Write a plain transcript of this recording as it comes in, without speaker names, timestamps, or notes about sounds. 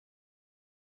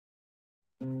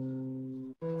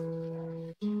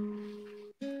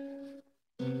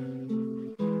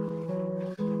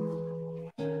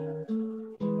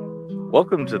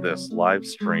Welcome to this live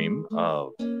stream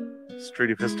of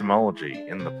Street Epistemology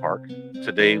in the Park.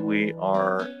 Today we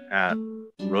are at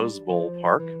Rose Bowl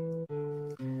Park.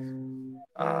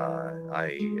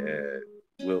 I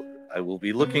will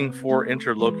be looking for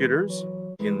interlocutors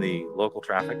in the local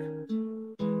traffic.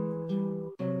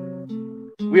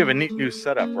 We have a neat new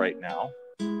setup right now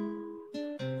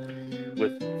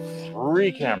with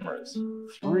 3 cameras.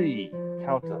 3,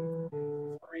 count them,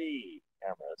 3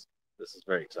 cameras. This is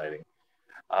very exciting.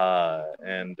 I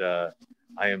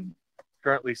am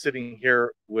currently sitting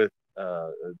here with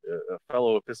a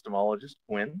fellow epistemologist,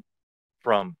 Quinn,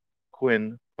 from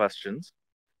Quinn Questions,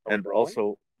 and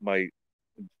also my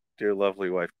dear, lovely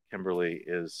wife, Kimberly,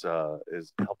 is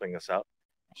helping us out.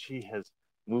 She has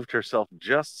moved herself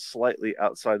just slightly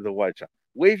outside the wide shot.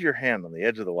 Wave your hand on the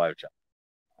edge of the wide shot.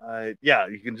 Yeah,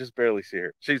 you can just barely see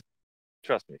her.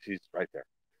 Trust me, she's right there.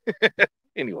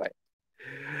 Anyway,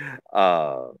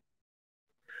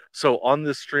 so on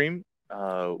this stream,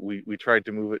 we tried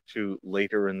to move it to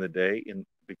later in the day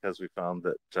because we found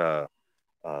that the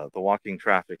walking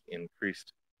traffic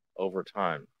increased over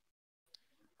time.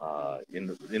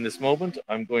 In this moment,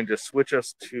 I'm going to switch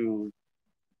us to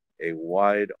a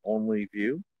wide-only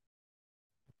view.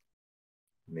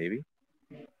 Maybe.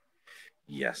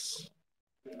 Yes,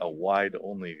 a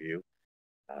wide-only view.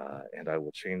 And I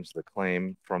will change the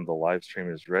claim from the live stream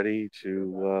is ready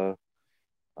to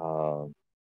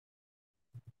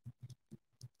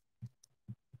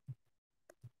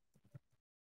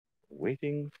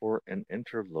waiting for an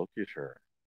interlocutor.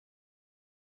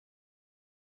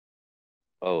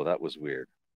 Oh, that was weird.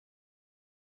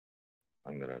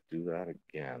 I'm going to do that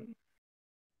again.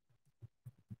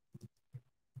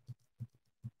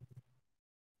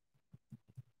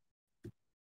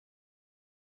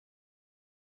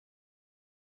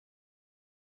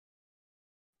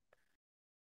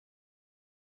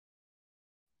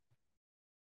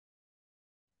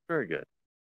 Very good.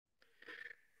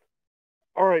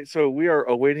 All right, so we are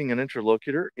awaiting an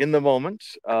interlocutor. In the moment,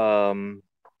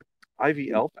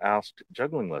 Ivy Elf asked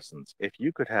Juggling Lessons if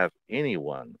you could have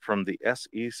anyone from the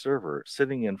SE server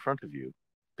sitting in front of you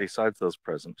besides those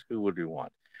present, who would you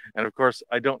want? And of course,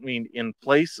 I don't mean in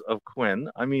place of Quinn.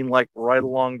 I mean like right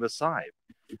along the side.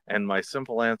 And my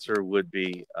simple answer would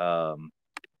be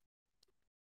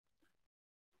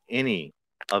any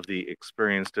of the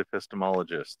experienced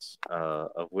epistemologists,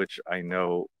 of which I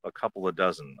know a couple of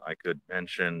dozen. I could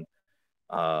mention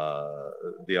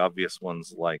the obvious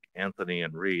ones like Anthony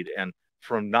and Reed, and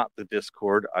from not the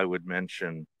Discord, I would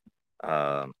mention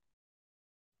I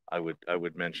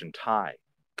would mention Ty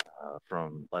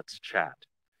from Let's Chat.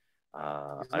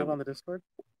 He's not on the Discord?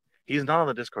 He's not on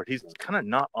the Discord. He's kind of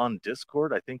not on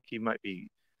Discord. I think he might be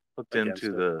hooked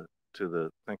into the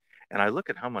thing. And I look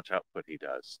at how much output he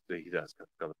does. He does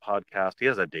got a podcast. He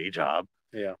has a day job.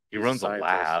 Yeah. He runs a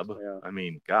lab. Yeah. I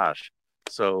mean, gosh.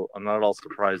 So I'm not at all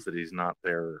surprised that he's not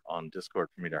there on Discord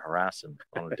for me to harass him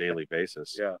on a daily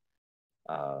basis. Yeah.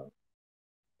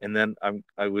 And then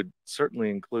I would certainly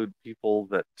include people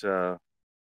that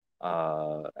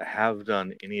have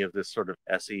done any of this sort of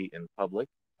SE in public.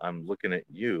 I'm looking at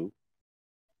you,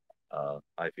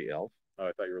 Ivy Elf. Oh,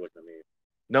 I thought you were looking at me.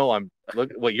 No,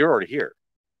 well, you're already here.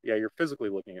 Yeah, you're physically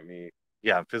looking at me.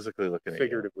 Yeah, I'm physically looking at you.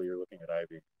 Figuratively, you're looking at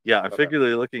Ivy. Yeah, I'm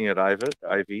figuratively looking at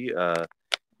Ivy,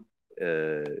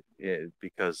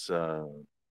 because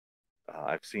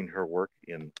I've seen her work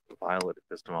in Violet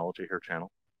Epistemology, her channel.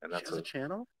 And that's she has a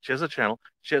channel? She has a channel.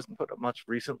 She hasn't put up much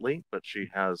recently, but she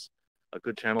has a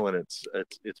good channel, and it's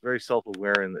very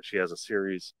self-aware in that she has a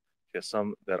series. She has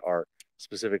some that are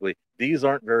specifically, these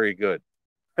aren't very good.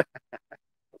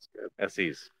 That's good.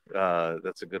 SEs.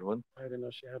 That's a good one. I didn't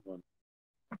know she had one.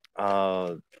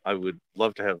 I would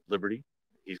love to have Liberty.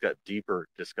 He's got deeper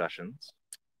discussions.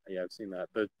 Yeah, I've seen that.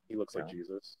 But he looks like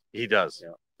Jesus. He does.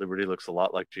 Yeah. Liberty looks a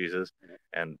lot like Jesus,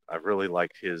 and I've really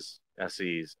liked his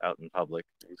SEs out in public.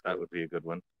 That would be a good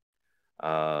one.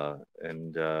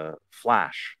 And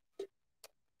Flash.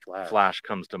 Flash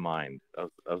comes to mind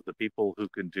of the people who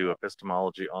can do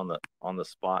epistemology on the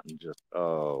spot and just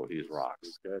he rocks.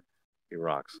 He's good. He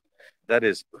rocks. That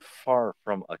is far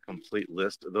from a complete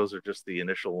list. Those are just the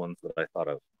initial ones that I thought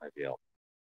of. IPL.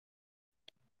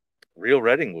 Real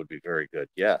Redding would be very good.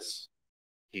 Yes.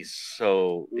 He's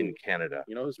so in Canada.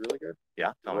 You know who's really good?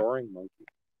 Yeah. Roaring Monkey.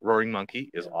 Roaring Monkey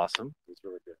is awesome. He's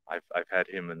really good. I've had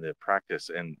him in the practice,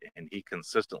 and he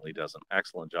consistently does an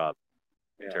excellent job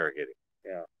interrogating.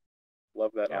 Yeah.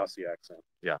 Love that Aussie accent.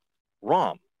 Yeah.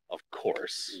 Rom, of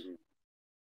course.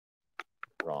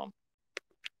 Mm-hmm. Rom.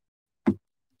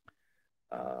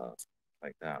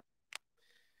 Like that.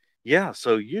 Yeah,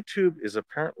 so YouTube is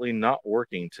apparently not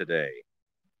working today.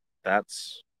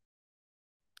 That's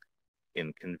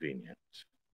inconvenient.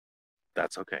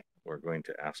 That's okay. We're going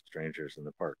to ask strangers in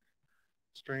the park.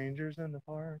 Strangers in the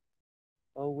park,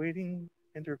 awaiting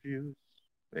interviews.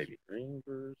 Maybe.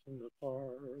 Strangers in the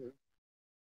park.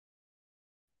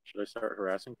 Should I start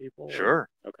harassing people? Sure.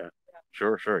 Okay.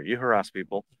 Sure. You harass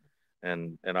people,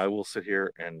 and I will sit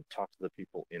here and talk to the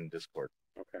people in Discord.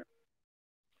 Okay.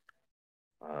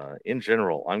 In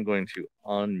general, I'm going to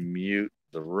unmute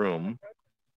the room.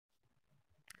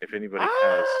 If anybody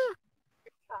has...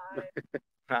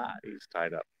 he's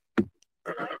tied up.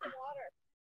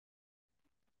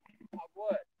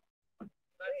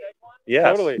 Yes.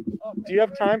 Totally. Do you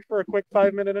have time for a quick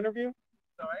 5-minute interview?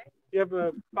 Sorry? Do you have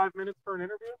 5 minutes for an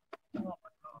interview? I don't want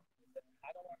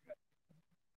to.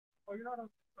 Oh, you're not on.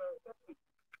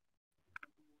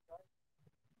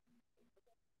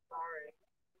 Sorry.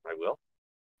 I will.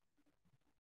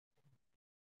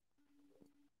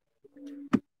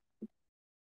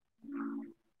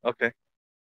 Okay.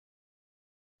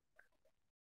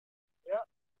 Yeah.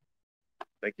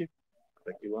 Thank you.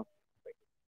 Thank you, Will. Thank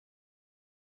you.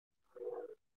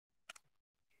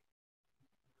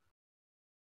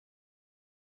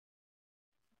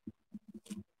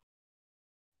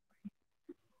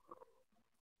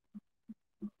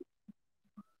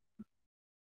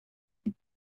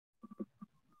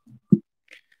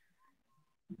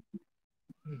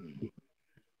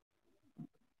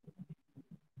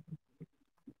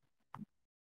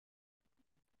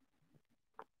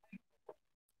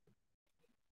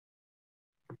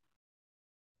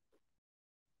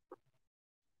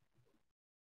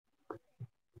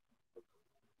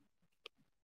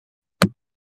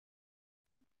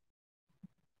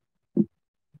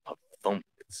 A thump,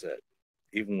 it said,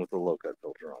 even with the low-cut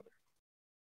filter on there.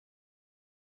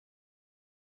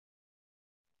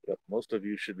 Yep, most of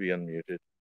you should be unmuted.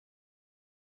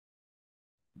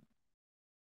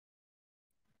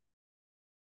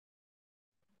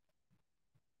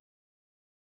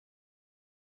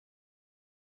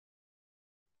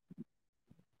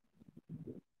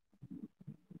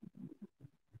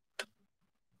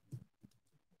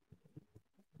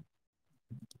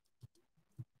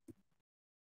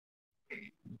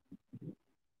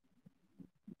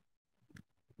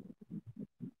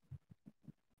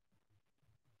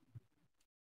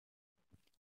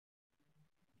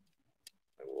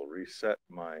 I will reset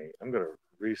I'm going to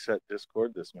reset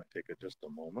Discord. This might take just a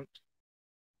moment.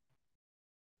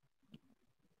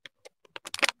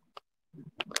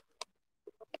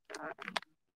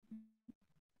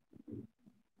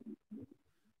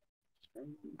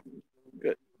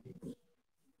 Good.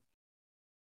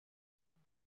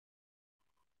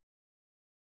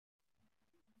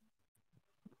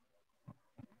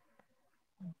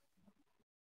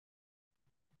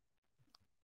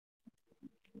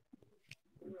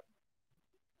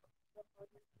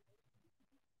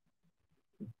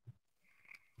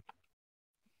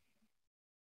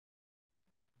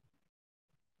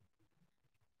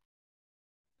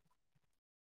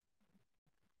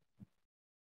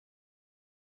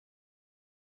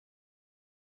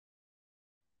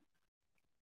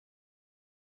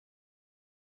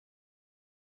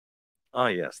 Ah,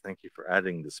 yes. Thank you for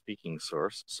adding the speaking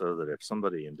source so that if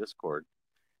somebody in Discord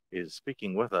is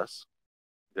speaking with us,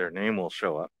 their name will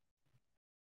show up.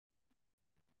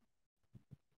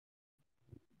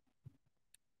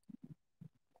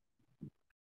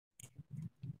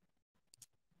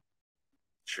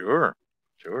 Sure.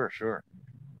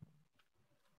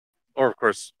 Or, of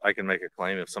course, I can make a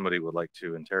claim if somebody would like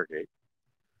to interrogate.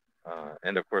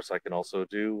 And, of course, I can also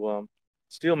do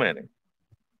steel manning,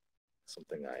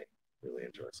 something I really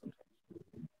enjoy sometimes.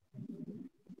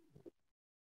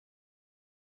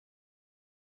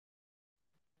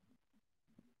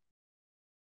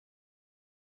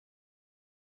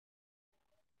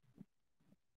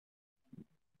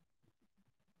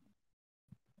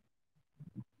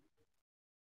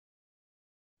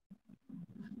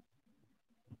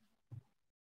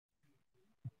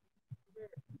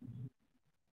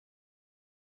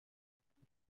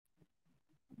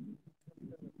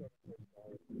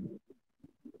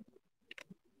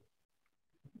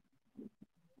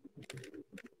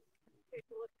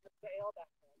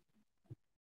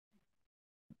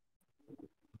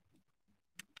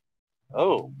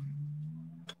 Oh.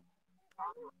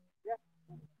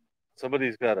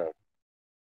 Somebody's got a...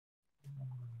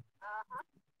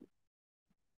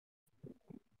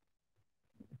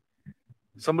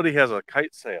 Somebody has a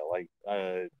kite sail.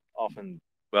 I often...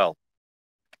 Well,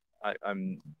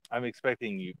 I'm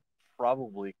expecting you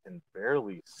probably can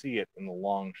barely see it in the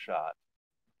long shot.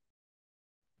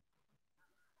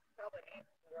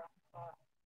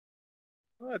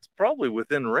 Well, it's probably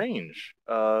within range.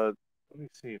 Let me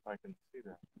see if I can see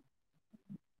that.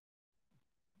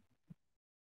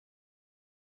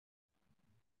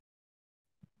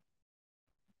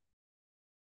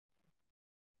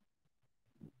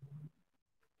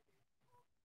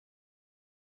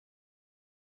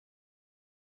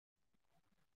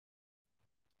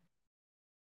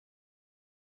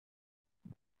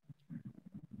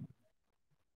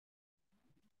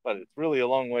 But it's really a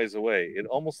long ways away. It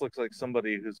almost looks like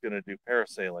somebody who's going to do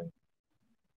parasailing.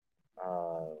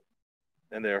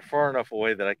 And they're far enough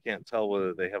away that I can't tell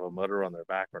whether they have a motor on their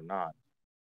back or not,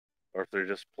 or if they're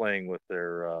just playing with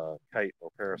their kite or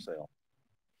parasail.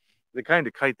 The kind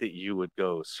of kite that you would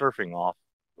go surfing off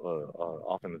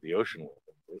into the ocean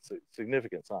with. It's a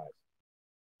significant size.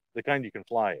 The kind you can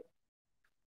fly in.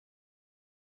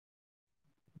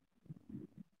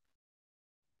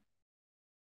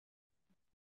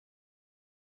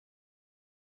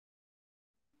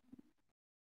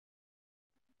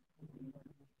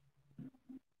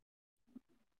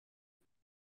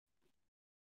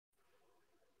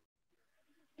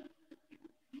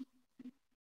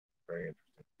 Very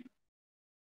interesting.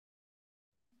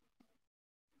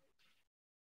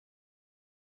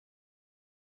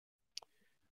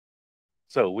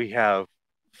 So we have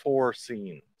 4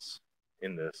 scenes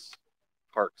in this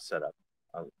park setup.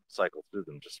 I'll cycle through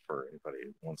them just for anybody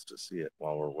who wants to see it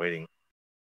while we're waiting.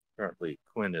 Currently,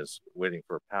 Quinn is waiting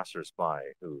for passersby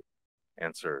who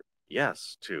answer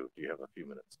yes to, do you have a few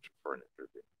minutes for an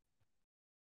interview?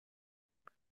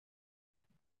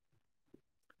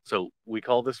 So we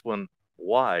call this one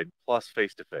wide plus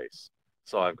face-to-face.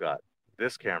 So I've got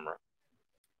this camera,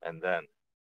 and then,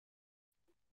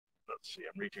 let's see,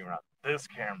 I'm reaching around this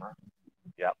camera.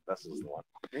 Yep, this is the one.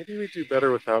 Maybe we do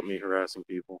better without me harassing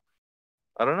people.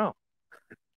 I don't know.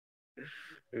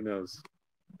 Who knows?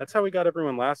 That's how we got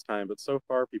everyone last time, but so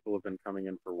far people have been coming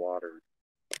in for water.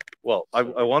 Well, I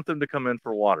want them to come in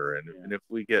for water, and if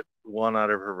we get one out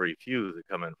of every few that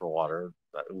come in for water,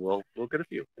 we'll get a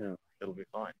few. Yeah, it'll be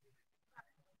fine.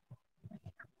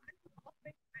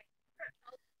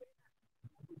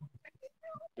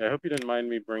 Yeah, I hope you didn't mind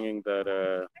me bringing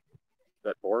that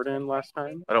board in last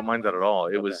time. I don't mind that at all.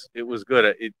 It was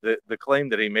good. The claim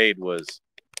that he made was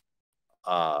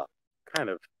kind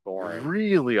of boring,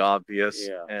 really obvious,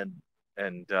 yeah. and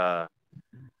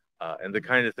the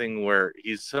kind of thing where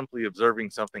he's simply observing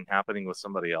something happening with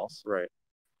somebody else. Right.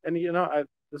 And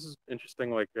this is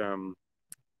interesting. Like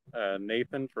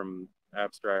Nathan from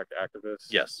Abstract Activists.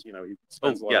 Yes. He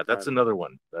spends a lot of that's time, another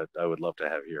one that I would love to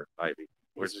have here, Ivy.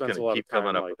 We're just going to keep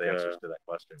coming up with answers to that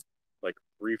question. Like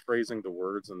rephrasing the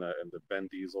words in the Ben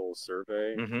Diesel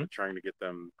survey, trying to get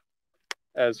them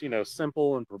as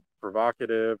simple and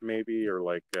provocative, maybe, or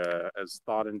like as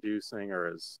thought-inducing or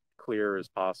as clear as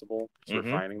possible, just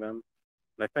refining them.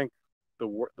 And I think the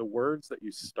words that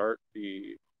you start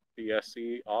the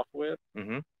essay off with,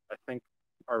 I think,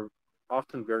 are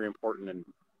often very important in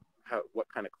what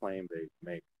kind of claim they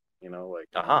make.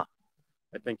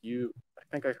 I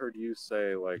think I heard you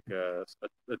say like a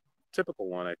typical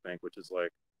one, I think, which is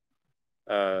like,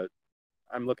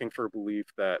 I'm looking for a belief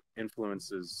that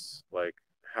influences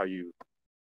how you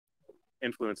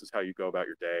go about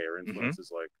your day, or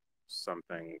influences like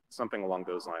something along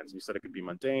those lines. And you said it could be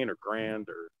mundane or grand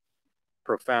or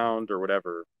profound or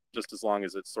whatever, just as long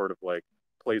as it sort of like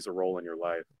plays a role in your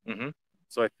life.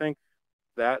 So I think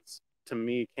that's, to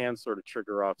me, can sort of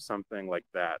trigger off something like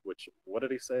that. Which, what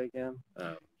did he say again?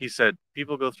 He said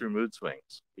people go through mood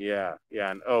swings. Yeah,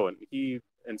 and he,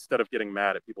 instead of getting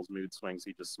mad at people's mood swings,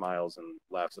 he just smiles and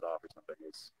laughs it off or something.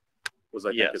 Was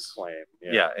I think his claim.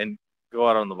 Yeah, and go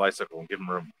out on the bicycle and give him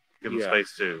room, give him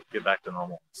space to get back to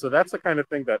normal. So that's the kind of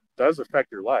thing that does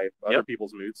affect your life, other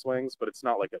people's mood swings, but it's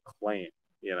not like a claim.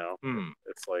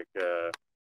 It's like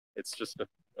it's just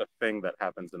a thing that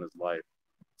happens in his life.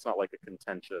 It's not like a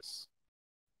contentious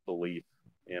belief.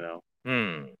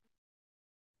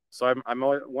 So I'm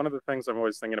always, one of the things I'm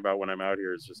always thinking about when I'm out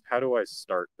here is just, how do I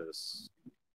start this?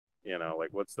 Like,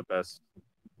 what's the best?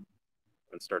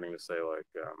 I'm starting to say, like,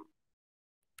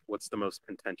 what's the most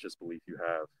contentious belief you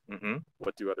have?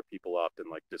 What do other people often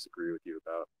like disagree with you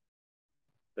about?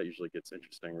 That usually gets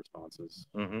interesting responses.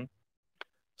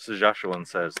 Sajashuan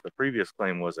says the previous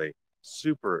claim was a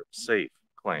super safe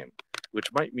claim,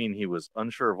 which might mean he was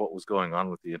unsure of what was going on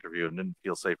with the interview and didn't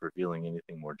feel safe revealing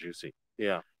anything more juicy.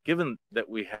 Yeah. Given that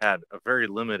we had a very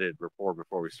limited rapport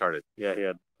before we started. Yeah, he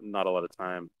had not a lot of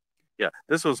time. Yeah,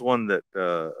 this was one that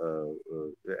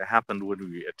happened when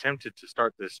we attempted to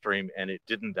start this stream, and it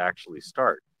didn't actually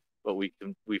start. But we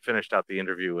finished out the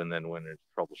interview and then went into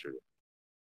troubleshooting.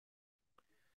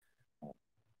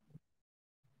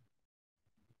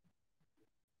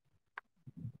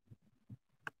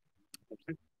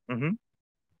 Mm-hmm.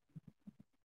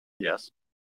 Yes.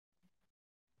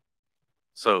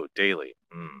 So daily.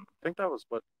 I think that was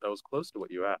close to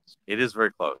what you asked. It is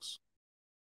very close.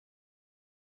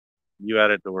 You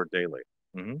added the word daily.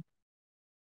 Mm-hmm.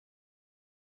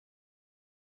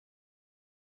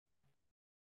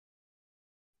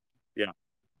 Yeah.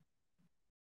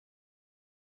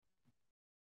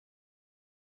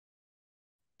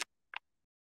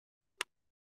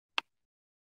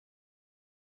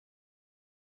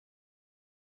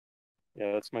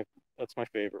 Yeah, that's my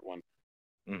favorite one.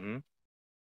 Mm-hmm.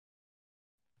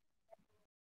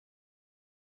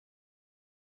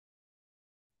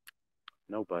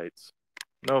 No bites.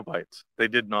 No bites. They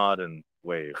did nod and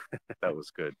wave. That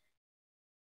was good.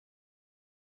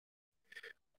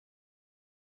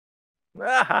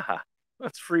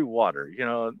 That's free water.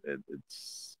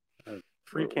 It's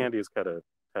Free candy is kind of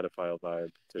pedophile vibe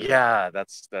too. yeah.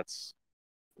 That's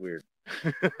weird.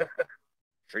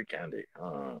 Free candy.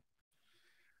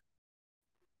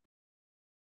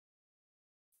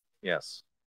 Yes.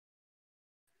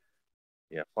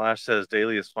 Yeah. Flash says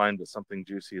daily is fine, but something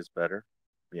juicy is better.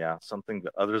 Yeah. Something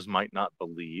that others might not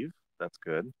believe. That's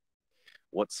good.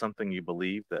 What's something you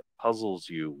believe that puzzles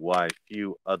you? Why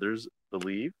few others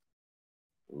believe?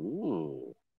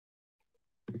 Ooh.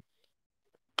 Do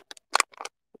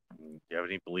you have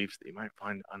any beliefs that you might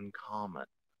find uncommon?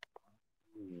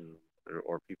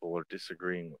 Or people are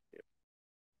disagreeing with you?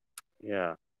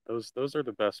 Yeah, those are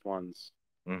the best ones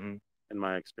Mm-hmm. in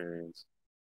my experience.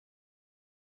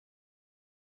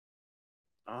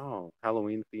 Oh,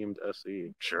 Halloween themed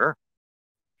SE. Sure.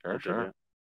 I Sure, dig sure. it.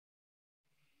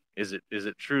 Is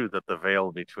it true that the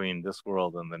veil between this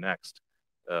world and the next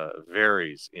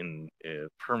varies in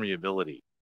permeability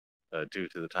due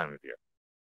to the time of year?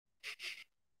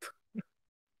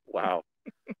 Wow,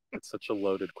 it's such a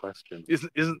loaded question. Isn't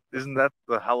that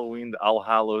the Halloween, the All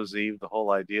Hallows Eve? The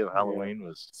whole idea of Yeah. Halloween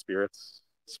was Spirits.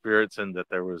 spirits, and that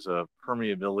there was a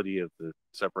permeability of the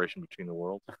separation between the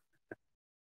worlds.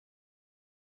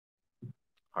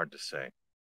 Hard to say.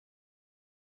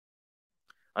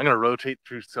 I'm going to rotate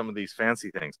through some of these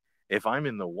fancy things. If I'm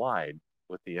in the wide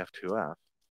with the F2F,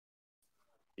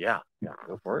 yeah,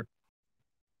 go for it.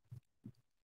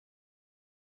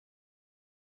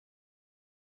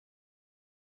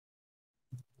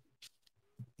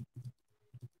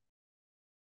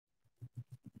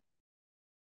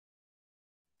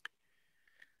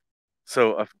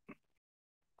 So,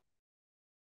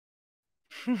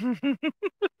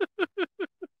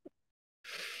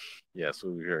 yes,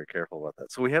 we'll be very careful about that.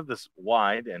 So we have this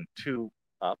wide and two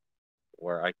up,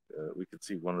 where we could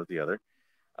see one or the other.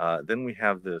 Then we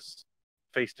have this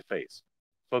face to face,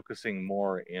 focusing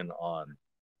more in on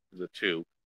the two.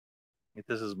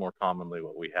 This is more commonly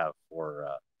what we have for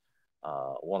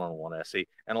one-on-one SE,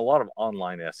 and a lot of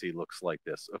online SE looks like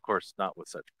this. Of course, not with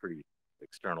such pretty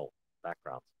external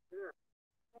backgrounds.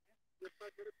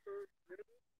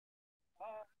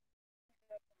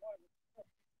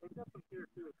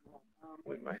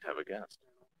 We might have a guest.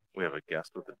 We have a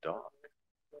guest with a dog.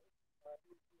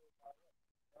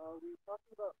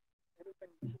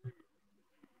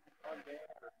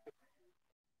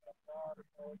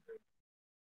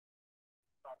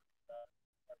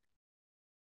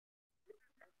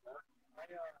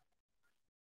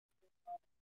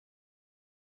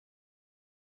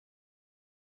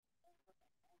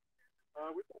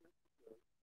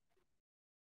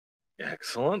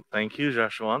 Excellent. Thank you,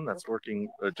 Joshua. That's working.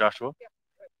 Joshua.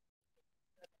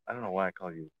 I don't know why I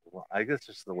call you. Well, I guess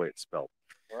just the way it's spelled.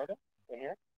 Where are they? In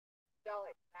here?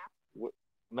 What,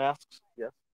 masks?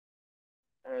 Yes.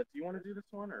 Do you want to do this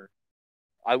one, or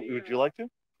would you like to?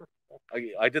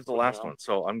 I did the last one,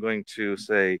 so I'm going to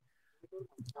say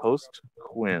host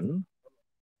Quinn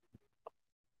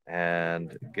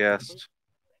and guest,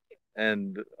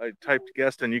 and I typed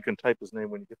guest, and you can type his name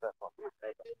when you get that one.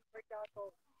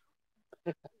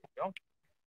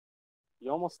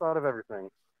 You almost thought of everything.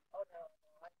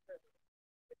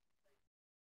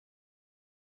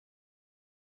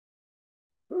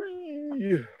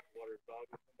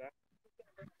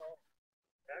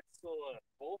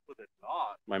 Both with a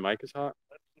dot. My mic is hot.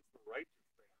 That's just the right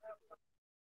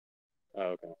Oh,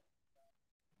 okay.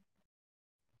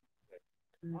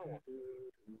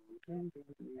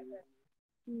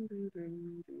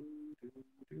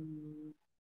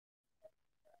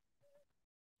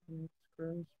 It's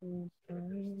Christmas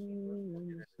time.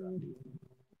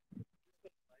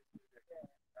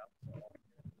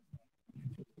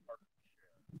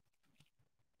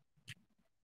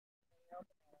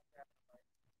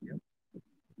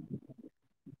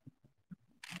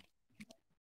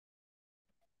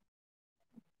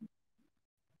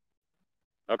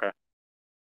 Okay.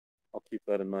 I'll keep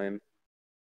that in mind.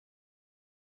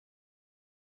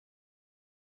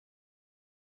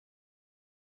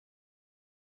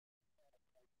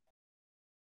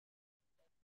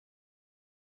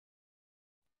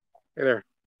 Hey there.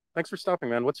 Thanks for stopping,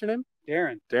 man. What's your name?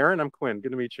 Darren. Darren, I'm Quinn.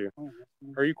 Good to meet you. Oh,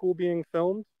 Are you cool being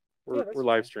filmed? Yeah, We're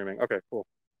live streaming. Okay, cool.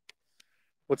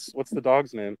 What's the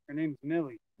dog's name? Her name's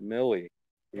Millie. Millie.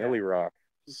 Yeah. Millie Rock.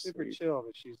 She's super chill,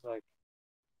 but she's like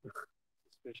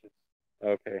suspicious.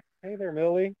 Okay. Hey there,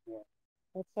 Millie. Yeah.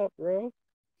 What's up, bro?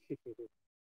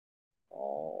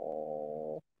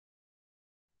 Oh.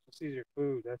 She sees your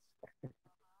food. That's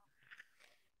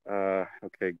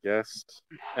Okay, guest.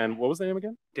 And what was the name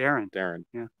again? Darren. Darren.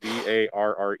 Yeah.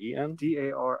 Darren?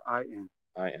 Darin.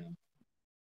 I-N.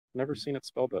 Never seen it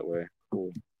spelled that way.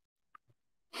 Cool.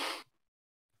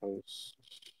 Post.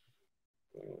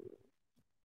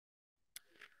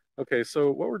 Okay,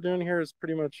 so what we're doing here is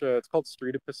pretty much it's called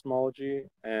street epistemology,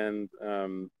 and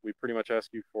we pretty much ask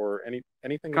you for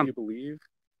anything that you believe.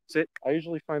 Sit. I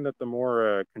usually find that the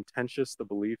more contentious the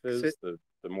belief is,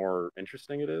 the more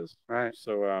interesting it is. Right.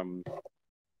 So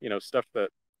stuff that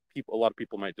a lot of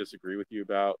people might disagree with you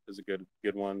about is a good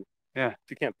one. Yeah. If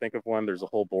you can't think of one, there's a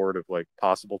whole board of like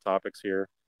possible topics here,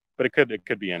 but it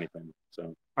could be anything.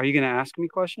 So. Are you gonna ask me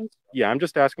questions? Yeah, I'm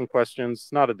just asking questions.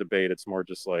 It's not a debate. It's more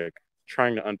just like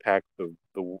trying to unpack the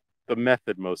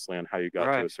method mostly on how you got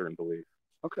to a certain belief.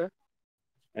 Okay.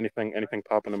 Anything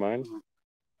pop into mind?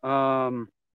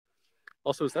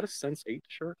 Also, is that a Sense8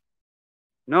 shirt?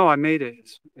 No, I made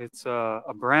it. It's a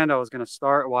brand I was gonna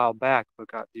start a while back, but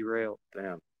got derailed.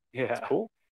 Damn. Yeah. That's cool.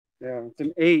 Yeah, it's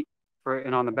an 8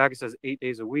 and on the back it says 8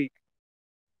 days a week,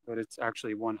 but it's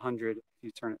actually 100 if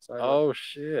you turn it sideways. Oh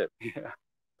shit. Yeah.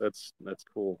 That's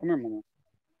cool. Come here, Mama.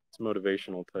 It's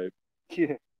motivational type.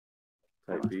 Yeah.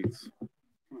 Type beats.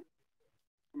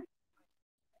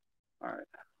 All right.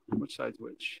 Which side's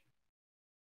which?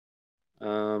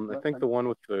 I think the one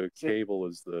with the cable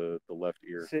is the left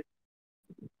ear. Sit.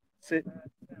 Sit.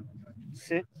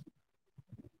 Sit.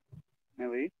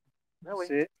 Millie.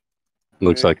 Sit.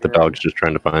 Looks like the dog's just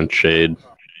trying to find shade.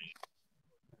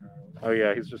 Oh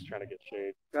yeah, he's just trying to get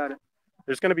shade. Got it.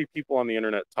 There's going to be people on the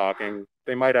internet talking.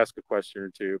 They might ask a question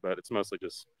or two, but it's mostly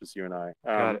just you and I.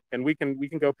 Got it. And we can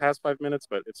go past 5 minutes,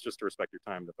 but it's just to respect your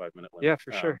time, the 5-minute limit. Yeah,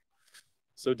 for sure.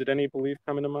 So did any belief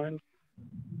come into mind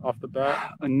off the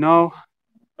bat? No.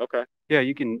 Okay. Yeah,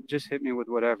 you can just hit me with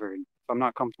whatever. If I'm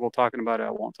not comfortable talking about it, I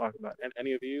won't talk about it. And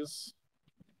any of these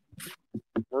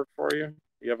work for you?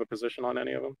 You have a position on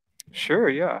any of them? Sure,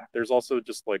 yeah. There's also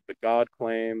just like the God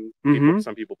claim.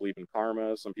 Some people believe in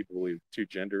karma. Some people believe 2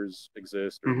 genders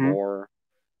exist or more.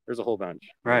 There's a whole bunch.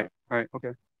 Right, right.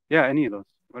 Okay. Yeah, any of those.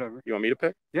 Whatever. You want me to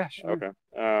pick? Yeah, sure. Okay.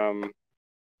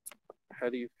 How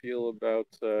do you feel about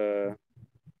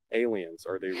aliens?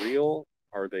 Are they real?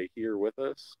 Are they here with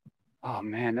us? Oh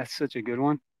man, that's such a good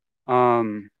one.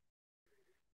 I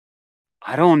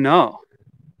don't know.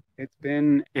 It's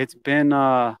been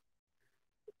a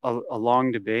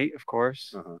long debate, of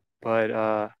course,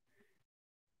 but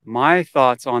my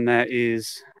thoughts on that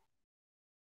is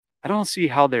I don't see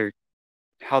how there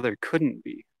couldn't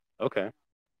be. Okay.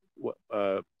 What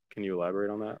can you elaborate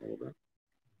on that a little bit?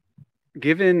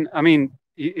 Given, I mean,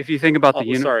 if you think about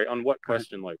sorry, on what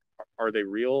question? Like, are they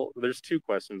real? There's 2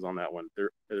 questions on that one.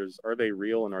 There's are they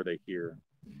real and are they here?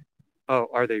 Oh,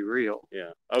 are they real?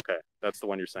 Yeah. Okay, that's the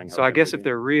one you're saying. So I guess if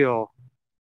they're real,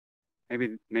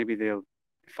 maybe they'll.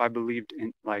 If I believed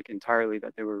in like entirely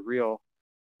that they were real,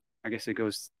 I guess it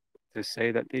goes to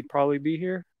say that they'd probably be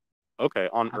here. Okay,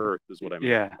 on Earth is what I mean.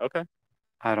 Yeah. Okay.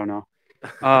 I don't know.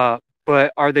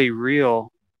 But are they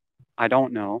real? I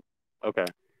don't know. Okay.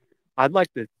 I'd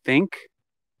like to think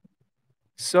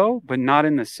so, but not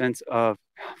in the sense of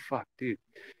fuck, dude.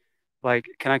 Like,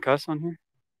 can I cuss on here?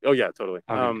 Oh yeah, totally.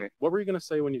 Okay. What were you gonna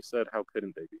say when you said how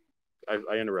couldn't they be?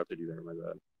 I interrupted you there, my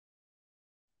bad.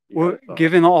 Well,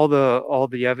 given all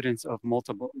the evidence of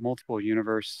multiple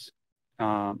universe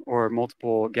or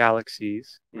multiple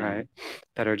galaxies, right,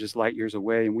 that are just light years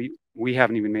away, and we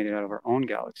haven't even made it out of our own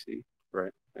galaxy.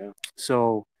 Right. Yeah.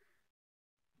 So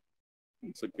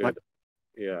it's a good.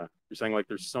 Yeah, you're saying like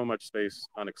there's so much space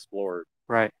unexplored.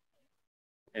 Right.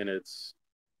 And it's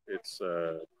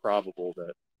probable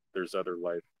that there's other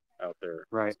life out there.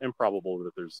 Right. It's improbable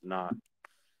that there's not.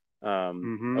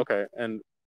 Okay, and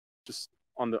just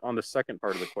on the second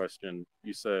part of the question,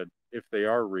 you said if they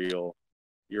are real,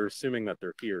 you're assuming that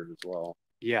they're here as well.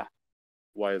 Yeah.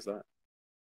 Why is that?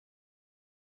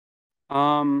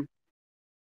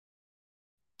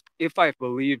 If I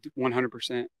believed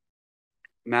 100%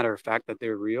 matter of fact that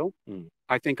they're real,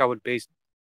 I think I would base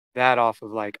that off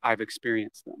of like I've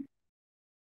experienced them.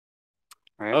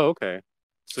 Right. Oh, okay.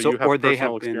 So you have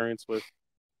personal experience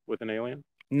with an alien?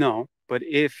 No, but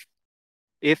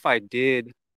if I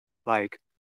did, like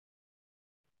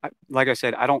I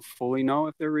said, I don't fully know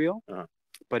if they're real,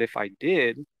 but if I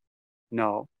did,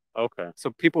 no. Okay.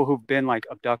 So people who've been like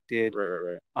abducted,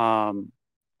 right.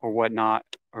 Or whatnot,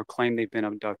 or claim they've been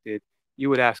abducted, you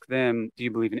would ask them, do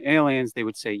you believe in aliens? They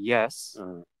would say yes.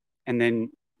 And then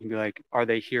you'd be like, are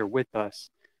they here with us?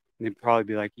 And they'd probably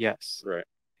be like, yes. Right.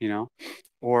 You know,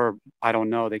 or I don't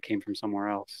know, they came from somewhere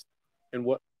else. And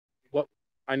what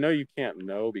I know you can't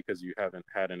know because you haven't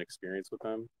had an experience with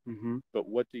them, but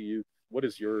what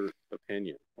is your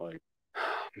opinion? Like,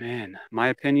 man, my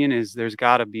opinion is there's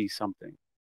got to be something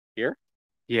here.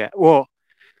 Yeah. Well,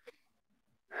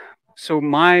 so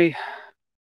God,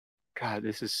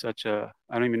 this is such a,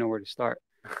 I don't even know where to start.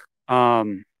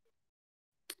 I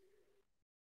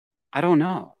don't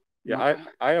know. Yeah,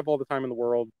 I have all the time in the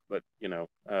world, but you know,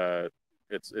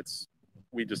 it's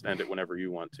we just end it whenever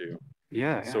you want to.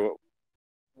 Yeah. So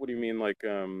what do you mean, like,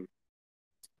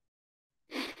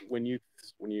 when you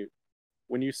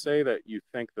say that you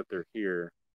think that they're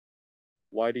here,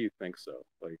 why do you think so?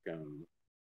 Like,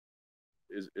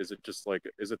 is it just like,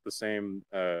 is it the same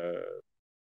as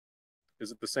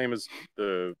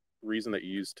the reason that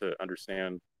you use to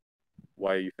understand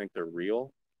why you think they're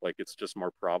real? Like, it's just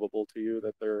more probable to you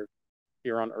that they're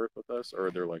here on Earth with us, or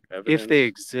they're like evidence? If they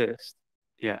exist,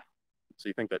 yeah. So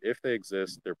you think that if they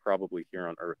exist, they're probably here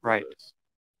on Earth right. with us.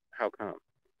 How come?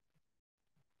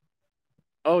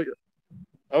 Oh,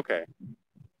 okay.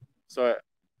 So,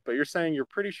 but you're saying you're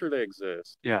pretty sure they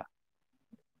exist. Yeah.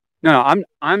 No,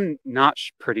 I'm not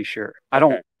pretty sure. I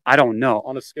don't know.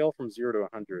 On a scale from 0 to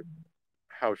 100,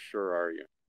 how sure are you?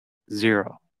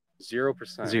 0.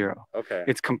 0%. 0. Okay.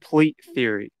 It's complete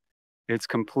theory. It's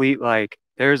complete, like,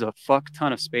 there's a fuck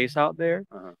ton of space out there.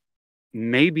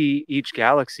 Maybe each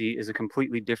galaxy is a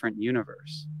completely different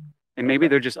universe. And maybe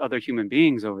they're just other human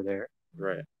beings over there.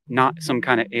 Right. Not some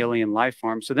kind of alien life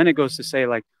form. So then it goes to say,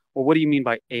 like, well, what do you mean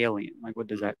by alien? Like, what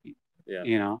does that mean? Yeah.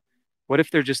 You know, what if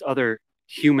they're just other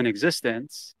human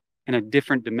existence in a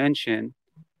different dimension?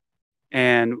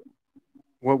 And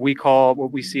what we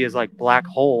see as like black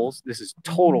holes, this is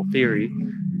total theory,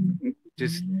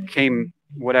 just came,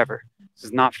 whatever. This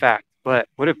is not fact. But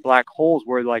what if black holes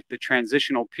were like the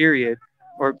transitional period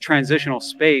or transitional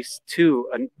space to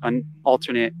an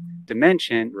alternate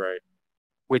dimension? Right.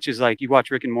 Which is like, you watch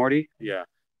Rick and Morty? Yeah.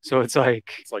 So it's like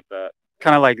that.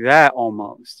 Kind of like that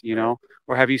almost, you know?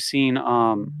 Or have you seen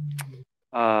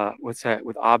what's that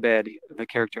with Abed, the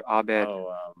character Abed?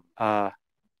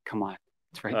 Come on.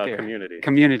 It's right there.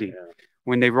 Community. Yeah.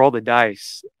 When they roll the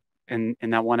dice in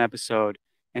that one episode,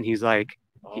 and he's like,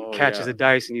 he catches a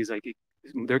dice and he's like,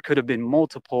 there could have been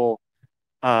multiple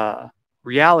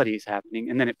realities happening,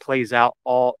 and then it plays out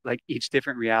all like each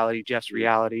different reality, Jeff's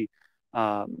reality,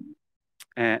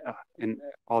 and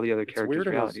all the other characters' weird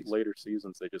realities. In those later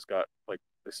seasons, they just got like,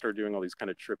 they started doing all these kind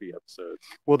of trippy episodes.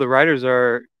 Well, the writers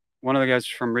are one of the guys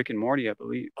from Rick and Morty, I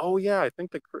believe. Oh yeah, I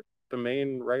think the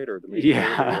main writer, they did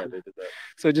that.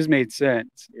 So it just made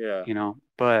sense. Yeah. You know,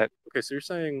 but okay, so you're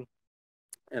saying,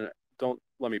 and don't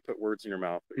let me put words in your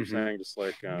mouth, but you're saying just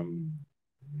like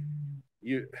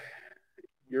you're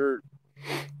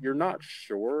not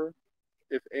sure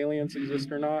if aliens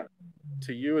exist or not.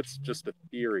 To you, it's just a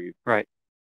theory. Right.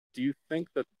 Do you think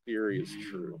that theory is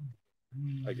true?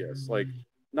 I guess, like,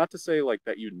 not to say like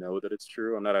that you know that it's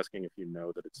true. I'm not asking if you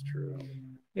know that it's true.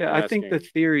 Yeah, I think the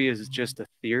theory is just a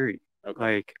theory. Okay.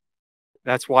 Like,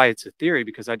 that's why it's a theory,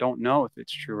 because I don't know if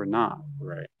it's true or not.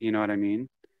 Right. You know what I mean?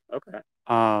 Okay.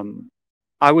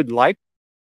 I would like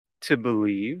to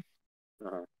believe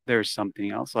there's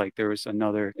something else, like there was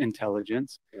another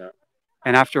intelligence. Yeah.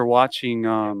 And after watching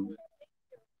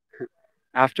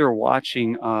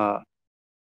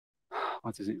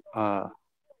what's his name?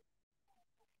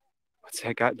 What's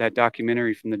that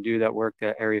documentary from the dude that worked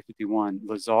at Area 51,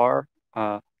 Lazar?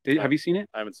 Have you seen it?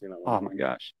 I haven't seen that one. Oh my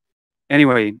gosh.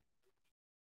 Anyway,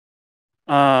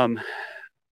 I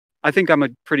think I'm a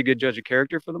pretty good judge of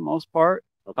character for the most part.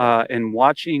 Okay. And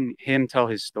watching him tell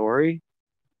his story,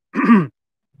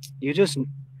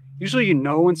 usually you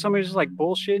know when somebody's just like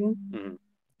bullshitting.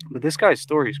 But this guy's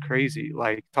story is crazy.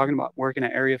 Like, talking about working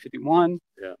at Area 51,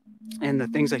 and the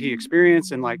things that he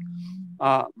experienced, and like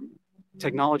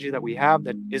technology that we have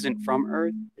that isn't from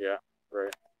Earth. Yeah,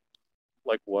 right.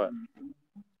 Like what?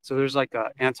 So there's like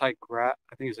a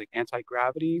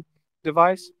anti-gravity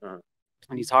device,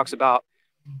 and he talks about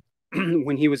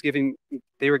when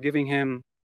they were giving him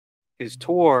his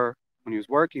tour when he was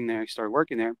working there. He started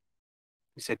working there.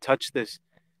 He said, "Touch this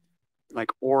like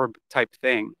orb type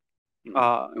thing. It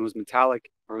was metallic,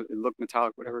 or it looked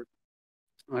metallic, whatever.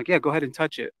 I'm like, yeah, go ahead and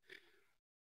touch it.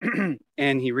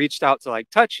 And he reached out to like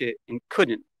touch it and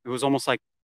couldn't. It was almost like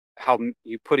how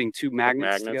you putting two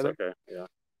magnets together. Okay, yeah.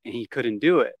 And he couldn't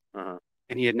do it. Uh-huh.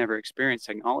 And he had never experienced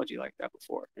technology like that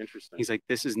before. Interesting. He's like,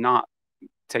 this is not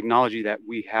technology that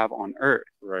we have on Earth.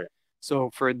 Right.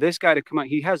 So for this guy to come out,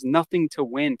 he has nothing to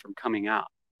win from coming out,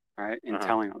 right? And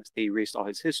telling us. They erased all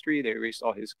his history. They erased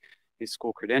all his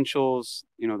school credentials.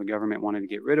 You know, the government wanted to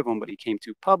get rid of him, but he came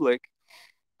too public.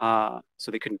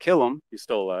 So they couldn't kill him. He's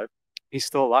still alive? He's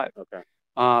still alive. Okay.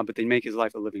 But they make his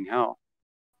life a living hell.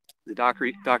 The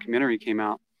documentary came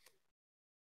out.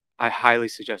 I highly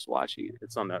suggest watching it.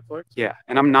 It's on Netflix? Yeah.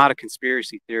 And I'm not a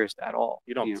conspiracy theorist at all.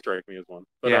 You don't strike me as one.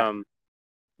 But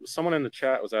someone in the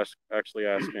chat was actually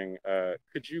asking,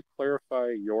 could you clarify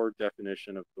your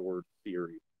definition of the word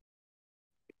theory?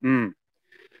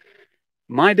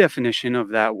 My definition of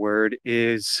that word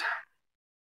is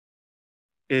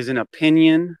an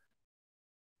opinion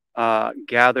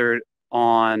gathered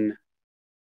on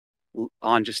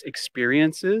just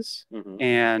experiences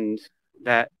and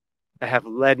that have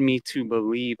led me to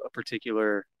believe a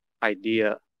particular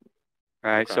idea,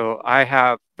 right? Okay. So I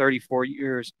have 34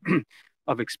 years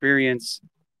of experience,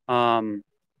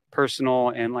 personal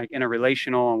and like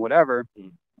interrelational and whatever,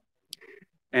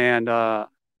 and that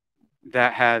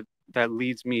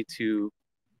leads me to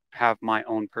have my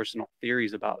own personal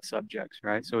theories about subjects,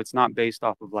 right? So it's not based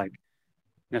off of like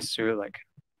necessarily like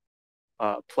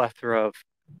a plethora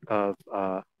of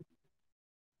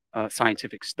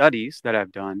scientific studies that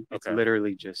I've done. It's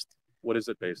literally just... What is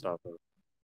it based off of?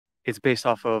 It's based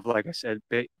off of, like I said,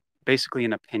 basically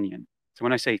an opinion. So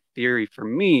when I say theory, for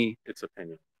me... It's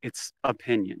opinion. It's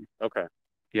opinion. Okay.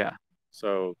 Yeah.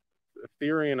 So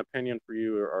theory and opinion for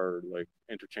you are like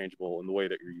interchangeable in the way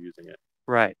that you're using it.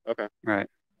 Right. Okay. Right.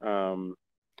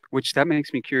 Which that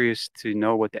makes me curious to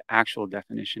know what the actual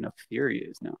definition of theory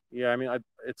is now. Yeah, I mean,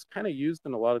 it's kind of used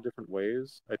in a lot of different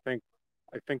ways. I think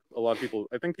a lot of people,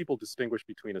 people distinguish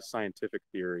between a scientific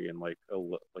theory and like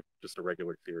just a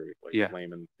regular theory, like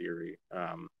layman theory.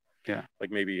 Like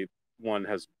maybe one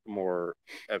has more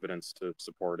evidence to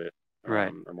support it,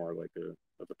 right? Or more like a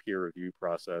peer review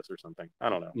process or something. I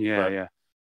don't know. Yeah, yeah.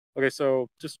 Okay, so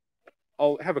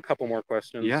I'll have a couple more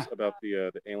questions about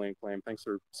the alien claim. Thanks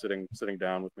for sitting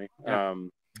down with me. Yeah.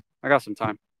 I got some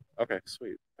time. Okay,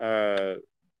 sweet.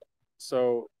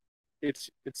 So it's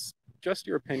just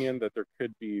your opinion that there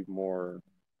could be more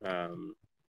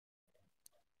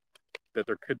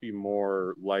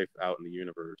life out in the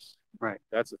universe. Right.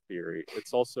 That's a theory.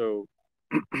 It's also,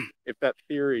 if that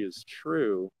theory is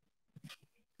true,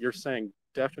 you're saying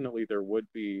definitely there would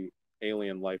be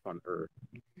alien life on Earth.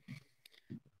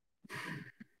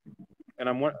 And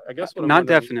I guess what I'm not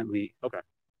definitely. Okay.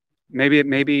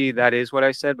 Maybe that is what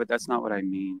I said, but that's not what I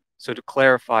mean. So to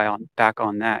clarify back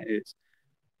on that is,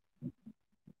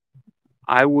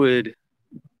 I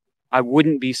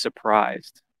wouldn't be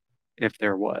surprised if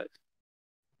there was.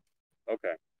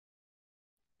 Okay.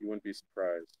 You wouldn't be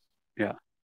surprised. Yeah.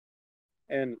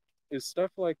 And is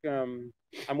stuff like I'm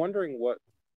wondering what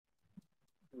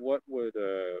would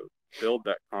build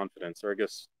that confidence, or I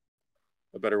guess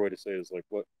a better way to say it is like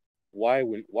why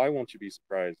won't you be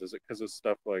surprised? Is it because of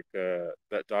stuff like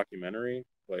that documentary?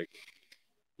 Like,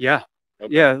 yeah.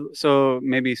 Okay. Yeah, so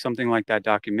maybe something like that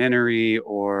documentary,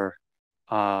 or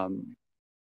have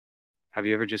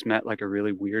you ever just met like a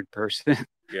really weird person?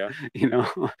 Yeah. You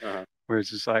know, where it's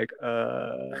just like,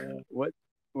 what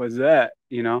was that?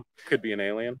 You know, could be an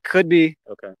alien. Could be.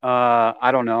 Okay.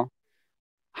 I don't know.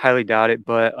 Highly doubt it,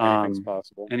 but anything's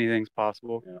possible. Anything's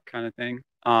possible, kind of thing.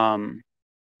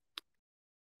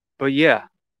 But yeah,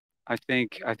 I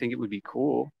think it would be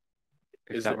cool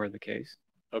if that were the case.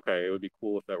 Okay, it would be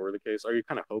cool if that were the case. Are you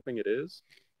kind of hoping it is?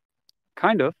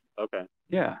 Kind of. Okay.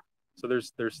 Yeah. So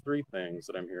there's three things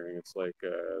that I'm hearing. It's like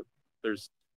there's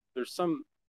some,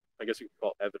 I guess you could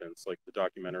call evidence, like the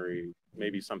documentary,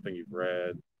 maybe something you've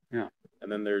read. Yeah.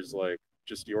 And then there's like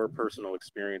just your personal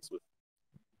experience with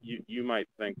you might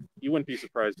think you wouldn't be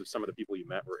surprised if some of the people you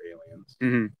met were aliens.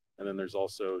 Mm-hmm. And then there's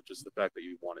also just the fact that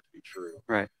you want it to be true.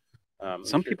 Right.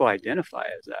 Some people identify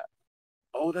as that.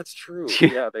 Oh, that's true.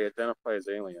 Yeah, they identify as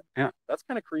alien. Yeah. That's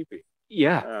kind of creepy.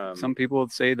 Yeah. Some people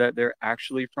would say that they're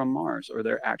actually from Mars, or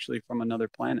they're actually from another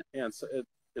planet. Yeah,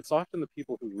 it's often the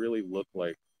people who really look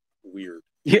like weird.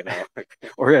 Yeah. You know?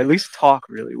 Or at least talk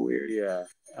really weird. Yeah.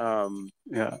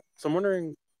 Yeah. So I'm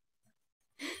wondering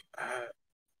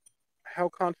how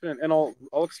confident, and I'll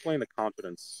explain the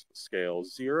confidence scale.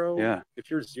 0. Yeah.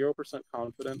 If you're 0%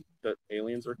 confident that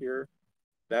aliens are here,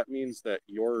 that means that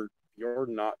your you're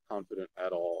not confident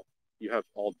at all, you have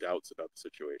all doubts about the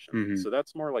situation. Mhm. So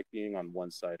that's more like being on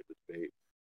one side of the debate.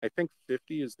 I think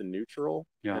 50 is the neutral,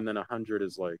 Yeah. and then 100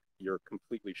 is like you're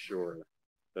completely sure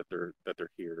that they're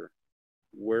here.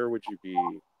 Where would you be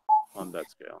on that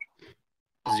scale?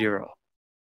 0.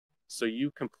 So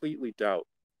you completely doubt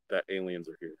that aliens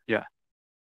are here? Yeah.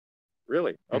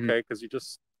 Really? Mhm. Okay, because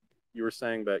you were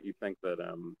saying that you think that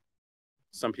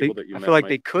some people that you I met feel like might...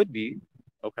 they could be,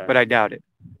 Okay. but I doubt it.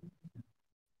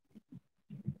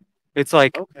 It's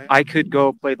like Okay. I could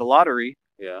go play the lottery,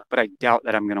 Yeah. but I doubt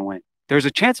that I'm going to win. There's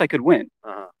a chance I could win.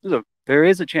 Uh-huh. There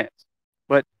is a chance,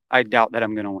 but I doubt that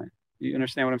I'm going to win. You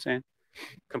understand what I'm saying?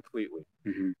 Completely.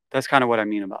 That's kind of what I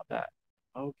mean about that.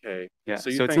 Okay. Yeah. So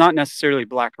So it's not necessarily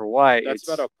black or white. That's It's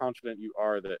about how confident you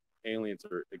are that aliens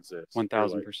exist.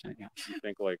 1000%. Yeah. You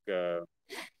think like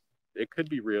it could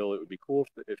be real. It would be cool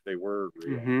if they were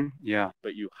real. Yeah.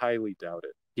 But you highly doubt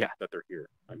it. Yeah. That they're here.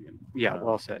 I mean. Yeah.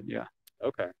 Well said. Yeah.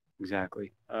 Okay.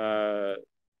 Exactly. All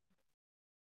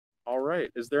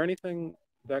right. Is there anything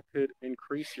that could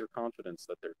increase your confidence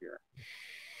that they're here?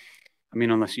 I mean,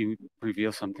 unless you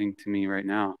reveal something to me right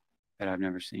now that I've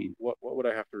never seen. What would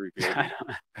I have to reveal?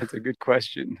 That's a good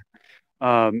question.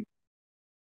 I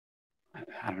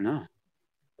don't know.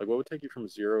 Like, what would take you from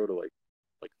 0 to like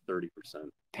 30%?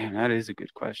 Damn, that is a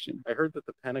good question. I heard that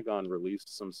the Pentagon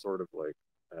released some sort of like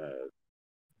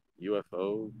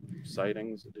UFO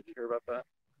sightings. Did you hear about that?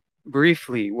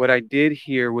 Briefly, what I did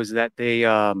hear was that they,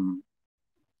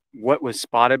 what was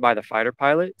spotted by the fighter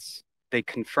pilots, they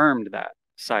confirmed that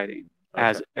sighting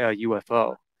as a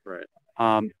UFO. Right.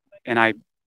 And I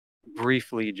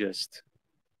briefly just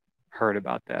heard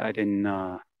about that. I didn't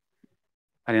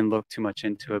look too much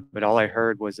into it, but all I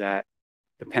heard was that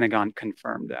the Pentagon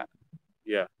confirmed that.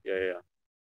 Yeah.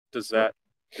 Did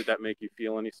that make you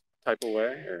feel any type of way?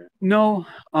 Or? No.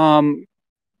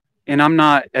 And I'm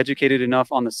not educated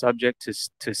enough on the subject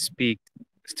to speak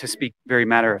very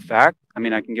matter of fact. I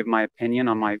mean, I can give my opinion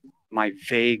on my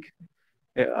vague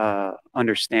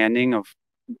understanding of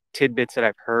tidbits that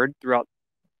I've heard throughout,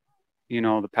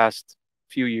 the past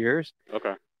few years.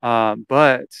 Okay.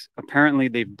 But apparently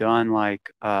they've done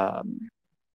like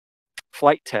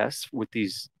flight tests with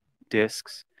these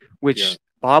discs, which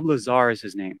Bob Lazar is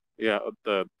his name. Yeah,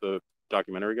 the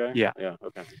documentary guy? Yeah. Yeah,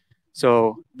 okay.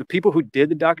 So the people who did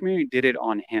the documentary did it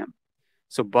on him.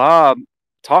 So Bob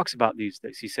talks about these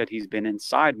things. He said he's been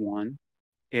inside one.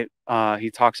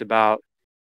 He talks about,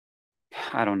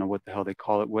 I don't know what the hell they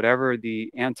call it, whatever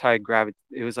the anti-gravity,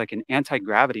 it was like an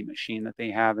anti-gravity machine that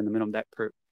they have in the middle of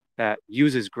that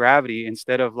uses gravity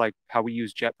instead of like how we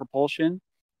use jet propulsion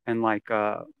and like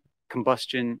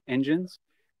combustion engines.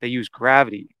 They use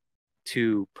gravity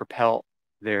to propel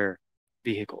their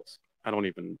vehicles. I don't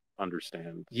even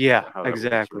understand. Yeah, how that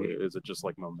exactly. Works, really. Is it just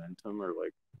like momentum or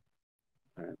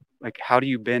like how do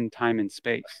you bend time and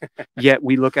space? Yet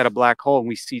we look at a black hole and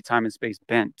we see time and space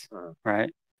bent, right?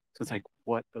 So it's like,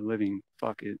 what the living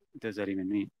fuck does that even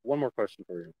mean? One more question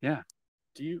for you. Yeah.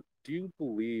 Do you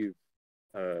believe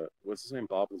what's his name?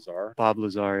 Bob Lazar? Bob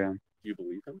Lazar, yeah. Do you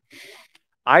believe him?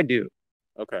 I do.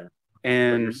 Okay.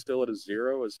 And but you're still at a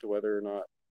 0 as to whether or not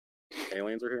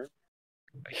aliens are here?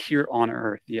 Here on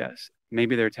Earth, yes.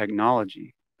 Maybe their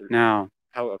technology. Now,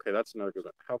 okay, that's another good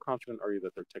one. How confident are you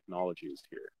that their technology is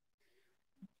here?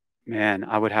 Man,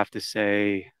 I would have to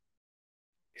say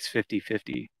it's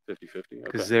 50-50. 50-50?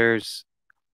 Because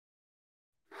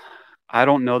I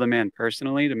don't know the man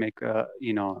personally to make a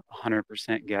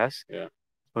 100% guess. Yeah.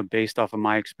 But based off of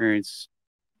my experience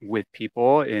with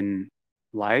people in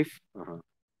life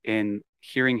and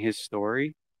hearing his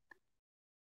story,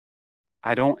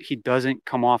 he doesn't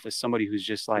come off as somebody who's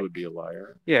just like, he would be a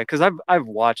liar. Yeah, because I've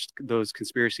watched those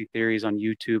conspiracy theories on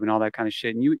YouTube and all that kind of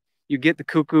shit, and you get the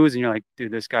cuckoos and you're like,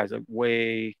 dude, this guy's like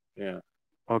way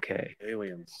okay.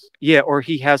 Aliens. Yeah, or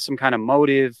he has some kind of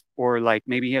motive, or like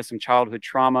maybe he has some childhood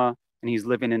trauma and he's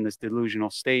living in this delusional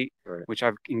state, which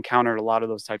I've encountered a lot of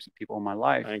those types of people in my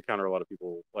life. I encounter a lot of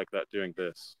people like that doing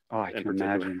this. Oh, I can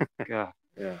imagine. God.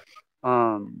 Yeah.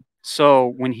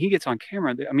 So when he gets on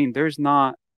camera, I mean,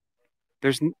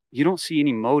 you don't see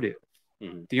any motive.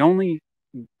 The only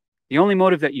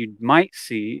motive that you might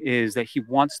see is that he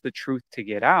wants the truth to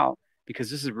get out, because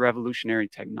this is revolutionary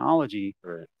technology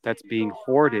that's being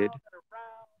hoarded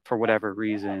for whatever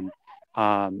reason.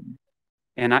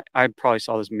 And I probably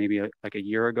saw this maybe like a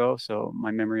year ago, so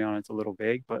my memory on it's a little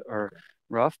vague, or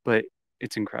rough, but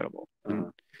it's incredible.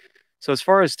 So as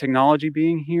far as technology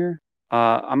being here,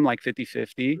 I'm like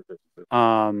 50-50.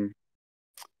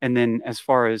 And then as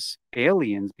far as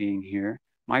aliens being here,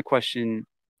 my question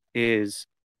is,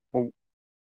 well,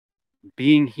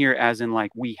 being here as in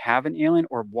like we have an alien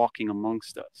or walking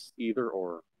amongst us? Either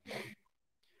or.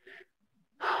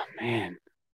 Oh, man.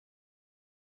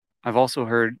 I've also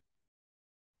heard,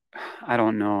 I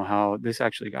don't know how this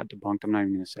actually got debunked. I'm not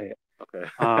even going to say it.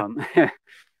 Okay.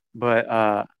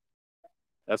 But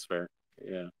that's fair.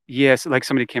 Yeah. Yes, like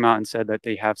somebody came out and said that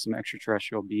they have some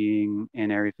extraterrestrial being in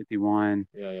Area 51.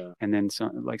 Yeah. And then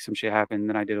some shit happened.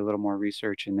 Then I did a little more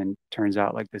research, and then turns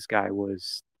out like this guy it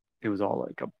was all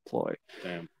like a ploy.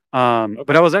 Damn. Okay.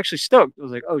 But I was actually stoked. I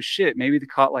was like, oh shit, maybe they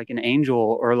caught like an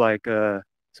angel or like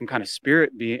some kind of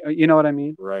spirit being. You know what I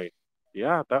mean? Right.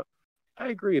 Yeah. I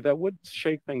agree. That would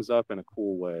shake things up in a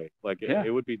cool way. Like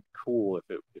it would be cool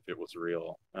if it was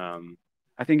real.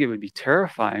 I think it would be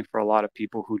terrifying for a lot of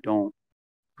people who don't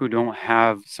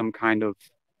have some kind of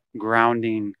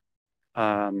grounding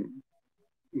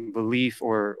belief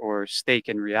or stake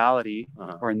in reality,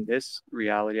 or in this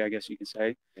reality, I guess you can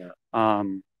say. Yeah.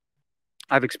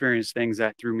 I've experienced things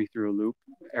that threw me through a loop.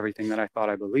 Everything that I thought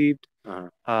I believed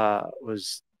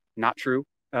was not true.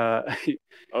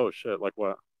 Oh shit! Like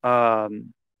what?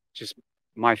 Just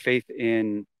my faith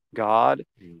in God,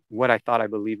 what I thought I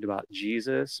believed about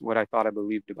Jesus, what I thought I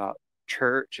believed about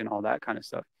church and all that kind of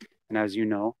stuff. And as you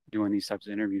know, doing these types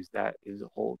of interviews, that is a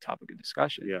whole topic of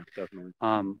discussion. Yeah, definitely.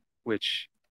 Which,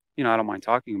 I don't mind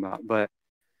talking about. But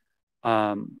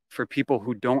for people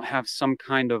who don't have some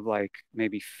kind of like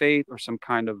maybe faith or some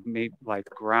kind of maybe like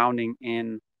grounding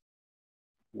in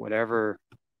whatever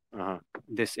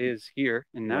this is here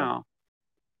and now,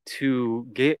 to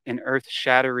get an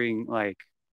earth-shattering like,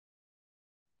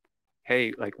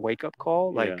 hey, like wake up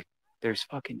call, like there's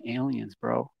fucking aliens,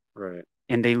 bro. Right.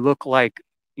 And they look like,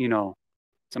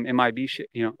 some MIB shit,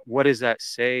 what does that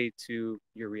say to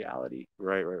your reality?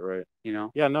 Right.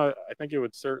 Yeah, no, I think it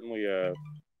would certainly,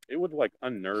 it would like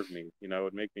unnerve me, it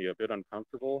would make me a bit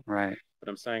uncomfortable. Right. But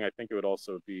I'm saying I think it would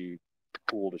also be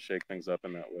cool to shake things up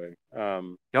in that way.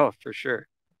 Oh, for sure.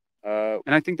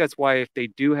 And I think that's why if they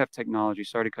do have technology,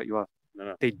 sorry to cut you off,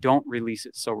 they don't release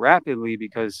it so rapidly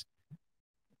because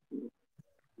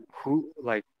the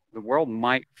world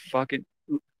might fucking,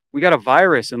 we got a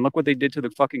virus and look what they did to the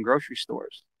fucking grocery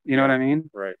stores. You know what I mean?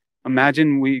 Right.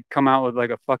 Imagine we come out with like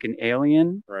a fucking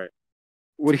alien. Right.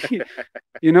 What do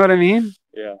you know what I mean?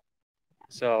 Yeah.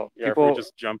 So people, if we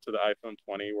just jump to the iPhone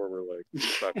 20 where we're like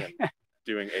fucking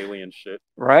doing alien shit.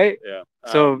 Right. Yeah.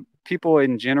 So people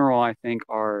in general, I think,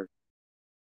 are,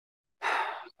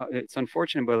 it's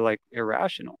unfortunate, but like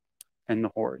irrational. And the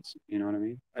hordes, you know what I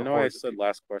mean? I know I said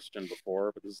last question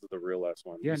before, but this is the real last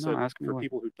one. Yeah, no, ask me. For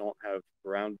people who don't have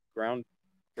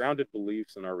grounded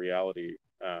beliefs in our reality,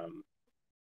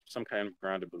 some kind of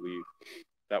grounded belief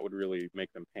that would really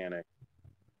make them panic.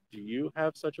 Do you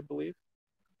have such a belief?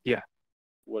 Yeah.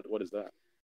 What is that?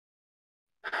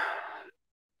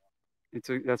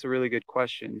 That's a really good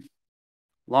question.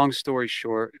 Long story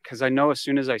short, because I know as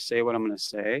soon as I say what I'm going to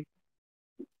say,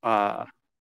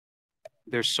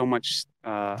 there's so much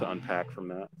to unpack from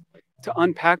that.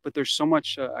 But there's so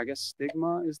much, I guess,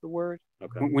 stigma is the word.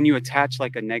 Okay. When you attach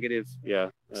like a negative,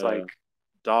 it's like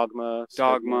dogma,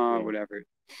 or whatever.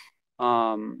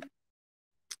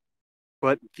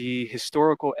 But the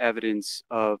historical evidence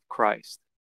of Christ,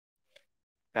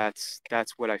 that's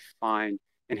what I find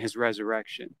in his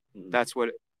resurrection. Mm-hmm. That's what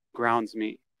grounds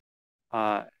me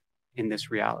in this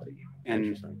reality.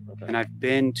 And I've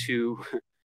been to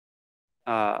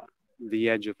the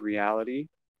edge of reality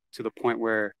to the point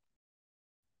where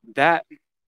that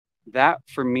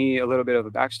for me, a little bit of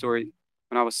a backstory.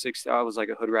 When I was 6, I was like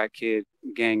a hood rat kid,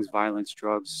 gangs, violence,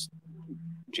 drugs,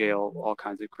 jail, all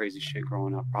kinds of crazy shit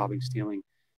growing up, robbing, stealing.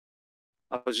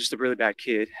 I was just a really bad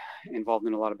kid, involved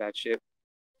in a lot of bad shit.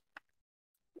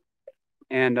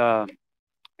 And at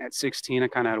 16, I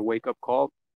kind of had a wake-up call.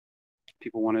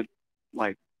 People wanted,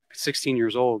 like, 16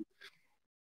 years old,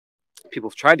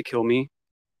 people have tried to kill me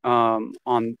on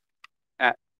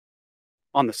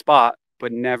the spot,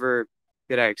 but never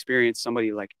did I experience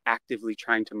somebody like actively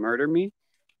trying to murder me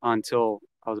until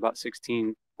I was about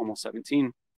 16, almost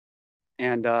 17.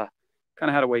 And kind of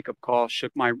had a wake-up call,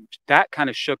 that kind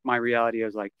of shook my reality. I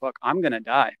was like, fuck, I'm going to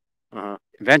die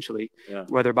eventually,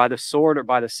 whether by the sword or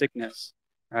by the sickness,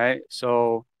 right?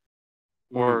 So,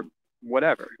 or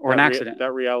whatever, or an accident.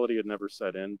 That reality had never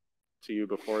set in to you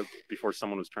before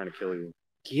someone was trying to kill you.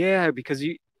 Yeah, because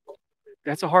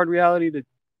that's a hard reality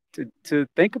to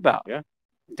think about. Yeah.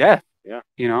 Death. Yeah.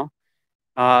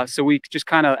 So we just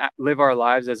kind of live our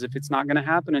lives as if it's not going to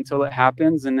happen until it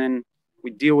happens, and then we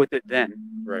deal with it then.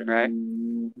 Right.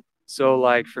 So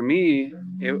like for me,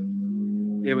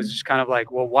 it was just kind of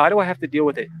like, well, why do I have to deal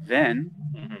with it then?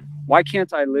 Mm-hmm. Why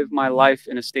can't I live my life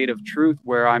in a state of truth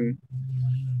where I'm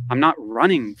not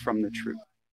running from the truth.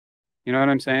 You know what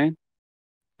I'm saying?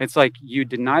 It's like you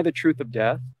deny the truth of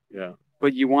death. Yeah.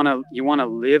 But you want to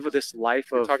live this life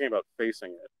You're of talking about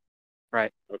facing it.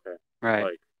 Right. Okay. Right.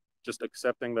 Like just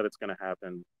accepting that it's going to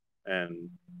happen and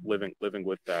living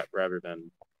with that rather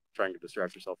than trying to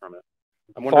distract yourself from it.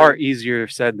 Far easier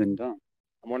said than done.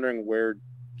 I'm wondering where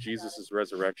Jesus's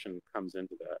resurrection comes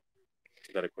into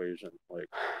that equation. Like,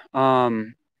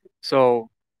 so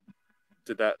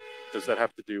does that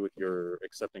have to do with your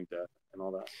accepting death and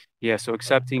all that? Yeah. So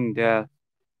accepting death,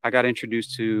 I got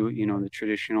introduced to, the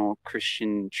traditional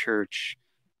Christian church.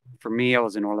 For me, I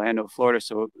was in Orlando, Florida.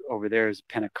 So over there is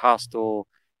Pentecostal,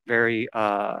 very,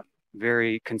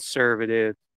 very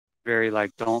conservative, very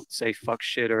like, don't say fuck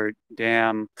shit or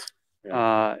damn.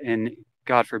 Yeah. And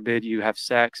God forbid you have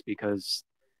sex because.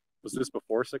 Was this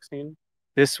before 16?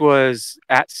 This was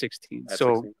at 16. At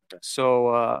so, 16? Okay.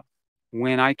 So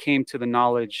when I came to the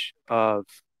knowledge of,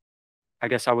 I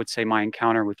guess I would say my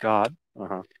encounter with God,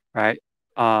 right?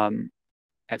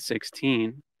 At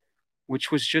 16,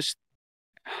 which was just,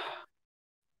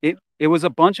 it was a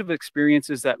bunch of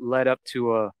experiences that led up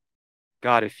to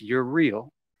God, if you're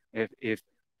real, if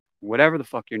whatever the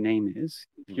fuck your name is,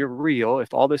 if you're real,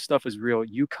 if all this stuff is real,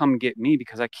 you come get me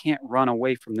because I can't run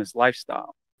away from this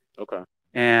lifestyle. Okay.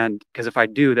 And because if I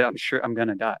do that, I'm sure I'm going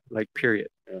to die, like, period.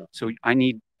 Yeah. So I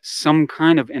need some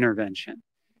kind of intervention.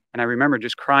 And I remember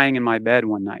just crying in my bed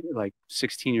one night, like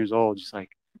 16 years old, just like,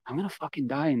 I'm going to fucking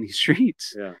die in these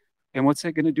streets. Yeah. And what's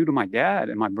that going to do to my dad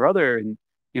and my brother and,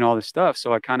 all this stuff.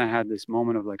 So I kind of had this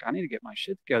moment of like, I need to get my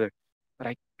shit together, but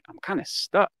I'm kind of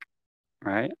stuck.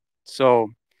 Right. So,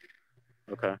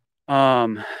 okay.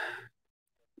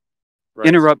 Right.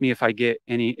 Interrupt me if I get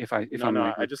any, if I'm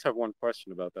like, I just have one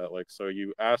question about that. Like, so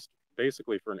you asked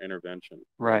basically for an intervention.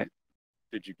 Right.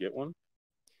 Did you get one?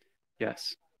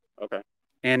 Yes. Okay.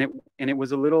 And it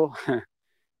was a little,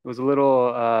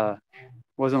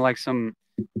 wasn't like some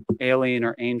alien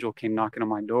or angel came knocking on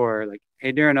my door like,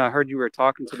 hey Darren, I heard you were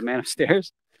talking to the man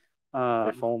upstairs.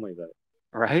 If only that.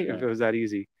 Right. Yeah. If it was that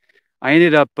easy. I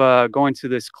ended up going to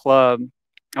this club.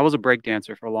 I was a break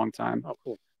dancer for a long time. Oh,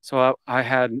 cool. So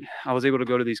I was able to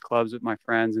go to these clubs with my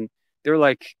friends, and they were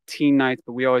like teen nights,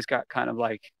 but we always got kind of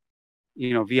like,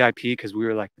 VIP because we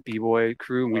were like the B-boy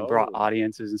crew and we brought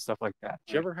audiences and stuff like that.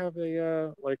 Did you ever have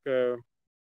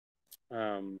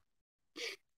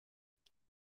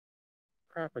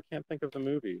crap, I can't think of the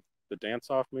movie. The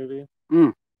dance-off movie?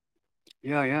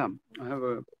 Yeah. I have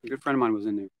a good friend of mine was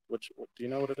in there. Do you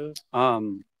know what it is?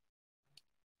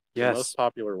 Yes. The most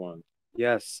popular one.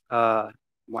 Yes.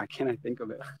 Why can't I think of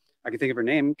it? I can think of her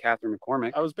name, Catherine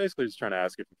McCormick. I was basically just trying to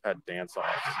ask if you've had dance-offs,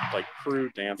 like crew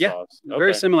dance-offs. Yeah,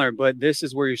 very similar, but this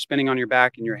is where you're spinning on your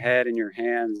back and your head and your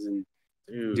hands and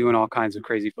doing all kinds of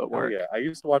crazy footwork. Oh, yeah, I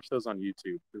used to watch those on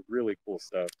YouTube. They're really cool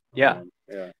stuff. Yeah.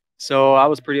 Yeah. So I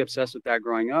was pretty obsessed with that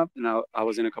growing up, and I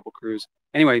was in a couple crews.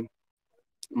 Anyway,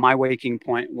 my waking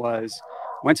point was,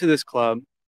 went to this club.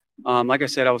 Like I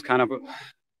said, I was kind of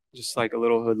just like a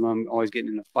little hoodlum, always getting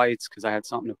into fights because I had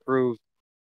something to prove.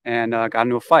 And got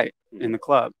into a fight in the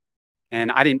club.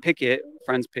 And I didn't pick it.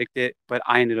 Friends picked it, but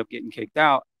I ended up getting kicked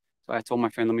out. So I told my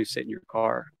friend, let me sit in your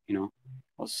car.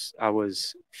 I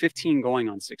was 15 going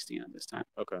on 16 at this time.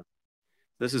 Okay.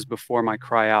 This is before my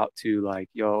cry out to like,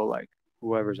 yo, like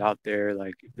whoever's out there,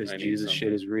 like if this Jesus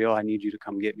shit is real, I need you to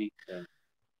come get me. Yeah.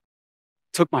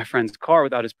 Took my friend's car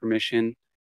without his permission,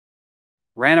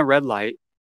 ran a red light.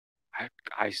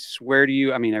 I swear to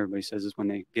you, I mean, everybody says this when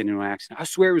they get into an accident. I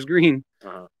swear it was green.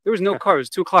 There was no car. It was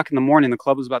 2 o'clock in the morning. The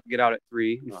club was about to get out at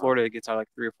 3. In Florida, it gets out like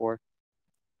 3 or 4.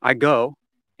 I go,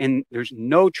 and there's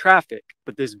no traffic,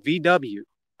 but this VW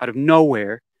out of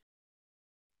nowhere,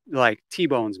 like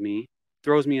T-bones me,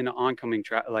 throws me into oncoming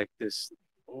traffic, like this,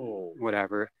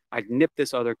 whatever. I nip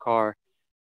this other car.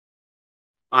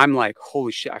 I'm like,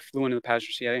 holy shit! I flew into the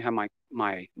passenger seat. I didn't have my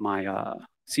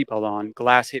seatbelt on.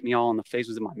 Glass hit me all in the face,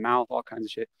 was in my mouth, all kinds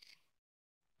of shit.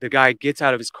 The guy gets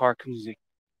out of his car, comes like,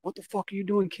 what the fuck are you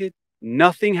doing, kid?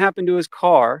 Nothing happened to his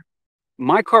car.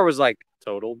 My car was like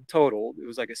totaled. It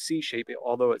was like a C shape,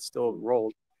 although it still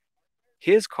rolled.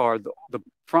 His car, the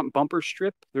front bumper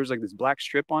strip, there was like this black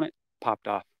strip on it, popped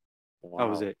off. Wow. That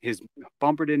was it. His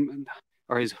bumper didn't,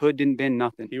 or his hood didn't bend,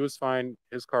 nothing. He was fine.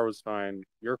 His car was fine.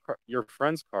 Your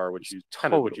friend's car, which you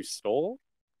stole?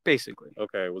 Basically.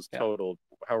 Okay, it was totaled.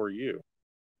 How were you?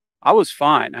 I was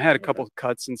fine. I had a couple of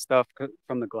cuts and stuff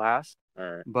from the glass. All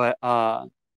right. But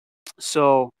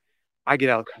so I get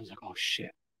out. I was like, oh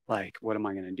shit! Like, what am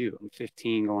I gonna do? I'm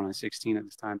 15, going on 16 at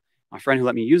this time. My friend who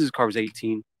let me use his car was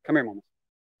 18. Come here, mama.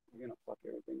 You're gonna fuck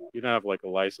everything up. You don't have like a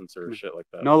license or shit like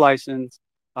that. No license.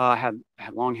 I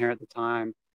had long hair at the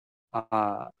time.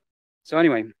 So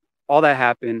anyway, all that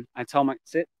happened. I tell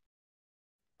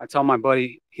my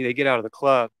buddy, they get out of the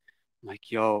club. I'm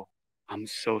like, yo, I'm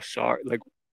so sorry. Like,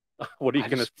 what do you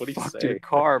fucked say? your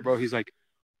car, bro. He's like,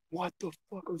 what the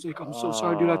fuck? I was like, I'm so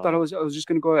sorry, dude. I thought I was just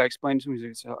gonna go. I explained to him.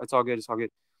 He's like, it's all good. It's all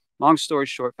good. Long story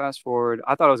short, fast forward.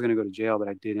 I thought I was gonna go to jail, but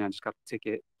I didn't. I just got the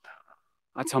ticket.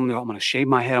 I tell him, I'm gonna shave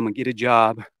my head. I'm gonna get a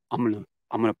job. I'm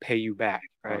gonna pay you back,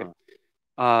 right?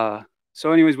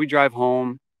 So anyways, we drive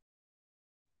home.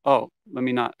 Oh, let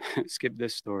me not skip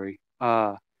this story.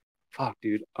 Fuck,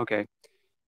 dude. Okay.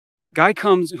 Guy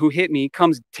who hit me,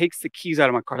 takes the keys out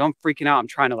of my car. I'm freaking out. I'm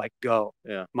trying to like go.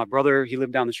 Yeah. My brother, he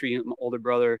lived down the street. My older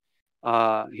brother,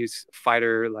 he's a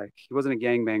fighter. Like, he wasn't a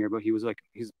gangbanger, but he's a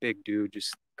big dude,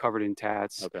 just covered in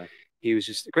tats. Okay. He was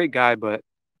just a great guy, but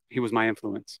he was my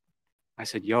influence. I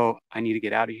said, yo, I need to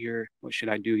get out of here. What should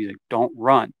I do? He's like, don't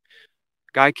run.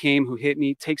 Guy came who hit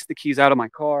me, takes the keys out of my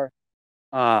car.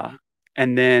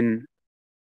 And then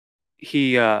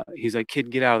he's like, kid,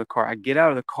 get out of the car. I get out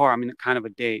of the car. I'm in kind of a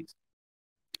daze.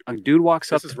 A dude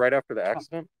walks up. This is right after the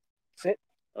accident? Sit.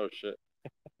 Oh, shit.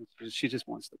 She just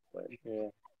wants to play. Yeah.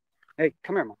 Hey,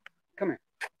 come here, Mom. Come here.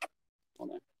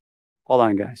 Hold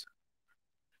on, guys.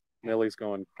 Millie's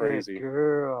going crazy. Good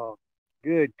girl.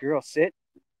 Good girl. Sit.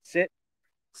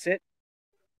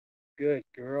 Good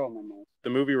girl, Mama.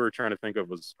 The movie we were trying to think of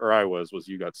was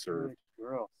You Got Served. Good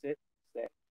girl. Sit.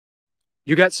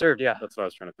 You Got Served, yeah. That's what I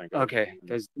was trying to think of. Okay.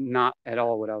 That's not at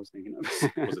all what I was thinking of.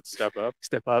 Was it Step Up?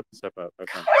 Step Up. Step Up.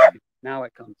 Okay. Now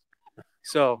it comes.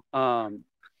 So, long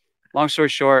story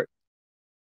short,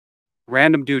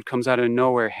 random dude comes out of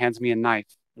nowhere, hands me a knife,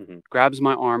 grabs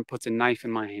my arm, puts a knife in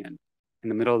my hand in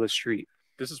the middle of the street.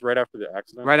 This is right after the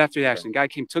accident? Right after the accident. Guy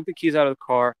came, took the keys out of the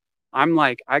car. I'm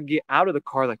like, I get out of the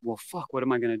car like, well, fuck, what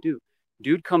am I going to do?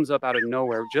 Dude comes up out of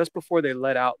nowhere just before they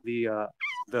let out the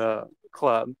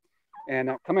club.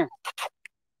 And come here.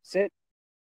 Sit.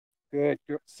 Good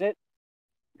girl. Sit.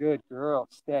 Good girl.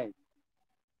 Stay.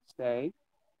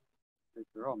 Good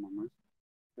girl, Mama.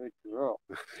 Good girl.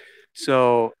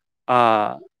 So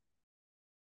I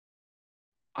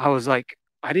was like,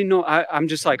 I didn't know. I'm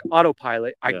just like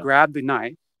autopilot. I grabbed the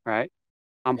knife, right?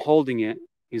 I'm holding it.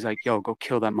 He's like, yo, go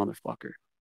kill that motherfucker.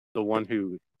 The one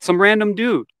who... Some random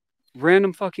dude.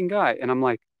 Random fucking guy. And I'm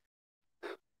like...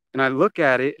 And I look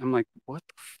at it, I'm like, what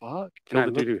the fuck? Kill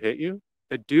the dude who hit you?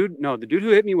 The dude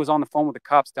who hit me was on the phone with the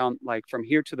cops down, like, from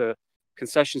here to the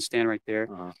concession stand right there.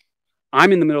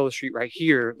 I'm in the middle of the street right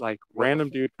here, like... Random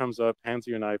dude comes up, hands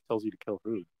you a knife, tells you to kill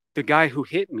who? The guy who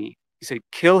hit me. He said,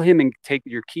 kill him and take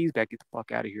your keys back, get the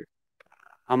fuck out of here.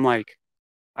 I'm like,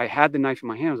 I had the knife in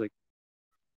my hand. I was like,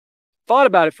 thought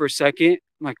about it for a second.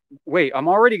 I'm like, wait, I'm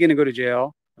already going to go to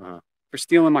jail for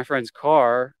stealing my friend's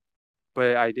car,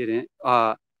 but I didn't.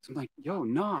 So I'm like, yo,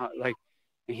 nah. Like,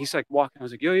 and he's like walking. I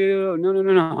was like, yo,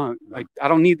 no. Like,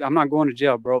 I'm not going to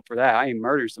jail, bro, for that. I ain't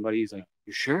murdered somebody. He's like,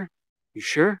 you sure?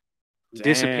 Damn.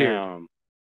 Disappeared.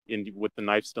 With the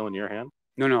knife still in your hand?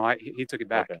 No, he took it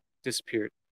back. Okay.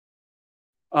 Disappeared.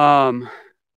 I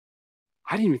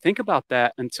didn't even think about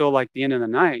that until like the end of the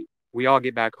night. We all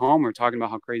get back home. We're talking about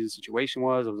how crazy the situation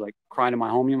was. I was like crying to my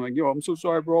homie. I'm like, yo, I'm so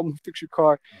sorry, bro. I'm gonna fix your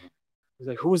car. I was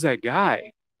like, who was that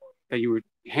guy that you were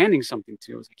handing something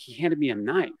to? I was like, he handed me a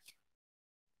knife.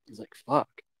 I was like, fuck.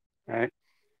 Right.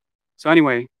 So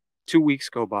anyway, 2 weeks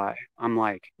go by. I'm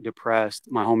like depressed.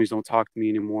 My homies don't talk to me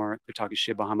anymore. They're talking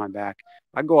shit behind my back.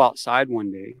 I go outside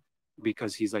one day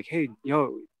because he's like, hey,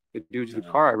 yo, the dude's in the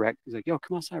car I wrecked. He's like, yo,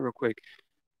 come outside real quick. I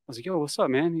was like, yo, what's up,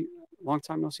 man? Long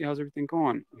time no see. How's everything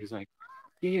going? He's like,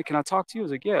 yeah, can I talk to you? I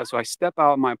was like, yeah. So I step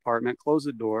out of my apartment, close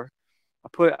the door.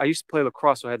 I used to play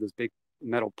lacrosse, so I had this big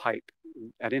metal pipe.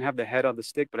 I didn't have the head of the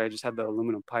stick, but I just had the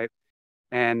aluminum pipe.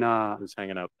 And it was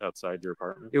hanging out outside your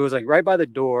apartment. It was like right by the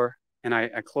door, and I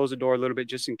closed the door a little bit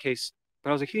just in case.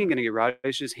 But I was like, he ain't gonna get routed.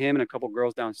 It's just him and a couple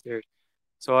girls downstairs.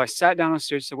 So I sat down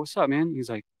downstairs and said, what's up, man? He's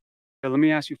like, hey, let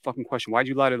me ask you a fucking question. Why'd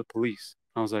you lie to the police?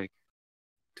 I was like,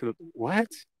 to the what?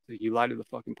 You lied to the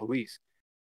fucking police.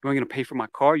 You ain't gonna pay for my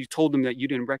car? You told them that you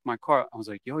didn't wreck my car. I was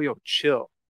like, yo, chill.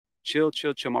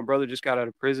 My brother just got out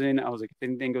of prison. I was like, if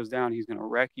anything goes down, he's gonna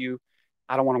wreck you.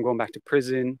 I don't want him going back to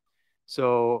prison.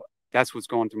 So that's what's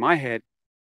going through my head.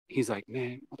 He's like,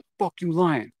 man, what the fuck you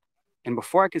lying? And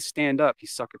before I could stand up, he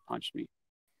sucker punched me.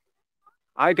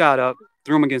 I got up,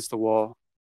 threw him against the wall.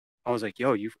 I was like,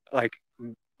 yo,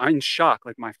 I'm in shock.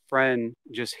 Like, my friend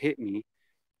just hit me.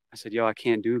 I said, yo, I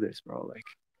can't do this, bro. Like,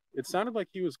 it sounded like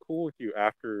he was cool with you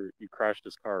after you crashed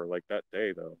his car, like that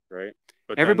day, though, right?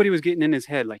 But everybody was getting in his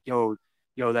head, like, yo,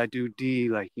 that dude D,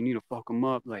 like, you need to fuck him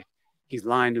up. Like, he's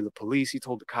lying to the police. He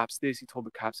told the cops this. He told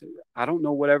the cops that. I don't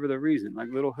know whatever the reason. Like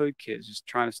little hood kids just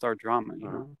trying to start drama. You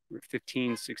know, we're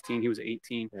 15, 16. He was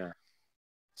 18. Yeah.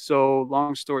 So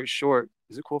long story short,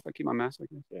 is it cool if I keep my mask like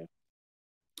this? Yeah.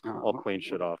 I'll clean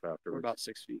shit off afterwards. We're about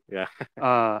 6 feet. Yeah.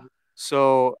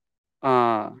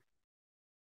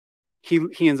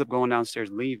 He ends up going downstairs,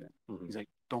 leaving. He's like,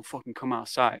 don't fucking come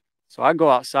outside. So I go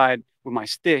outside with my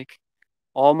stick.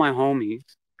 All my homies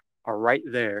are right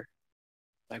there.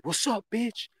 Like, what's up,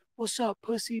 bitch? What's up,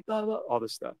 pussy? Blah, blah, all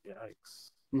this stuff.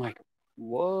 Yikes. I'm like,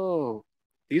 whoa.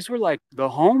 These were like the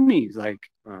homies. Like,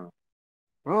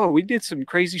 bro, we did some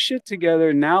crazy shit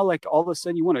together. Now, like, all of a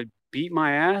sudden you want to beat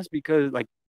my ass because, like,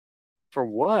 for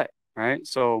what? Right?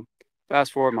 So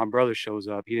fast forward, my brother shows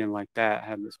up. He didn't like that. I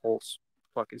had this whole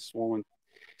fucking swollen.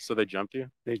 So they jumped you?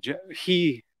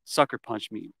 He sucker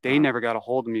punched me. They never got a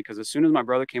hold of me because as soon as my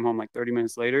brother came home, like 30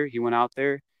 minutes later, he went out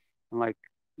there and like,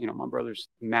 you know, my brother's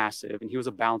massive and he was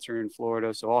a bouncer in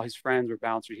Florida. So all his friends were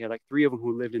bouncers. He had like 3 of them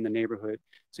who lived in the neighborhood.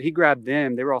 So he grabbed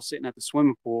them. They were all sitting at the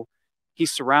swimming pool. He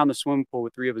surrounded the swimming pool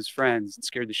with 3 of his friends and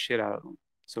scared the shit out of them.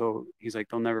 So he's like,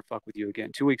 they'll never fuck with you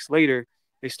again. 2 weeks later,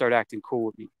 they start acting cool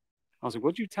with me. I was like,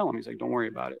 what'd you tell him? He's like, don't worry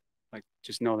about it. Like,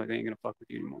 just know that they ain't going to fuck with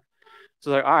you anymore.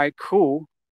 So like, all right, cool.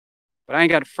 But I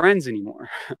ain't got friends anymore.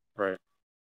 Right.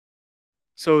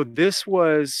 So this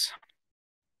was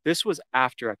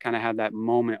after I kind of had that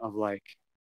moment of like,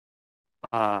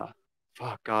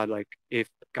 fuck God, like if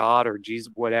God or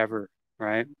Jesus, whatever,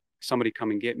 right? Somebody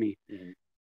come and get me.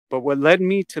 But what led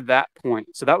me to that point,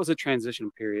 so that was a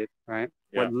transition period, right?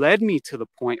 Yeah. What led me to the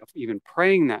point of even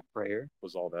praying that prayer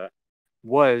was all that.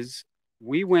 Was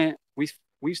we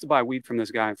used to buy weed from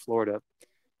this guy in Florida.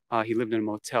 He lived in a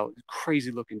motel.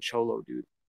 Crazy looking cholo dude.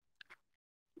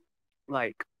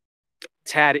 Like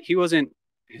tatted. He wasn't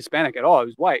Hispanic at all. He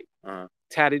was white.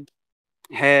 Tatted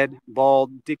head,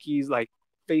 bald, dickies, like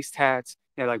face tats.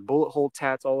 He had like bullet hole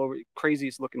tats all over.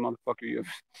 Craziest looking motherfucker you ever.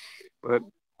 But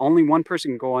only one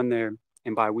person can go on there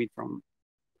and buy weed from him.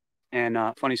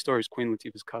 And funny story is Queen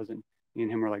Latifah's cousin. Me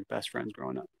and him were like best friends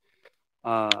growing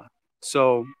up.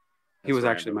 So he was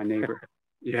actually my neighbor.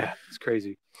 Yeah, it's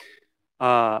crazy.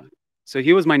 So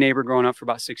he was my neighbor growing up for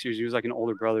about 6 years. He was like an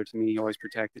older brother to me. He always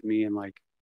protected me and like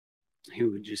he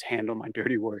would just handle my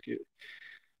dirty work.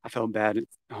 I felt bad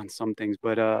on some things,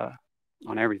 but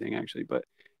on everything actually. But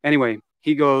anyway,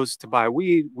 he goes to buy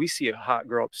weed. We see a hot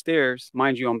girl upstairs.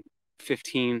 Mind you, I'm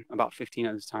 15, about 15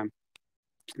 at this time.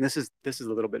 And this is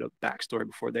a little bit of backstory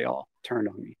before they all turned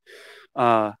on me.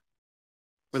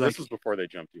 This was before they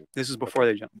jumped you. This is before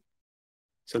they jumped.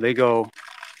 So they go,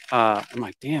 I'm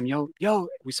like, damn, yo,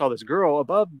 we saw this girl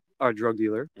above our drug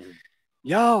dealer.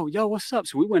 Yo, what's up?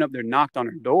 So we went up there, knocked on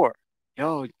her door.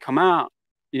 Yo, come out.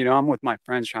 You know, I'm with my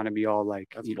friends trying to be all like,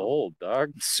 that's bold,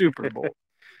 dog. Super bold.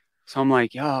 So I'm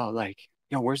like, yo,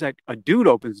 where's that? A dude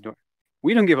opens the door.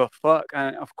 We don't give a fuck.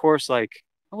 And of course, like,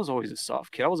 I was always a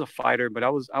soft kid. I was a fighter, but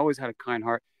I always had a kind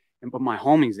heart. But my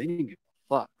homies, they didn't give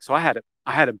a fuck. So I had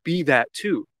to be that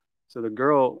too. So the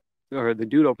girl or the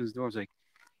dude opens the door. I was like,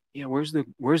 yeah, where's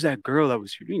that girl that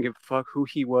was here? You didn't give a fuck who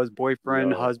he was,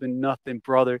 boyfriend, husband, nothing,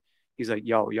 brother. He's like,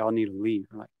 yo, y'all need to leave.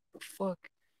 I'm like, the fuck?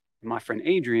 And my friend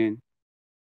Adrian,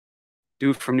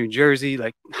 dude from New Jersey,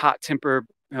 like hot temper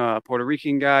Puerto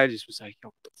Rican guy, just was like, yo,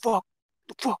 what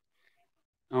the fuck?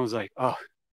 I was like, oh,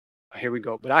 here we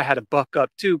go. But I had to buck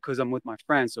up too because I'm with my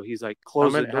friends. So he's like,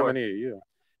 close the door. How many are you?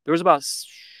 There was about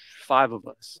 5 of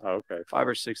us. Oh, okay. 5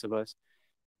 or 6 of us.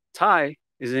 Ty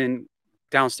is in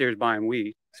downstairs buying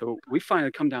weed. So we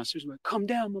finally come downstairs. We're like, come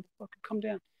down, motherfucker, come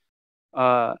down.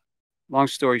 Long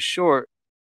story short,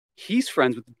 he's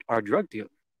friends with our drug dealer.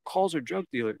 Calls our drug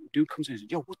dealer. Dude comes in and says,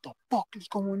 yo, what the fuck is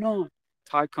going on?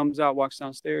 Ty comes out, walks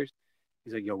downstairs.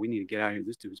 He's like, yo, we need to get out of here.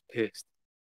 This dude's pissed.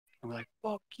 And we're like,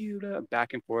 fuck you.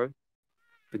 Back and forth.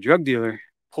 The drug dealer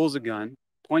pulls a gun,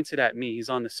 points it at me. He's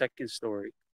on the 2nd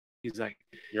story. He's like,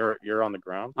 you're on the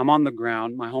ground? I'm on the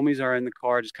ground. My homies are in the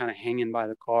car, just kind of hanging by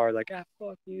the car, like,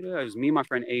 fuck you. It was me and my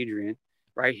friend Adrian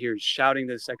right here shouting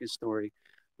to the 2nd story.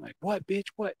 I'm like, what, bitch?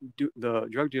 What? The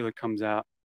drug dealer comes out.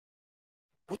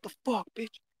 What the fuck,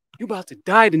 bitch? You about to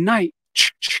die tonight.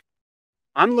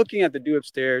 I'm looking at the dude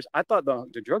upstairs. I thought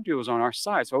the drug dealer was on our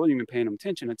side, so I wasn't even paying him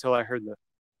attention until I heard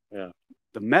the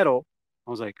metal. I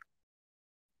was like,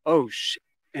 oh, shit.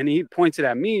 And he pointed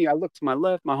at me. I looked to my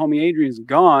left. My homie Adrian's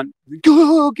gone. Like,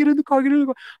 go, get in the car, get in the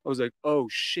car. I was like, oh,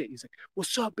 shit. He's like,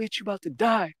 what's up, bitch? You about to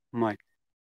die. I'm like,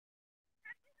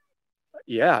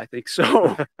 yeah, I think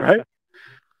so. Right?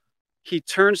 He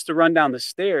turns to run down the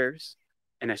stairs.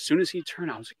 And as soon as he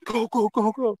turned, I was like, go, go,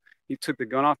 go, go. He took the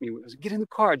gun off me. I was like, get in the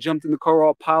car. I jumped in the car,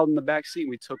 all piled in the back seat. And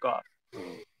we took off.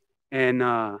 And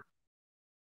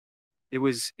it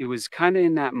was kind of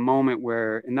in that moment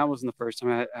where, and that wasn't the first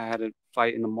time I had a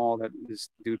fight in the mall that this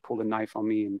dude pulled a knife on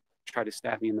me and tried to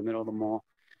stab me in the middle of the mall.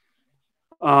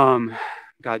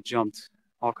 Got jumped,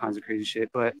 all kinds of crazy shit.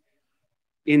 But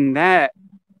in that,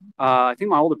 I think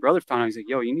my older brother found out. He's like,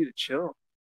 "Yo, you need to chill,"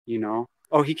 you know.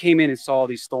 Oh, he came in and saw all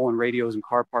these stolen radios and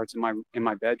car parts in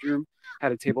my bedroom.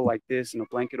 Had a table like this and a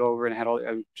blanket over, and I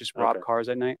just robbed cars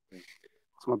at night.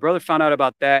 So my brother found out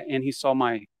about that, and he saw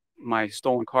my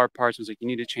stolen car parts. And was like, "You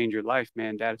need to change your life,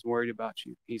 man. Dad is worried about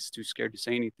you. He's too scared to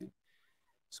say anything."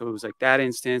 So it was like that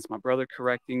instance, my brother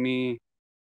correcting me.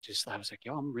 I was like,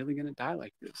 "Yo, I'm really gonna die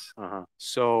like this."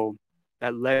 So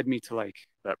that led me to like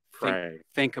that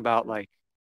think about like,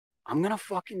 I'm gonna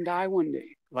fucking die one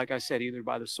day. Like I said, either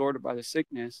by the sword or by the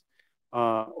sickness,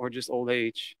 or just old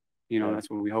age. You know, that's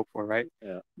what we hope for, right?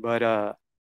 Yeah. But I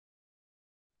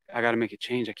got to make a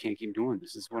change. I can't keep doing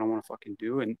this. This is what I want to fucking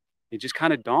do. And it just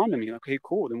kind of dawned on me, like, okay,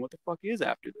 cool. Then what the fuck is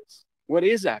after this? What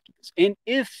is after this? And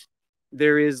if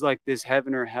there is like this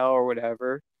heaven or hell or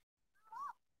whatever,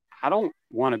 I don't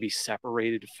want to be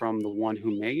separated from the one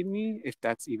who made me, if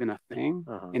that's even a thing.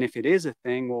 And if it is a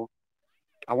thing, well,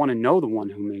 I want to know the one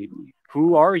who made me.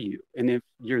 Who are you? And if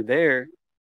you're there,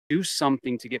 do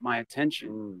something to get my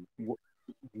attention.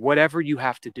 Whatever you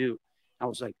have to do. I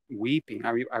was like weeping.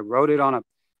 I wrote it on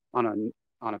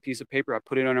a piece of paper. I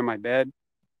put it under my bed,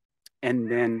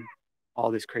 and then all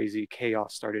this crazy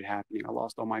chaos started happening. I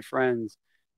lost all my friends,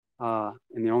 and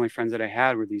the only friends that I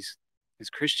had were this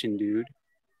Christian dude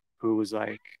who was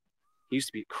like, he used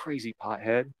to be a crazy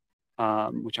pothead,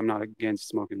 which I'm not against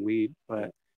smoking weed,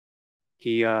 but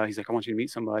he's like, "I want you to meet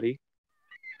somebody,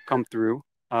 come through."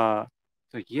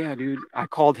 It's like, "Yeah, dude." I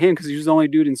called him because he was the only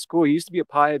dude in school. He used to be a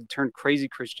pothead, turned crazy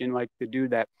Christian, like the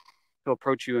dude that he'll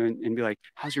approach you and be like,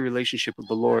 "How's your relationship with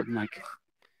the Lord?" I'm like,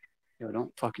 "Yo,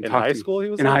 don't fucking talk to me." In high school, he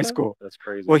was in high school. That's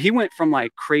crazy. Well, he went from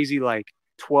like crazy, like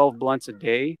 12 blunts a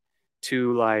day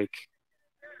to like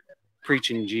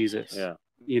preaching Jesus. Yeah.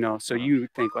 You know, so you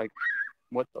think like,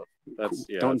 what the?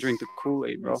 Don't drink the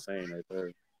Kool-Aid, bro. Insane right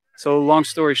there. So long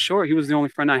story short, he was the only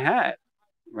friend I had,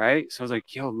 right? So I was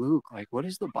like, "Yo, Luke, like, what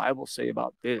does the Bible say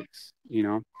about this?" You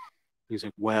know? He's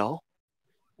like, "Well,"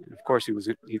 and of course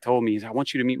he told me, "I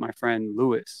want you to meet my friend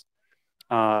Lewis."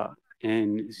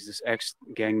 And he's this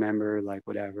ex-gang member, like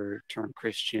whatever, turned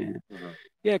Christian.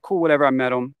 Yeah, cool, whatever. I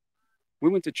met him. We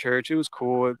went to church. It was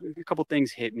cool. A couple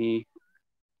things hit me.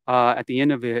 At the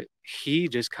end of it, he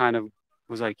just kind of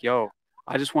was like, "Yo,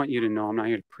 I just want you to know I'm not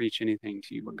here to preach anything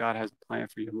to you, but God has a plan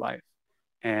for your life.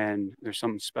 And there's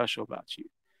something special about you.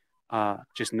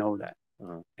 Just know that."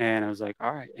 And I was like,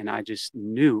 "All right." And I just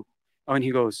knew. Oh, and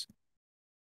he goes,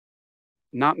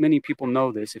 "Not many people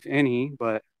know this, if any,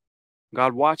 but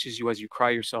God watches you as you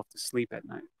cry yourself to sleep at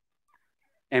night."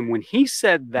 And when he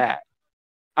said that,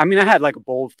 I mean, I had like a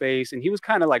bold face, and he was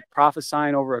kind of like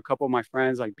prophesying over a couple of my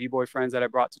friends, like B-boy friends that I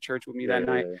brought to church with me that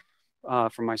night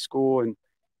from my school. And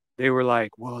they were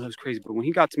like, "Whoa, that was crazy." But when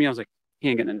he got to me, I was like, "He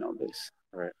ain't gonna know this."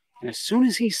 Right. And as soon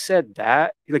as he said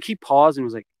that, like he paused and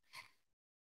was like,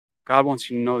 "God wants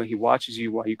you to know that he watches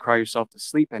you while you cry yourself to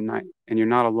sleep at night, and you're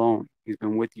not alone. He's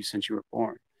been with you since you were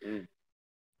born."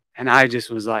 And I just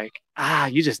was like,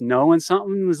 you just know when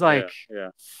something was like,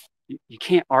 you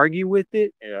can't argue with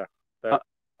it. Yeah.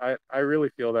 I really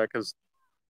feel that, because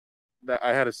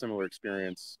I had a similar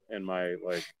experience in my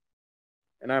like,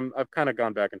 and I've kind of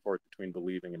gone back and forth between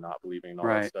believing and not believing and all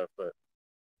that stuff, but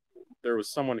there was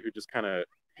someone who just kind of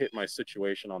hit my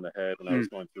situation on the head when I was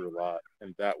going through a lot,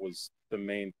 and that was the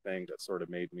main thing that sort of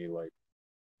made me like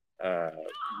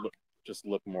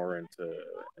look more into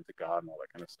God and all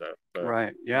that kind of stuff.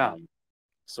 But,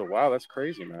 so wow, that's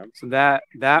crazy, man. So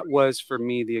that was for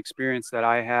me the experience that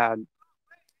I had.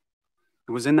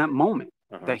 It was in that moment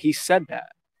that he said that.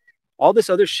 All this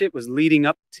other shit was leading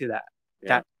up to that.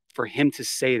 That for him to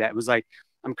say that, it was like,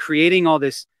 I'm creating all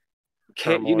this.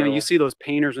 You know, you see those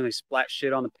painters when they splat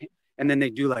shit on the paint, and then they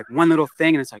do like one little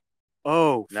thing, and it's like,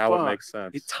 oh, now fuck. It makes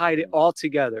sense. It tied it all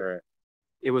together. Right.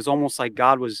 It was almost like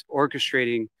God was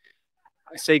orchestrating.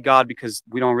 I say God because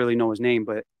we don't really know his name,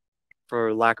 but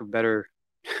for lack of better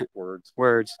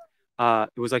words, it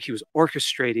was like he was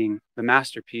orchestrating the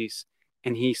masterpiece,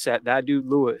 and he set that dude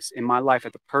Lewis in my life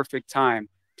at the perfect time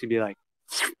to be like,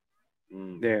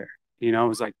 there. You know, it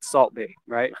was like Salt Bay,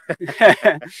 right?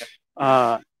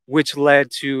 Which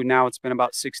led to now it's been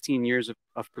about 16 years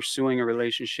of pursuing a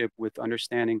relationship with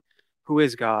understanding who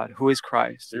is God, who is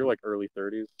Christ. So you're like early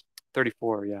 30s?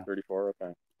 34, yeah. 34,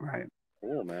 okay. Right.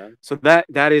 Cool, man. So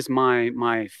that is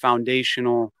my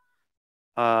foundational,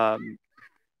 that's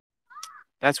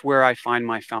where I find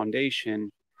my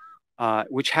foundation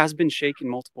which has been shaken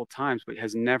multiple times, but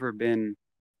has never been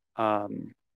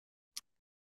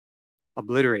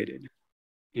obliterated.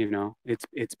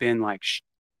 It's been like,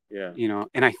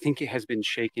 and I think it has been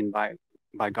shaken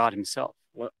by God Himself.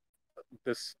 Well,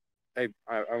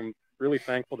 I'm really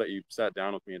thankful that you sat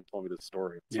down with me and told me this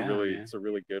story. It's a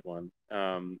really good one.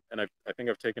 And I think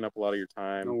I've taken up a lot of your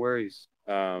time. No worries.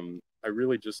 I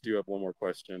really just do have one more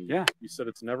question. Yeah. You said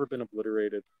it's never been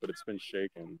obliterated, but it's been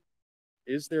shaken.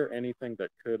 Is there anything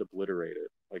that could obliterate it?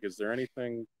 Like, is there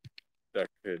anything that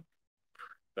could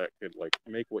like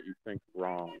make what you think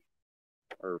wrong,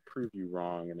 or prove you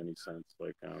wrong in any sense,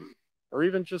 like, or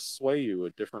even just sway you a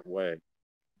different way?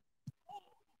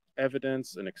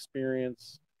 Evidence and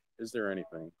experience. Is there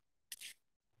anything?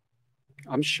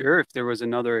 I'm sure if there was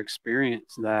another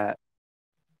experience that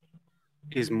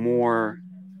is more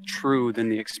true than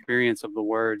the experience of the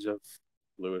words of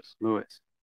Lewis.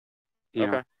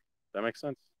 Okay. That makes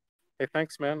sense. Hey,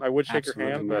 thanks, man. I would shake your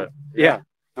hand, man. but yeah.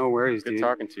 No worries, good dude.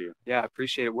 talking to you. Yeah, I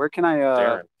appreciate it. Where can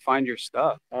I find your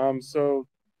stuff? So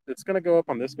it's gonna go up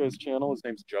on this guy's channel. His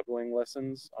name's Juggling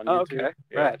Lessons on YouTube. Okay.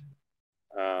 Yeah. Rad.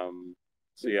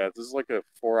 So yeah, this is like a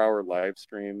 4-hour live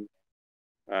stream.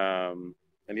 And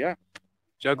yeah.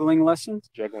 Juggling lessons?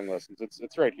 Juggling lessons.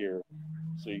 It's right here.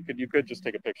 So you could just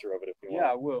take a picture of it if you want.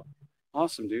 Yeah, I will.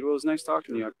 Awesome, dude. Well, it was nice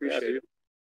talking to you. I appreciate it.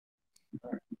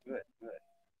 All right. Good.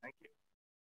 Thank you.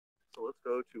 So let's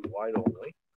go to wide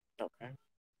only. Okay.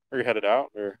 Are you headed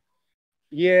out, or?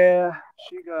 Yeah,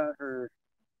 she got her.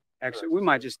 Actually, we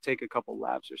might just take a couple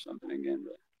laps or something again.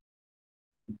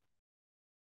 But...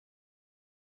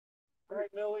 All right,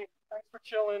 Millie. Thanks for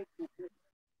chilling. See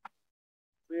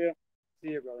ya.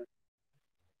 See ya, brother.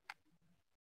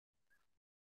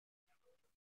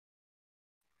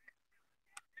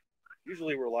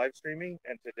 Usually we're live streaming,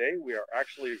 and today we are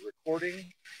actually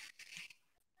recording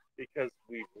because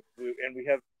we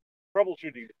have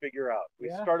troubleshooting to figure out. We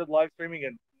started live streaming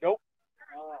and nope.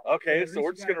 Okay, so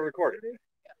we're just going to record it.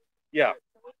 Yeah.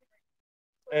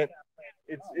 And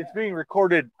it's being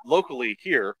recorded locally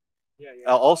here,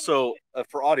 also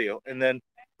for audio, and then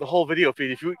the whole video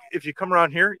feed. If you come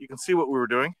around here, you can see what we were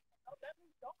doing.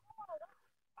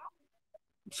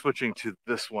 I'm switching to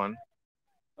this one.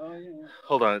 Oh, yeah.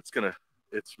 Hold on,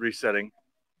 it's resetting.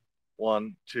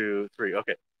 1, 2, 3.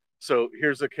 Okay. So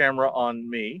here's a camera on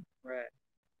me. Right.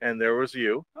 And there was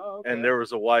you. Oh, okay. And there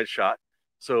was a wide shot.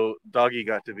 So Doggy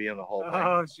got to be in the whole thing.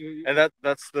 Oh, shoot. And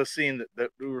that's the scene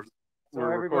that we were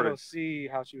everybody recording. will see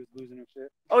how she was losing her shit.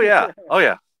 Oh yeah. Oh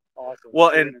yeah. Awesome. Well,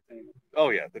 and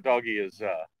the Doggy is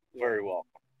very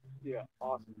welcome. Yeah.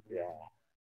 Awesome. Yeah.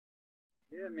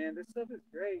 Yeah, man, this stuff is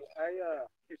great.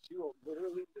 If you will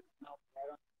literally just melt right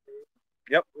on the stage.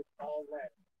 Yep. With all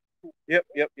that.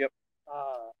 Yep.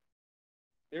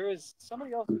 There was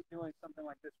somebody else was doing something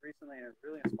like this recently, and it was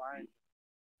really inspiring.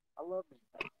 I love these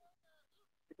things.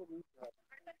 People need to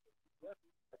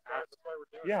That's why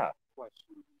we're doing yeah.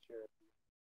 questions and share.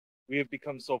 We have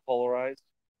become so polarized.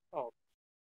 Oh.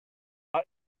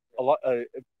 A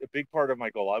big part of my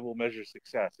goal, I will measure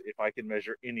success if I can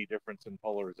measure any difference in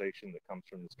polarization that comes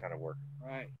from this kind of work.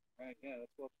 Right. Yeah,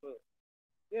 that's well put.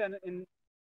 Yeah, and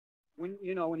when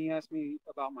you ask me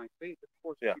about my faith, of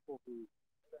course, people who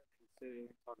say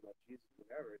talk about Jesus or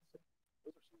whatever,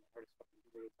 those are some of the hardest fucking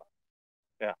people to talk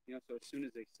about. Yeah. So as soon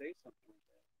as they say something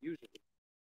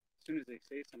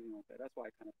like that, that's why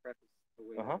I kind of preface the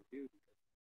way that I do.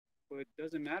 But it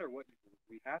doesn't matter what you do.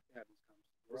 We have to have this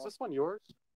conversation. Is this one yours?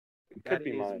 It could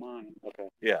be mine. Okay.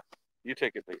 Yeah. You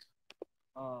take it, please.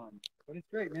 But it's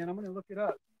great, man. I'm gonna look it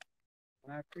up.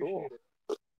 And I appreciate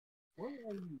it. Where are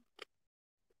you?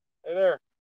 Hey there.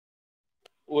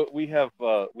 We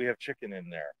have chicken in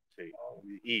there to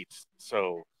eat,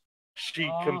 so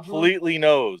she completely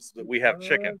knows that we have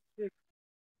chicken.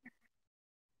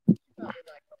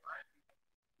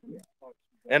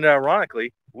 And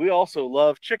ironically, we also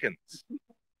love chickens.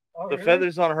 The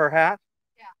feathers on her hat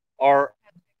are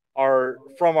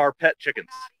from our pet chickens.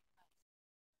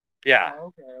 Yeah.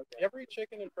 Okay. You ever eat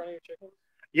chicken in front of your chickens?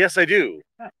 Yes, I do.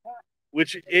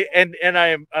 And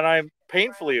I'm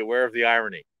painfully aware of the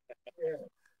irony.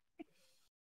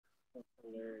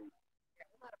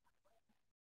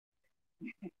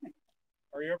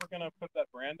 Are you ever gonna put that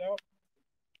brand out?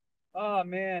 Oh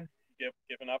man.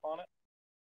 Giving up on it?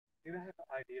 Dude, I have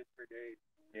ideas for days.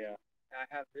 Yeah. I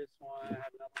have this one. I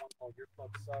have another one called Your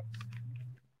Club Sucks.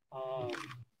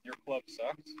 Your Club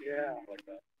Sucks? Yeah. I like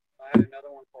that. I had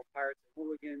another one called Pirates and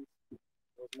Hooligans. It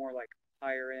was more like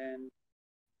higher end.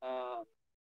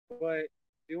 But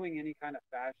doing any kind of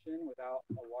fashion without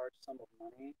a large sum of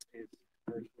money is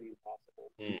virtually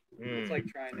impossible. It's like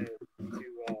trying to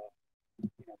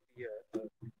be a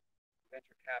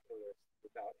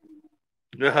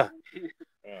Yeah.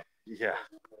 Yeah. Yeah.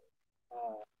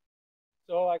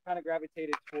 So I kind of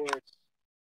gravitated towards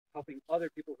helping other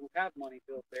people who have money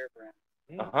build their brand.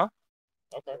 Uh-huh.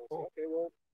 Okay, cool. Okay, well,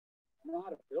 I know how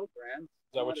to build brands.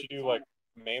 Is that what you do, like,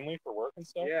 mainly for work and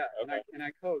stuff? Yeah, Okay. and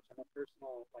I coach. I'm a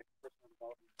personal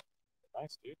development.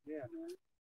 Nice, dude. Yeah, man.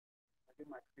 I get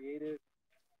my creative,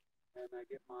 and I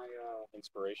get my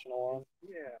Inspirational on.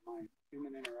 yeah, my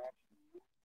human interaction.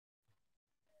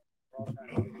 We're all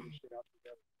trying to figure this shit out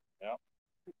together. Yeah.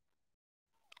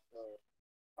 So,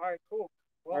 all right, cool.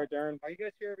 Well, All right, Darren. are you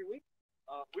guys here every week?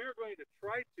 We're going to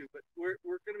try to, but we're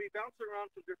going to be bouncing around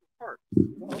from different parts.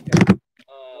 Okay.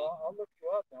 I'll look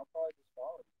you up, and I'll probably just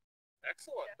follow you.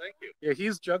 Excellent. Thank you. Yeah,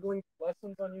 he's juggling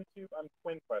lessons on YouTube. I'm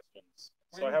Quinn Questions.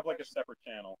 So I have like a separate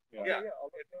channel. Yeah.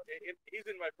 He's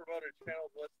in my promoted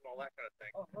channels list and all that kind of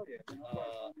thing. Oh, hell yeah.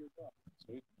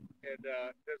 Sweet. And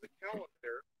there's a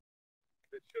calendar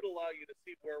that should allow you to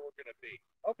see where we're going to be.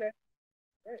 Okay.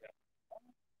 Great.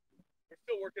 We're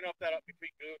still working up that up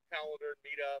between Google Calendar and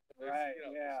Meetup. And Right, you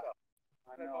know, yeah. stuff.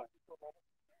 I know.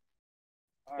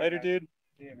 All Later, guys. dude.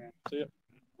 See you, man. See ya.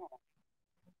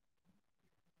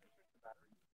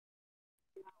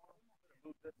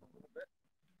 Move this a little bit.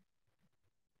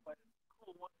 But it's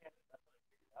cool one-handed. That's what I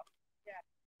figured out. Yeah,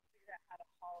 figure out how to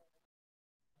haul it.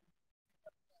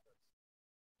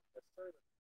 Good.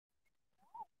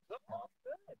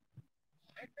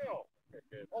 I know.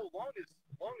 Oh, long as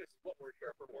what we're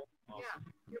here for. Well, Yeah,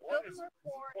 you're long building as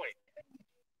rapport. point.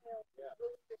 Yeah.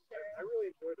 I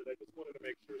really enjoyed it. I just wanted to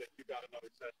make sure that you got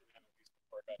another session in at least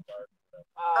before it got dark.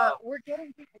 We're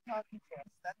getting people talking to us.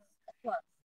 That's a plus.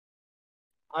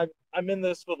 I'm in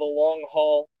this for the long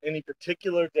haul. Any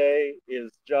particular day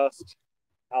is just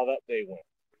how that day went.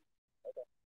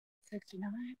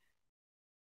 69.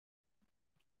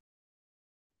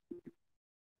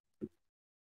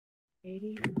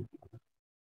 $80,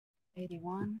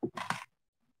 $81.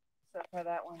 So far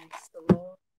that one's still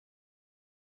low.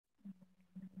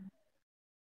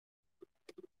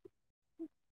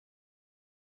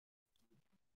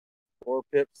 Four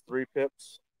pips, 3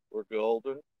 pips, we're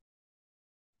golden.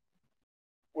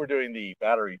 We're doing the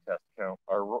battery test count.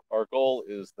 Our goal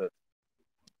is that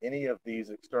any of these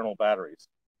external batteries,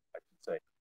 I should say,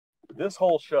 this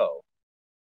whole show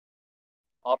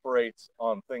operates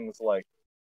on things like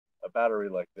a battery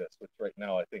like this, which right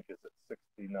now I think is at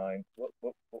 69.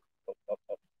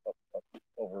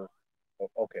 Over.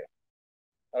 Okay.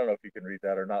 I don't know if you can read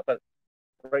that or not, but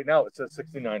right now it says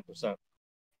 69%.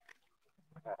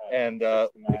 And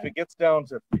if it gets down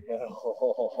to,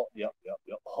 yep.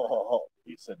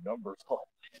 You said numbers.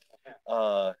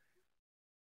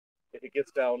 If it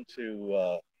gets down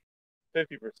to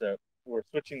 50%, we're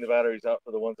switching the batteries out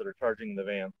for the ones that are charging the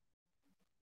van.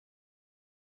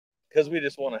 Because we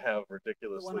just want to have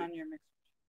ridiculously. The one on your mixer.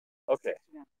 Okay.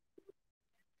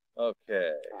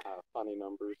 Okay. Funny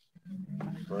numbers.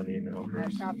 Funny numbers.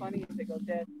 That's not funny if they go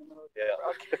dead in the middle of Yeah.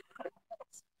 Okay.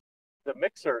 The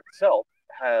mixer itself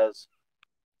has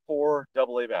 4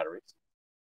 AA batteries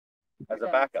as a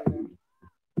backup.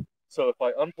 So if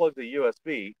I unplug the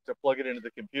USB to plug it into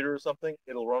the computer or something,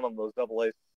 it'll run on those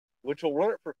AA's, which will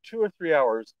run it for 2 or 3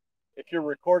 hours. If you're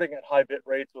recording at high bit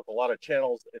rates with a lot of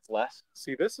channels, it's less.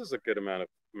 See, this is a good amount of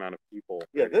people.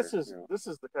 Yeah, right this here. is this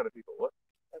is the kind of people. What?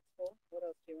 That's cool. What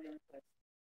else do you want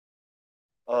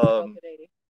to replace? 80.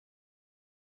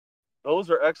 Those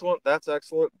are excellent. That's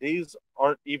excellent. These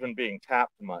aren't even being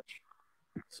tapped much.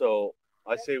 So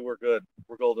I say we're good.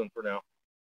 We're golden for now.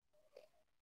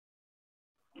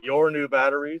 Your new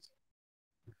batteries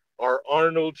are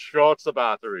Arnold Schwarzenegger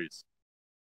batteries.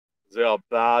 They are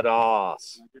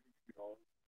badass.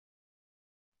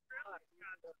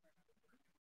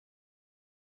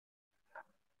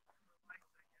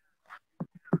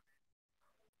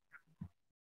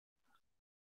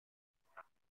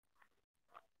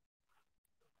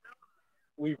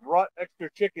 We brought extra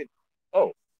chicken.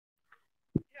 Oh,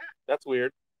 that's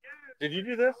weird. Did you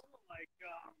do this?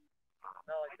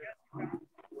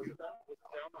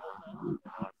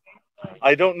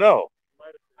 I don't know.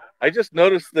 I just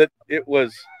noticed that it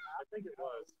was. I think it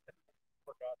was.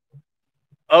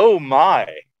 Oh my!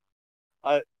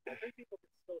 I think people can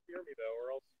still hear me though,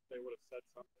 or else they would have said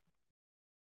something.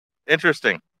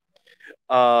 Interesting.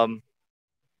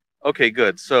 Okay,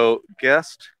 good. So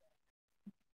guest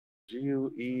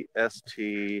GUEST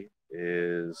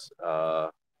is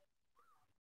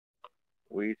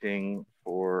waiting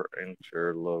for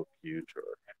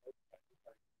interlocutor.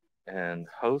 And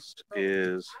host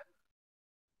is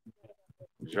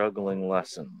juggling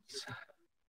lessons.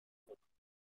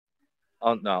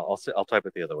 Oh no, I'll type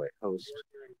it the other way. Host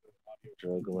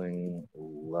Juggling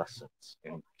lessons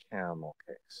in camel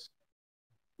case.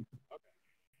 I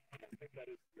think that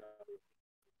is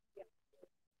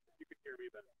you can hear me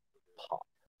then. Pop.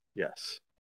 Yes,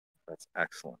 that's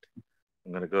excellent.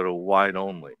 I'm going to go to wide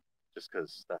only, just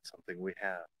because that's something we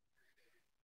have.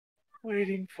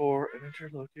 Waiting for an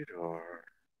interlocutor.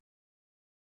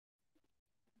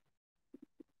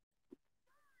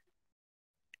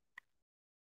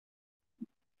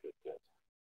 Good, good.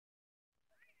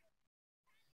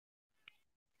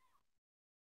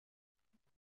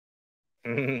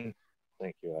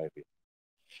 Thank you, Ivy.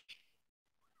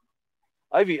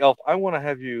 Ivy Elf, I want to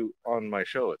have you on my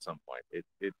show at some point.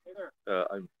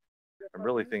 I'm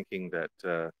really thinking that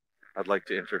I'd like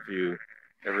to interview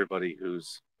everybody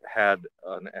who's had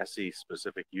an SE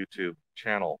specific YouTube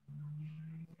channel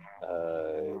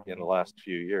in the last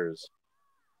few years.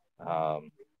 I'd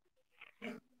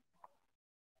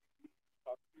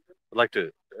like to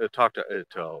talk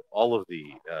to all of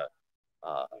the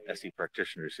SE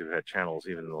practitioners who had channels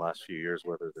even in the last few years,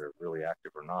 whether they're really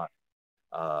active or not.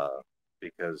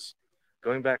 Because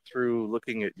going back through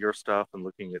looking at your stuff and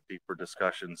looking at deeper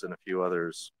discussions and a few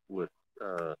others with,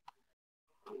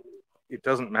 it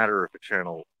doesn't matter if a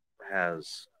channel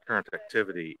has current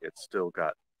activity, it's still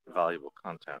got valuable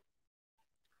content.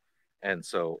 And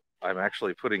so I'm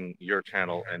actually putting your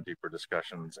channel and deeper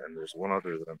discussions, and there's one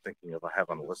other that I'm thinking of I have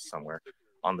on a list somewhere,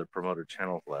 on the promoted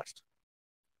channels list.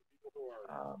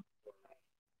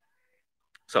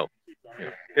 So, you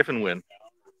know, if and when.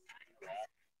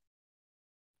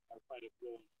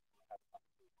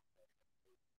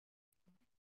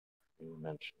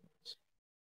 Mentions.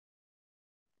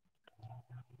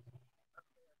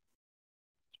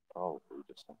 Oh, we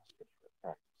just practice.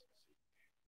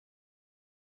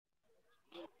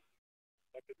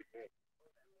 That could be good.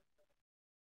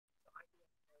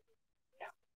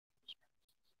 Yeah.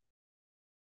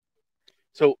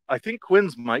 So I think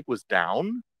Quinn's mic was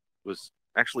down, was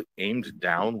actually aimed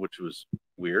down, which was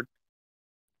weird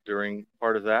during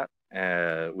part of that,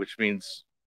 which means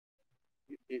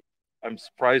I'm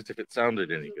surprised if it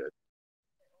sounded any good.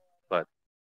 But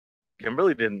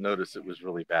Kimberly didn't notice it was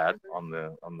really bad on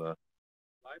the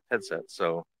headset,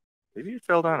 so maybe it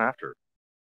fell down after.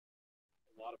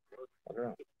 I don't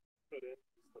know.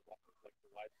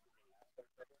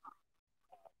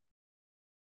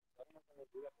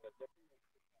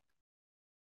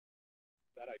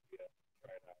 That idea,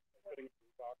 right? Putting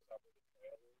box up with the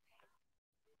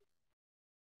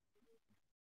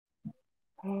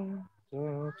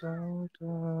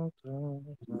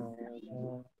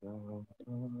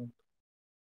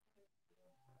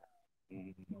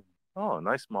Oh,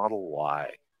 nice Model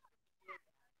Y.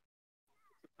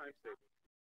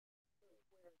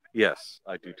 Yes,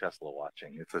 I do Tesla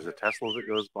watching. If there's a Tesla that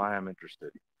goes by, I'm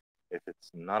interested. If it's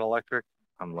not electric,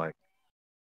 I'm like,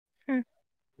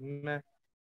 meh,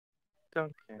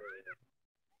 don't care.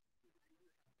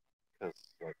 Because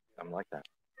like, I'm like that.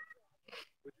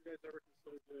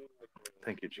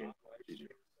 Thank you, Gene. GG.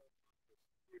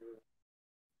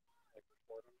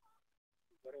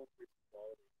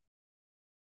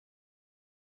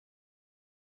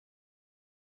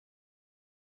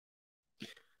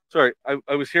 Sorry,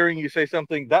 I was hearing you say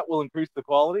something that will increase the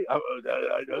quality.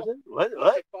 What?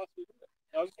 I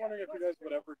was just wondering if you guys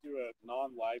would ever do a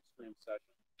non-live stream session.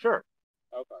 Sure.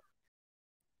 Okay.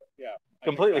 Yeah.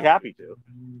 Completely happy to.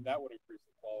 That would increase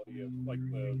the quality of like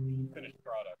the finished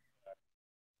product.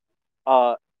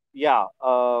 Yeah.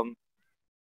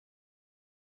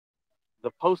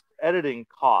 The post-editing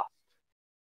cost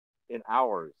in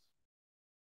hours.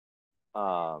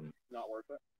 Not worth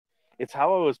it. It's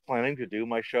how I was planning to do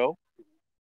my show.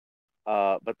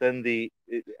 But then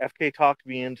FK talked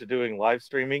me into doing live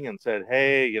streaming and said,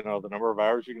 hey, you know, the number of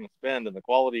hours you're going to spend and the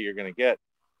quality you're going to get,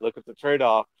 look at the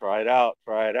trade-off, try it out.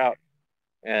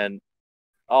 And,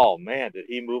 oh, man, did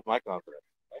he move my confidence.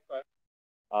 Okay.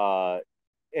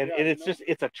 And it's just,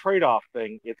 it's a trade-off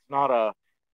thing. It's not a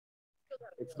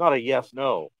yes,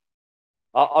 no.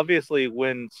 Obviously,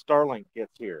 when Starlink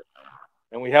gets here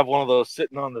and we have one of those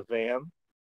sitting on the van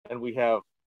and we have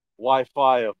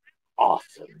Wi-Fi of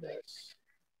awesomeness,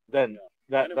 then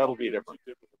that'll be different.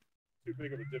 Too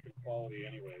big of a different quality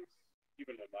anyways,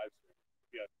 even in live stream.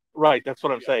 Yeah. Right, that's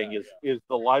what I'm saying is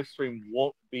the live stream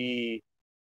won't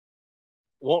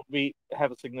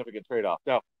have a significant trade-off.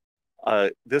 Now,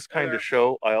 this kind of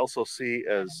show I also see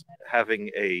as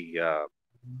having a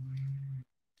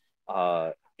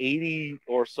 80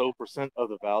 or so % of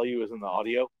the value is in the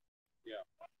audio. Yeah.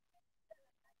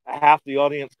 Half the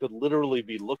audience could literally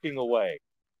be looking away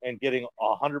and getting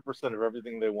 100% of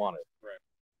everything they wanted. Right.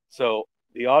 So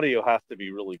the audio has to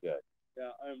be really good.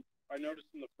 Yeah, I noticed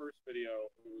in the first video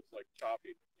it was like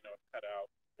choppy, cut out.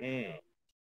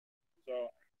 So,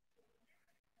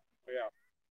 but yeah.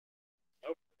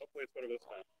 Hopefully it's better this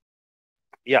time.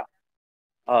 Yeah.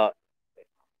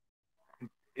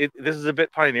 This is a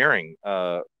bit pioneering.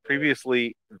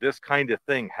 Previously, this kind of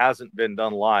thing hasn't been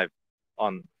done live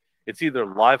on. It's either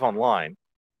live online.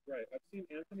 Right. I've seen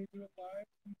Anthony do it live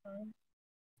sometimes.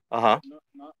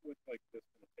 Not with like this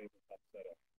kind of tabletop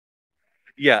setup.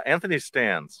 Yeah, Anthony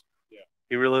stands. Yeah.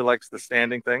 He really likes the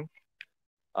standing thing.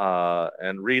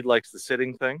 And Reed likes the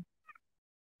sitting thing.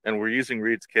 And we're using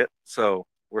Reed's kit, so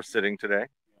we're sitting today.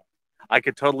 Yeah. I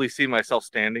could totally see myself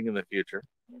standing in the future.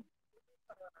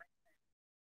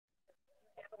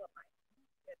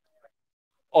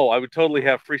 Oh, I would totally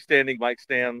have freestanding mic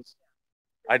stands.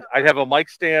 I'd have a mic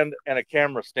stand and a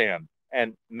camera stand.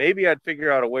 And maybe I'd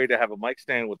figure out a way to have a mic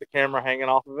stand with the camera hanging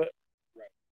off of it. Right.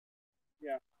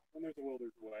 Yeah. When there's a will,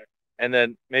 there's a way. And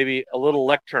then maybe a little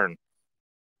lectern.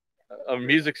 A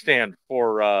music stand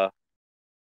for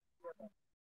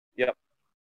yep.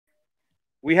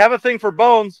 We have a thing for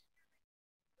bones.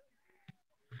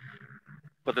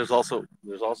 But there's also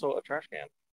a trash can.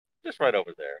 Just right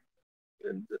over there.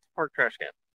 It's a park trash can.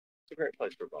 It's a great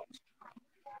place for bones.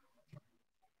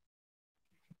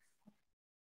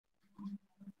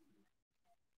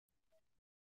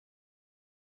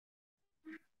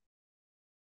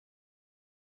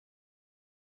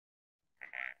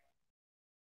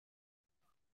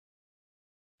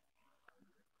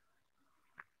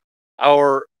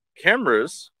 Our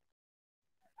cameras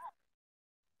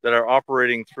that are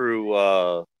operating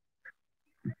through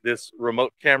this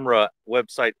remote camera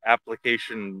website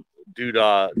application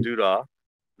doodah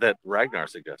that Ragnar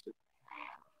suggested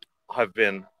have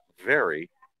been very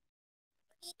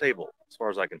stable as far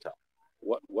as I can tell.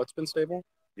 What's been stable?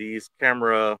 These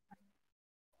camera,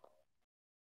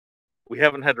 we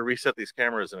haven't had to reset these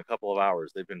cameras in a couple of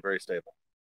hours. They've been very stable.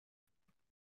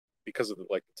 Because of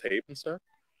the tape and stuff?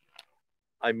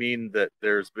 I mean that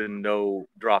there's been no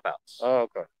dropouts. Oh,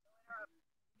 okay.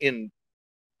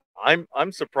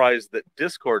 I'm surprised that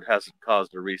Discord hasn't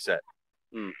caused a reset.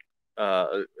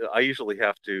 I usually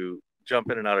have to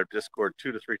jump in and out of Discord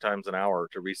 2 to 3 times an hour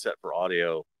to reset for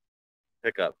audio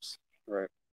hiccups. Right.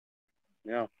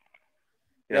 Yeah.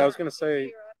 Yeah, I was gonna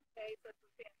say.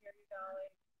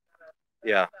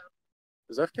 Yeah.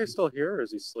 Is FK still here, or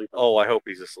is he sleeping? Oh, I hope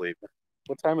he's asleep.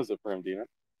 What time is it for him, Dina?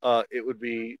 It would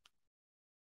be,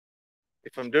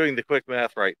 if I'm doing the quick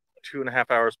math right, 2.5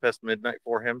 hours past midnight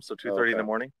for him, so 2:30 in the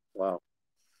morning. Wow.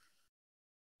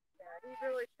 Yeah, he's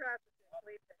really trapped in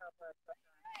sleep to help us.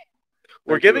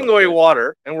 We're giving away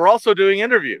water, and we're also doing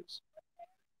interviews.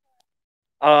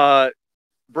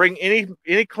 Bring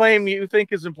any claim you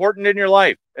think is important in your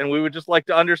life, and we would just like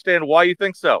to understand why you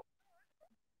think so.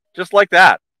 Just like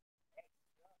that.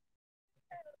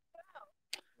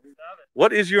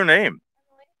 What is your name?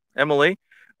 Emily.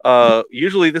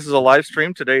 Usually this is a live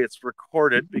stream. Today it's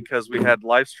recorded because we had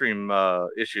live stream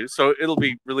issues, so it'll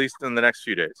be released in the next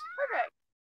few days. Perfect.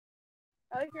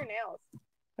 I like your nails.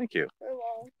 Thank you. They're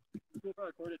long.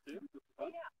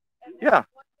 Yeah.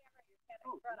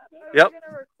 Yep.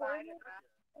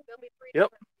 Yep.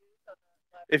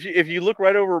 If you look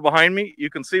right over behind me, you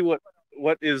can see what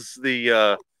is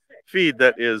the feed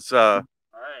that is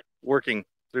working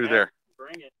through there.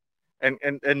 Bring it.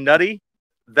 And Nutty,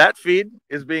 that feed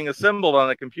is being assembled on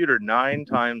a computer 9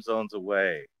 time zones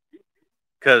away.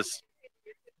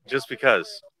 Just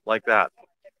because, like that.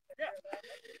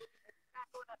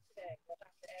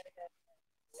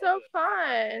 So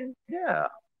fun. Yeah.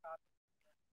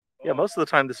 Yeah, most of the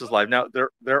time this is live. Now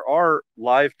there are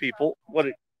live people.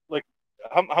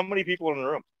 How many people are in the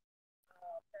room?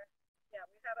 Yeah,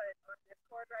 we have it on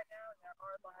Discord right now, and there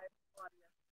are live audience.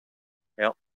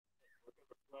 Yep.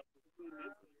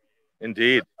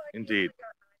 Indeed.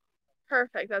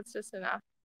 Perfect. That's just enough.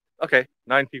 Okay,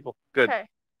 9 people. Good. Okay.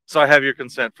 So I have your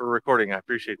consent for recording. I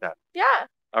appreciate that. Yeah.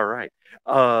 All right.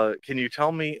 Can you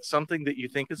tell me something that you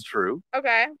think is true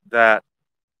Okay. that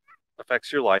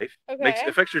affects your life, Okay.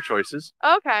 affects your choices,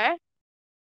 Okay.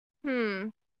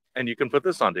 and you can put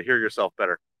this on to hear yourself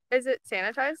better. Is it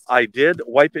sanitized? I did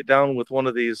wipe it down with one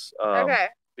of these Okay.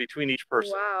 between each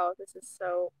person. Wow, this is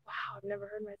so. Wow, I've never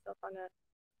heard myself on a.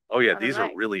 Oh yeah, On a these are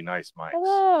mic. really nice mics.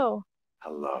 Hello.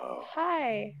 Hello.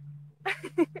 Hi.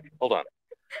 Hold on.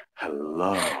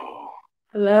 Hello.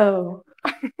 Hello.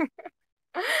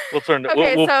 We'll turn.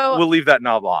 Okay, we'll leave that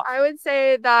knob off. I would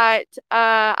say that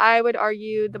I would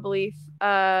argue the belief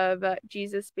of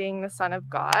Jesus being the Son of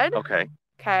God. Okay.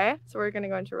 Okay, so we're going to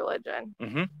go into religion.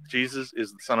 Mm-hmm. Jesus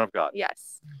is the Son of God.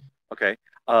 Yes. Okay.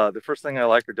 The first thing I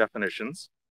like are definitions.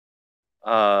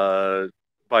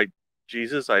 By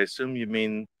Jesus, I assume you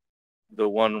mean the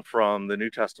one from the New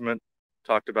Testament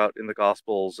talked about in the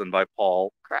Gospels and by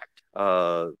Paul. Correct.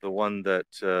 The one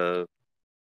that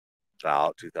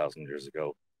about 2,000 years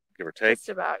ago, give or take. Just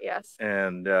about, yes.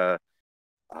 And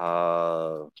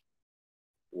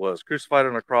was crucified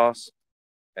on a cross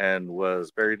and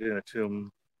was buried in a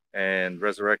tomb and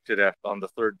resurrected on the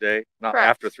third day. Not Correct.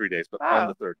 after 3 days, but on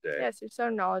the third day. Yes, you're so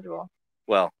knowledgeable.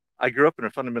 Well, I grew up in a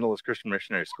fundamentalist Christian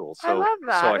missionary school, so I love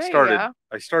that. So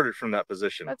I started from that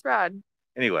position. That's rad.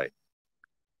 Anyway,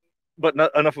 but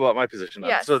enough about my position.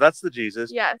 Yes. So that's the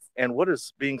Jesus. Yes. And what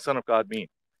does being Son of God mean?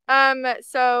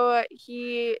 So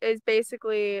he is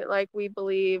basically like, we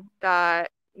believe that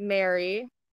Mary,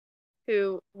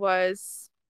 who was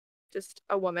just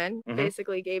a woman,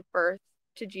 basically gave birth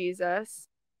to Jesus,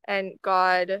 and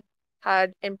God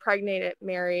had impregnated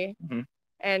Mary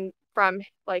and from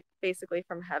like basically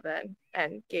from heaven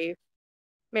and gave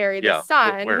Mary the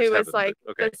son who was like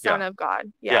the Son of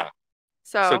God. Yeah.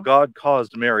 So God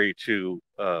caused Mary to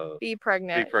be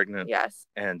pregnant. Yes.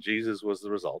 And Jesus was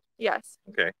the result. Yes.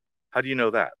 Okay. How do you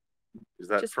know that? Is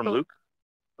that just from Luke?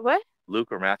 What? Luke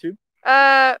or Matthew?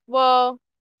 Well,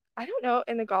 I don't know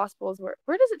in the Gospels where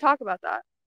does it talk about that?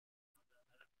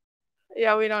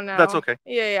 Yeah, we don't know. That's okay.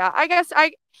 Yeah. I guess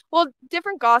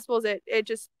different Gospels it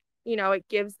just, it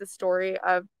gives the story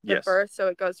of the birth, so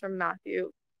it goes from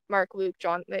Matthew, Mark, Luke,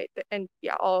 John,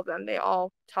 all of them, they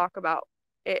all talk about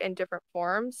it in different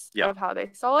forms of how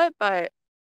they saw it, but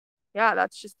yeah,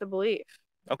 that's just the belief.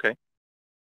 Okay.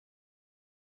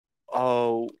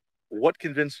 Oh, what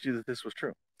convinced you that this was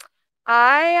true?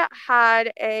 I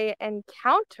had an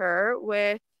encounter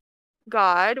with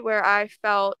God where I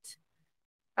felt,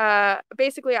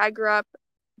 basically I grew up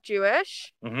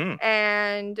Jewish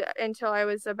and until I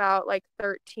was about like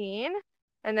 13,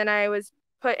 and then I was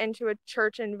put into a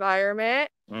church environment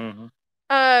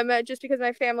just because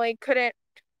my family couldn't,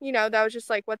 that was just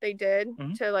like what they did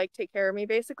to like take care of me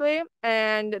basically.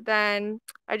 And then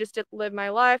I just did live my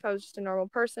life. I was just a normal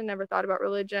person, never thought about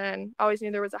religion, always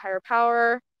knew there was a higher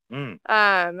power.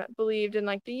 Believed in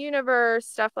like the universe,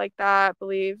 stuff like that,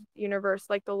 believed universe,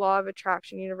 like the law of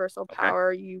attraction, universal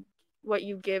power, what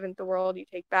you give into the world you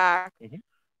take back,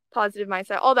 positive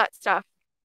mindset, all that stuff.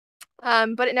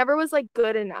 But it never was like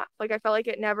good enough. Like I felt like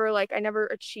I never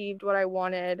achieved what I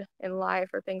wanted in life,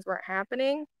 or things weren't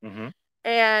happening.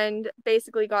 And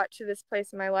basically got to this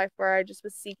place in my life where I just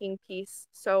was seeking peace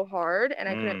so hard and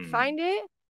I couldn't find it.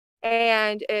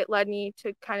 And it led me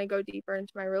to kind of go deeper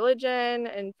into my religion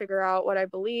and figure out what I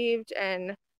believed.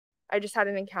 And I just had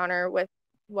an encounter with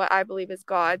what I believe is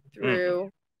God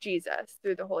through Jesus,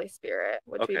 through the Holy Spirit,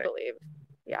 which we believe.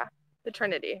 Yeah, the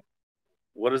Trinity.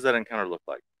 What does that encounter look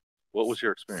like? What was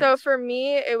your experience? So for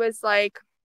me, it was like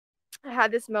I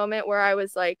had this moment where I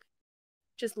was like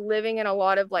just living in a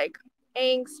lot of like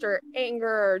angst or anger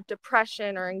or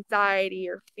depression or anxiety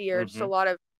or fear, just a lot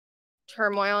of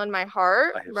turmoil in my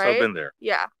heart. I have so been there.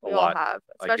 Yeah, we all have,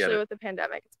 especially with the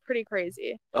pandemic. It's pretty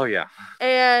crazy. Oh yeah.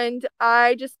 And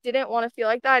I just didn't want to feel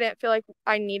like that. I didn't feel like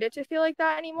I needed to feel like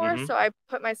that anymore. So I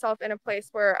put myself in a place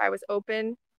where I was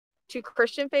open to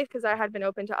Christian faith, because I had been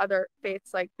open to other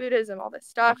faiths like Buddhism, all this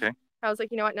stuff. I was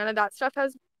like, you know what, none of that stuff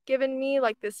has given me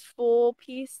like this full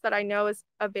peace that I know is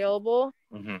available.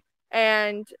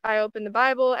 And I opened the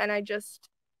Bible and I just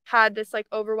had this like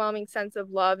overwhelming sense of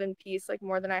love and peace, like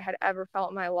more than I had ever felt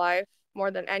in my life, more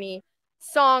than any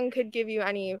song could give you,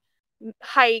 any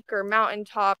hike or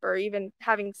mountaintop or even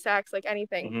having sex, like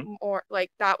anything more.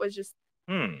 Like that was just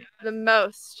the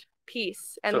most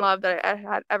peace and love that I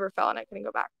had ever felt, and I couldn't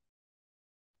go back.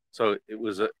 So it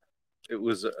was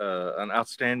an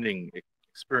outstanding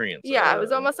experience. Yeah, it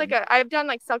was almost like I've done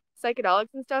like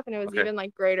psychedelics and stuff, and it was even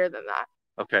like greater than that.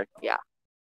 Okay. Yeah.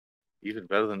 Even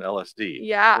better than LSD.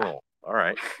 Yeah. Cool. All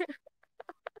right.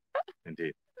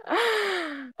 Indeed. He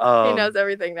knows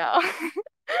everything now.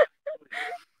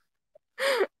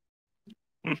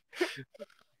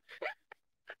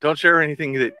 Don't share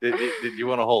anything that you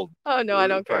want to hold. Oh no, I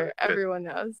don't care. Everyone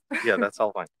knows. Yeah, that's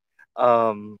all fine.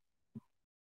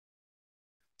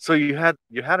 So you had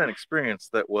an experience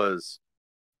that was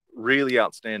really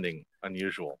outstanding,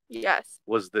 unusual. Yes.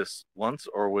 Was this once,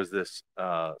 or was this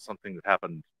something that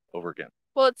happened over again?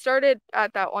 Well, it started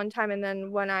at that one time, and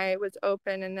then when I was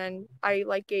open, and then I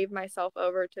like gave myself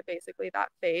over to basically that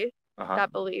faith,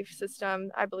 that belief system.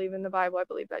 I believe in the Bible. I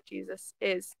believe that Jesus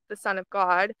is the Son of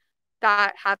God.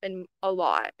 That happened a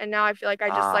lot, and now I feel like I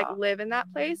just like live in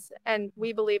that place, and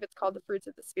we believe it's called the fruits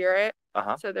of the Spirit.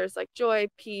 So there's like joy,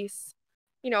 peace,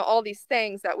 all these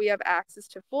things that we have access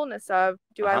to fullness of.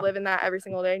 Do I live in that every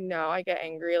single day? No, I get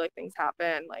angry, like things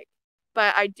happen, like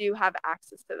but I do have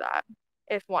access to that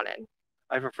if wanted.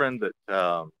 I have a friend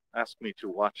that asked me to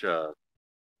watch it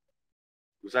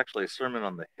was actually a sermon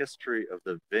on the history of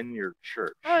the Vineyard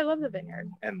Church. Oh, I love the Vineyard.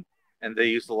 And they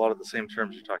used a lot of the same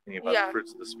terms you're talking about, Yeah.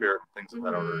 fruits of the Spirit, things of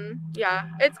that order. Yeah,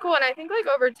 it's cool. And I think like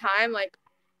over time, like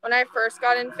when I first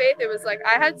got in faith, it was like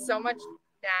I had so much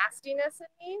nastiness in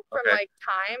me from like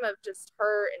time of just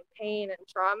hurt and pain and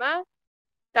trauma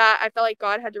that I felt like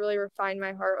God had to really refine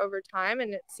my heart over time.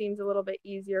 And it seems a little bit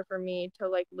easier for me to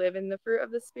like live in the fruit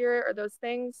of the Spirit, or those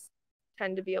things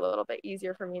tend to be a little bit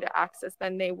easier for me to access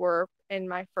than they were in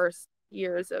my first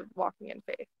years of walking in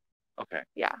faith. Okay.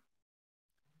 Yeah.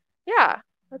 Yeah,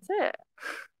 that's it.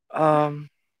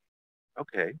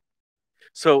 Okay.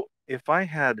 So if I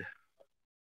had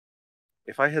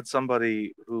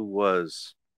somebody who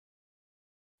was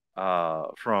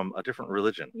from a different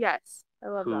religion, yes, I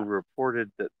love who that,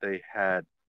 reported that they had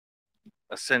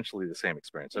essentially the same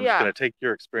experience. I'm Yeah. just going to take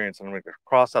your experience and I'm going to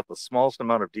cross out the smallest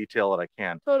amount of detail that I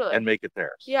can totally, and make it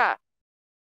theirs. yeah.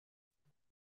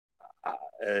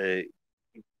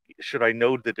 Should I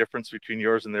know the difference between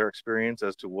yours and their experience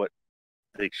as to what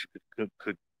they should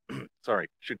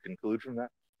conclude from that?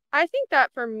 I think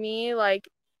that for me, like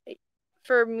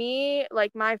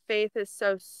my faith is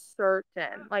so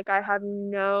certain. Like I have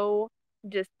no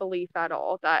disbelief at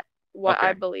all that what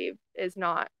I believe is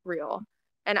not real.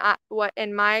 And what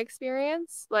in my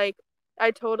experience, like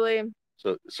I totally.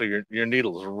 So your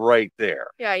needle's right there.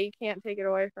 Yeah, you can't take it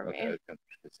away from me. I can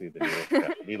see the needle. Yeah,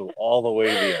 needle all the way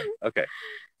to the end. Okay.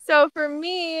 So for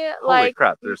me, holy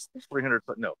crap! There's 100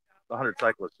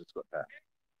 cyclists just went past.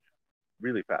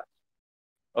 Really fast.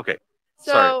 Okay.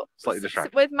 So sorry, slightly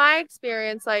distracted. With my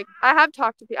experience, like I have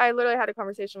talked to people. I literally had a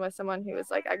conversation with someone who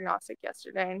was like agnostic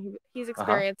yesterday, and he's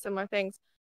experienced similar things.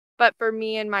 But for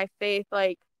me and my faith,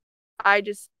 like I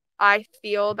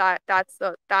feel that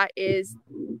that is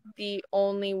the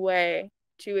only way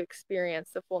to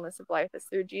experience the fullness of life is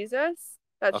through Jesus.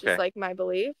 That's just like my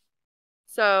belief.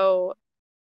 So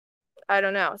I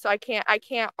don't know. So I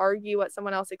can't argue what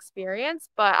someone else experienced,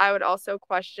 but I would also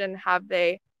question, have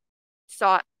they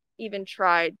even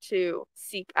tried to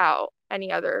seek out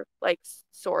any other like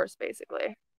source,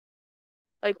 basically?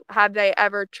 Like, have they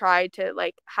ever tried to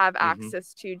like have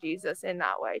access to Jesus in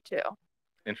that way too?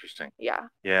 Interesting. Yeah.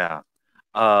 Yeah.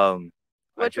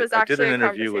 Which I did an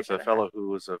interview with a fellow who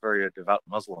was a very devout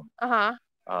Muslim.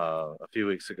 A few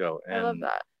weeks ago, and I love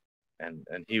that.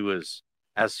 And he was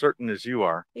as certain as you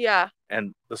are. Yeah.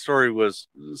 And the story was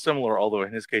similar, although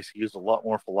in his case he used a lot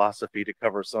more philosophy to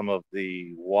cover some of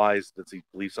the whys that he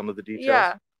believed some of the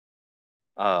details.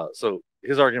 Yeah. So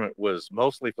his argument was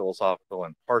mostly philosophical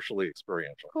and partially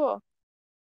experiential. Cool.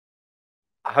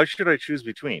 How should I choose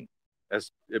between?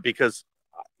 Because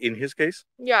in his case,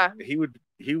 yeah, he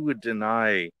would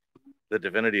deny the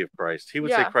divinity of Christ. He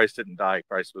would say Christ didn't die,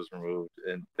 Christ was removed,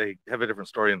 and they have a different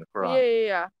story in the Quran.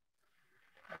 Yeah.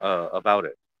 About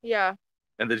it. Yeah.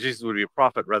 And that Jesus would be a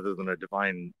prophet rather than a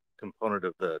divine component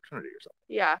of the Trinity or something.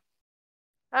 Yeah.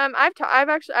 I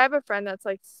have a friend that's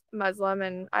like Muslim,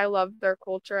 and I love their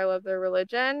culture. I love their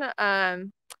religion.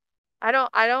 I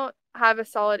don't have a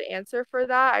solid answer for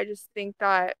that. I just think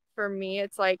that for me,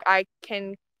 it's like I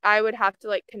would have to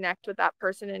like connect with that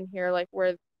person and hear like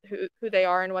who they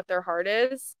are and what their heart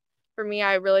is. For me,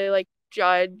 I really like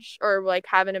judge or like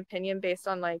have an opinion based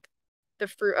on like the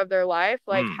fruit of their life.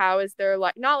 Like how is their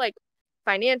life, not like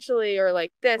financially or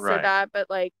like this or that, but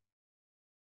like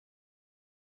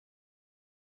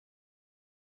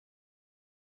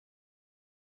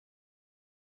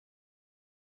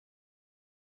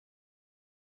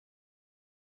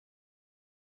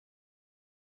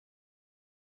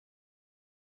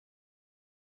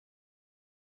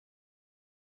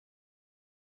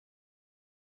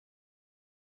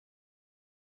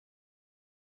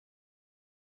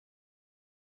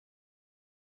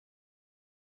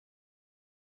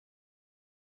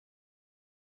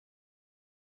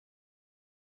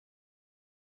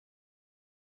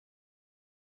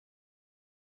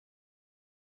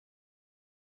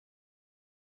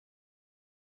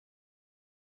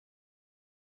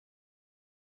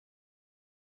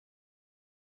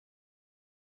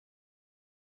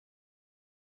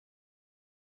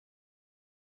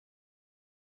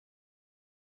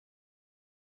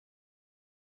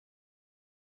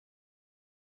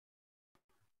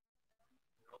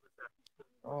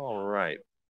All right.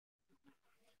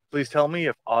 Please tell me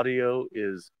if audio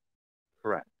is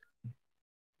correct.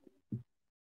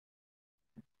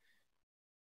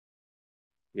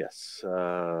 Yes.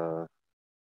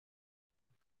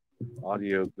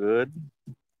 Audio good.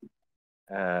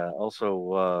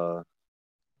 Also,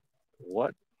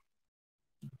 what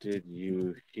did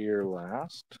you hear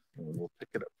last? And we'll pick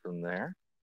it up from there.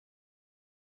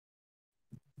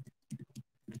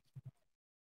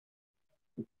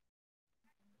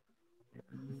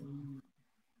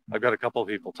 I've got a couple of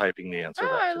people typing the answer.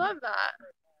 Oh, I love that.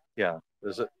 Yeah,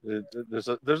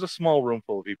 there's a small room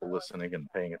full of people listening and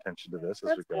paying attention to this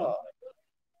as we go. Cool.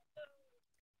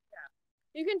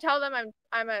 You can tell them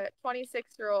I'm a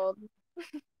 26-year-old.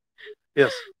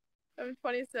 Yes. I'm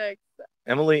 26.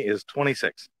 Emily is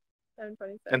 26. I'm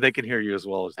 26. And they can hear you as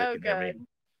well as they can hear me. Good.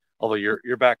 Although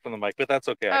you're back from the mic, but that's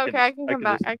okay. I can come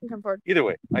back. I can come forward. Either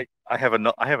way, I have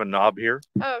a knob here.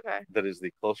 Oh, okay. That is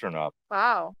the closer knob.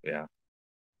 Wow. Yeah.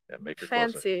 Yeah, make it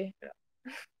fancy. Closer.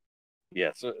 Yeah.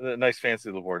 Yeah, so a nice fancy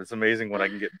little board. It's amazing what I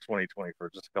can get in 2020 for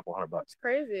just a couple $100. It's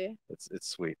crazy. It's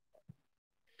sweet.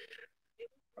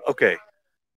 Okay.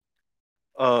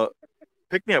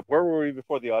 Pick me up. Where were we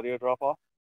before the audio drop off?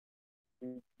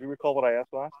 Do you recall what I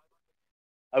asked last?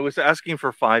 I was asking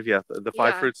for 5, the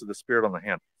 5 fruits of the Spirit on the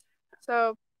hand.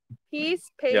 So, peace,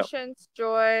 patience,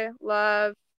 joy,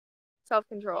 love,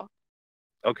 self-control.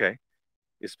 Okay.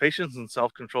 Is patience and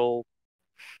self-control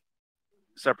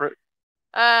separate?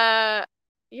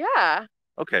 Yeah.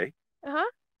 Okay. Uh-huh.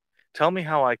 Tell me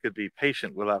how I could be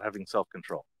patient without having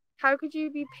self-control. How could you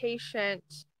be patient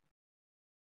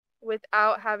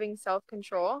without having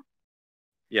self-control?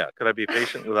 Yeah, could I be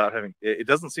patient without having... It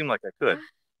doesn't seem like I could.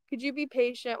 Could you be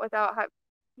patient without having...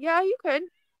 Yeah, you could,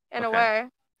 in a way,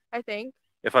 I think.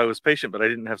 If I was patient but I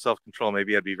didn't have self-control,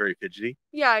 maybe I'd be very fidgety.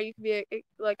 Yeah, you could be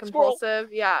like compulsive.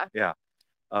 Squirrel. Yeah.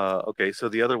 Okay, so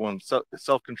the other one,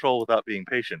 self-control without being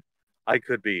patient. I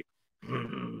could be...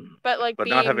 but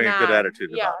not having a good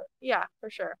attitude about it. Yeah, for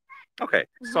sure. Okay,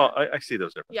 so I see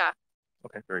those differences. Yeah.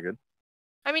 Okay, very good.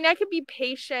 I mean, I could be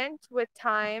patient with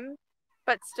time,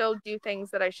 but still do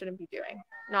things that I shouldn't be doing.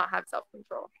 Not have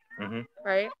self-control. Mm-hmm.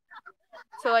 Right?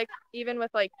 So, like, even with,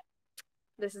 like,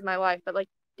 this is my life, but, like,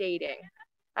 dating.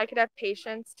 I could have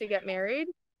patience to get married,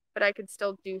 but I could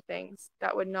still do things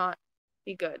that would not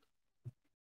be good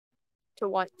to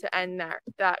want to end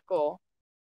that goal.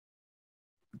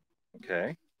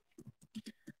 Okay.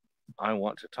 I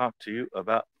want to talk to you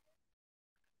about...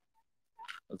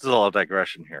 This is all a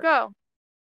digression here. Go.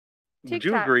 Would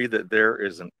you agree that there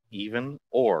is an even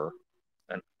or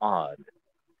an odd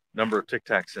number of Tic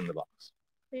Tacs in the box?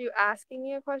 Are you asking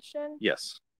me a question?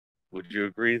 Yes. Would you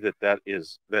agree that that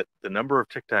the number of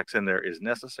Tic Tacs in there is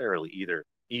necessarily either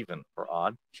even or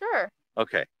odd? Sure.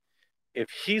 Okay.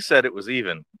 If he said it was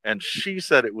even and she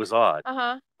said it was odd,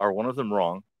 are one of them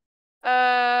wrong?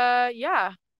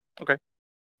 Yeah. Okay.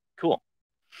 Cool.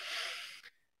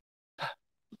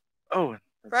 Oh,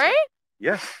 right?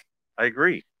 Yes, I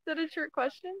agree. Is that a trick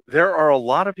question? There are a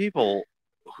lot of people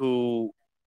who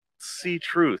see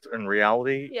truth and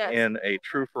reality in a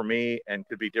true for me and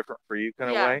could be different for you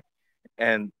kind of way.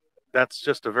 And that's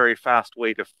just a very fast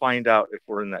way to find out if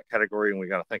we're in that category and we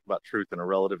got to think about truth in a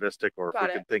relativistic, or if we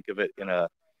could think of it in a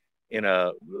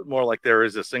more like there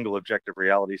is a single objective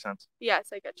reality sense. Yes,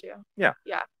 I get you. Yeah.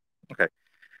 Yeah. Okay.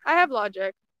 I have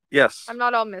logic. Yes. I'm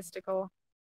not all mystical.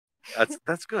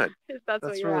 That's good. If that's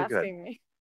what you're really asking me.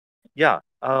 Yeah.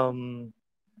 And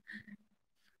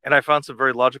I found some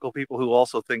very logical people who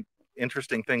also think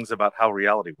interesting things about how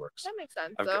reality works. That makes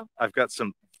sense, I've got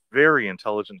some very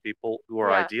intelligent people who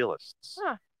are idealists,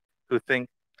 who think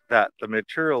that the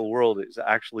material world is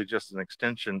actually just an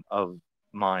extension of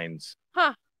minds.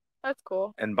 Huh. That's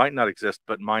cool. And might not exist,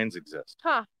 but minds exist.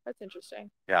 Huh. That's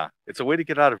interesting. Yeah. It's a way to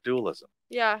get out of dualism.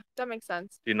 Yeah, that makes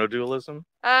sense. Do you know dualism?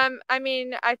 I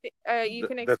mean, I think you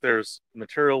can that there's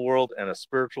material world and a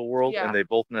spiritual world, and they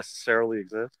both necessarily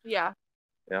exist. Yeah.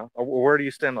 Yeah. Or where do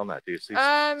you stand on that? Do you see?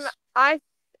 I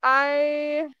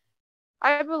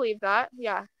believe that.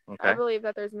 Yeah. Okay. I believe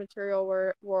that there's a material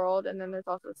world, and then there's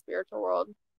also a spiritual world.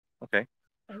 Okay.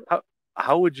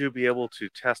 How would you be able to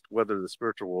test whether the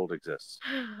spiritual world exists?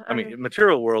 I mean,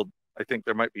 material world, I think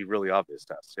there might be really obvious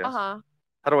tests. Yes. How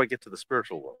do I get to the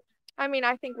spiritual world? I mean,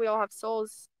 I think we all have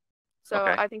souls. So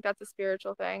I think that's a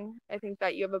spiritual thing. I think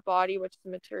that you have a body, which is a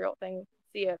material thing. You can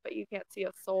see it, but you can't see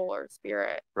a soul or a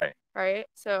spirit. Right. Right.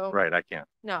 So. Right. I can't.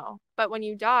 No. But when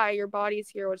you die, your body's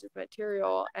here, which is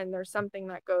material, and there's something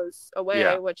that goes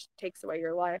away, which takes away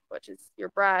your life, which is your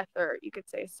breath, or you could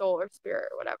say soul or spirit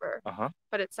or whatever.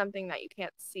 But it's something that you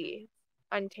can't see,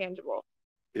 untangible.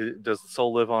 Does the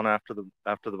soul live on after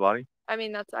the body? I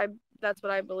mean, that's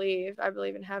what I believe. I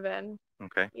believe in heaven.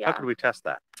 Okay. Yeah. How could we test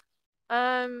that?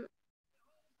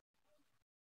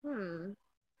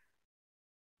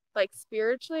 Like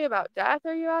spiritually about death,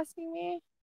 are you asking me?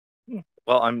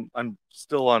 Well, I'm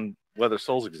still on whether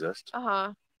souls exist.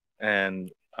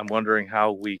 And I'm wondering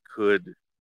how we could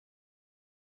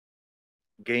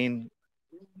gain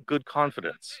good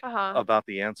confidence about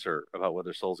the answer about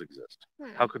whether souls exist?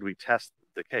 How could we test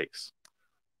the case?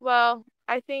 Well,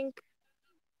 I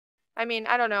mean,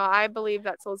 I don't know. I believe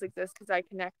that souls exist because I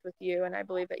connect with you, and I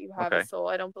believe that you have a soul.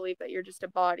 I don't believe that you're just a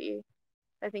body.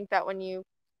 I think that when you,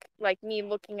 like me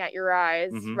looking at your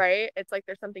eyes, right? It's like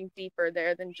there's something deeper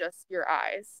there than just your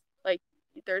eyes. Like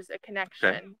there's a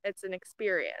connection. It's an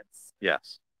experience.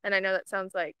 Yes. And I know that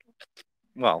sounds like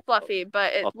well fluffy,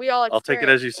 but I'll take it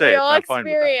as you say. We all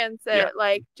experience it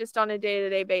like just on a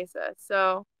day-to-day basis.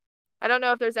 So I don't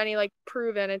know if there's any like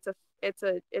proven. It's a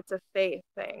faith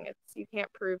thing. You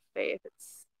can't prove faith.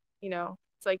 It's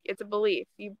it's like it's a belief.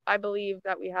 I believe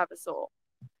that we have a soul.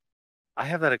 I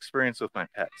have that experience with my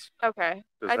pets. Okay.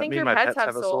 Does that mean my pets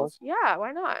have a soul? Yeah,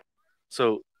 why not?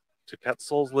 So do pet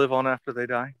souls live on after they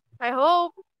die? I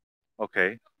hope.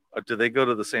 Okay. Do they go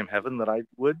to the same heaven that I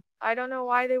would? I don't know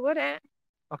why they wouldn't.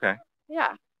 Okay.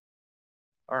 Yeah.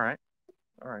 All right.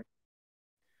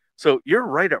 So you're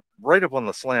right up on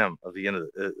the slam of the end of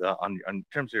on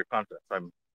terms of your confidence.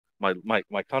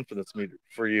 My confidence meter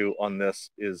for you on this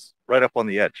is right up on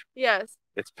the edge. Yes.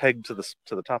 It's pegged to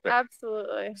the topic.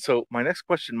 Absolutely. So my next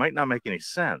question might not make any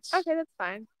sense. Okay, that's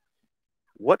fine.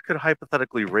 What could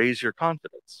hypothetically raise your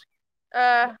confidence?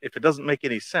 If it doesn't make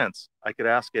any sense, I could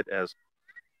ask it as,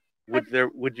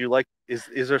 would you like, is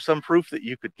there some proof that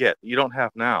you could get you don't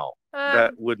have now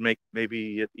that would make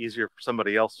maybe it easier for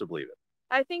somebody else to believe it?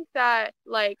 I think that,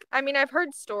 like, I mean, I've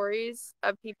heard stories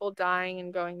of people dying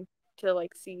and going to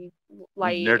like see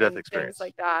light, near-death and experience, things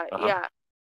like that. Yeah.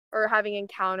 Or having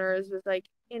encounters with like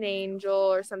an angel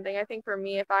or something. I think for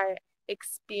me, if I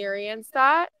experience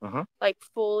that like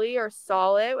fully or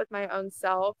saw it with my own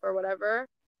self or whatever,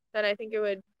 then I think it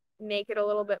would make it a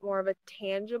little bit more of a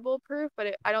tangible proof,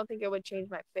 but I don't think it would change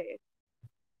my faith,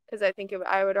 because I think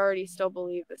I would already still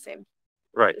believe the same.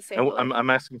 Right. And I'm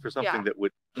asking for something that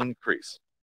would increase.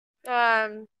 I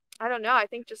don't know. I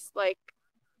think just like,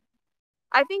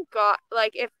 I think God,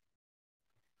 like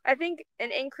I think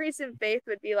an increase in faith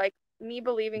would be like me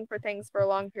believing for things for a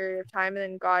long period of time and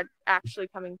then God actually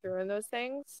coming through in those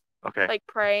things. Okay. Like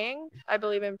praying. I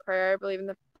believe in prayer. I believe in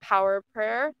the power of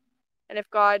prayer. And if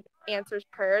God answers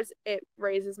prayers, it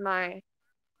raises my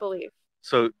belief.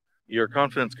 So your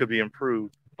confidence could be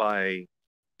improved by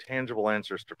tangible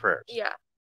answers to prayers. Yeah.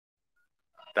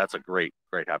 That's a great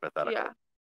hypothetical. Yeah.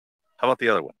 How about the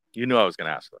other one? You knew I was going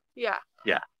to ask that. Yeah.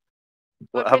 Yeah.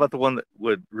 Well, how about the one that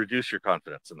would reduce your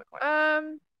confidence in the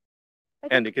claim?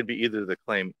 And it could be either the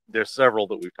claim. There's several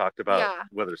that we've talked about,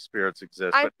 whether spirits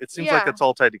exist, but it seems like it's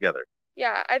all tied together.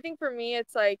 Yeah, I think for me,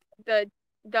 it's like the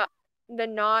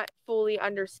not fully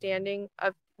understanding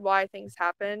of why things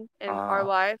happen in our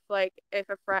life. Like if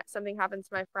something happens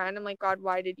to my friend, I'm like, God,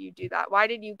 why did you do that? Why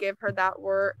did you give her that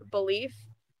belief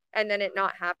and then it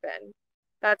not happen?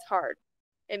 That's hard.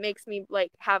 It makes me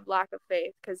like have lack of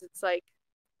faith, because it's like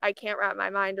I can't wrap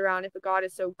my mind around, if a God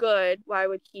is so good, why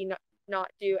would he not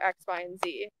do X, Y, and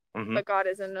Z? But God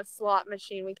isn't a slot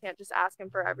machine. We can't just ask him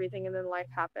for everything and then life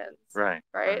happens. Right.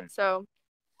 So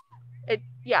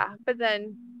but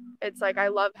then it's like I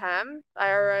love him,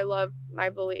 I love my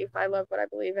belief. I love what I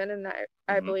believe in, and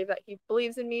I believe that he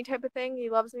believes in me, type of thing. He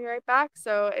loves me right back,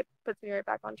 so it puts me right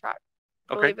back on track.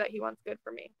 I believe that he wants good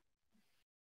for me.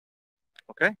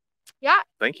 Okay. Yeah.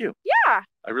 Thank you. Yeah.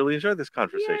 I really enjoyed this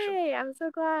conversation. Yay, I'm so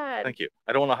glad. Thank you.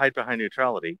 I don't want to hide behind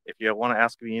neutrality. If you want to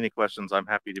ask me any questions, I'm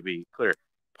happy to be clear.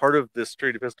 Part of this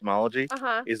straight epistemology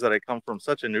is that I come from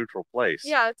such a neutral place.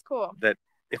 Yeah, that's cool. That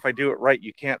if I do it right,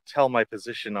 you can't tell my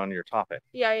position on your topic.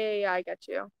 Yeah, I get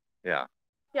you. Yeah.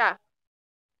 Yeah.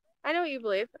 I know what you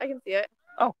believe. I can see it.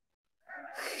 Oh.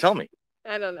 Tell me.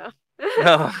 I don't know.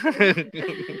 No.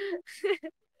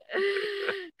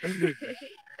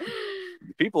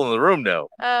 People in the room know.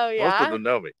 Oh, yeah? Most of them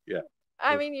know me. Yeah.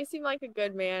 I mean, you seem like a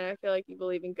good man. I feel like you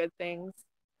believe in good things.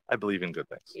 I believe in good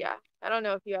things. Yeah. I don't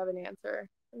know if you have an answer,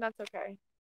 and that's okay.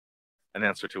 An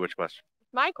answer to which question?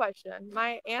 My question.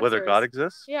 My answer. Whether God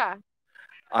exists? Yeah.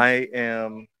 I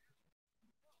am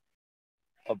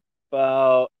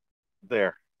about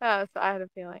there. Oh, so I had a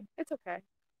feeling. It's okay.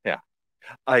 Yeah.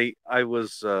 I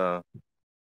was a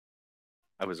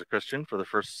Christian for the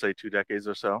first, say, 2 decades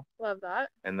or so. Love that.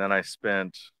 And then I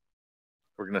spent,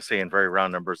 we're going to say in very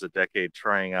round numbers, a decade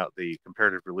trying out the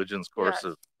comparative religions course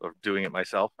of doing it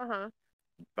myself.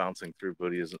 Bouncing through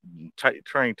Buddhism,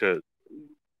 trying to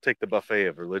take the buffet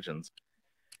of religions.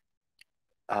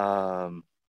 And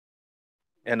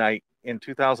I, in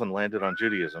 2000, landed on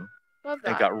Judaism. Love that.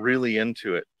 And got really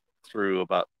into it through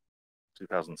about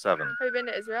 2007. Have you been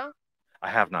to Israel? I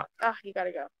have not. Oh, you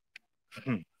gotta go.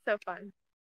 So fun.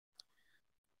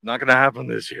 Not going to happen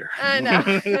this year. I know.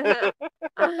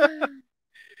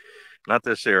 Not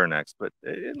this year or next, but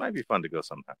it might be fun to go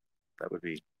sometime. That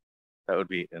would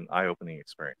be an eye-opening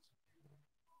experience.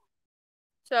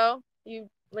 So you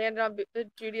landed on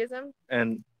Judaism?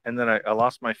 And then I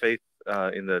lost my faith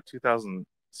in the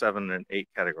 2007 and 8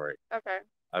 category. Okay.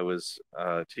 I was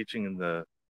teaching in the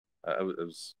I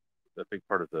was a big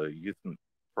part of the youth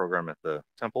program at the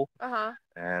temple.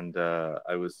 And I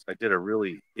did a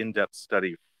really in-depth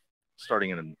study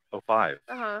starting in 05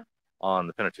 on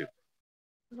the Pentateuch.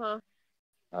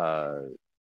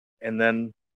 And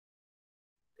then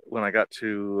when I got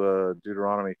to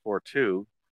Deuteronomy 4:2,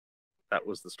 that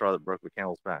was the straw that broke the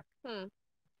camel's back.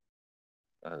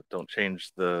 Don't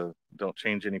change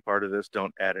any part of this.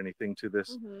 Don't add anything to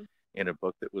this. In a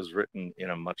book that was written in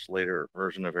a much later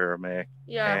version of Aramaic,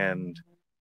 and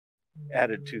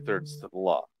added 2/3 to the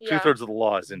law. 2/3 of the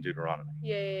law is in Deuteronomy.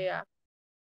 Yeah.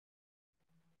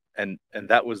 And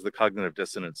that was the cognitive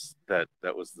dissonance that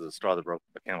was the straw that broke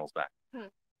the camel's back.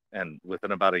 And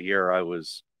within about a year, I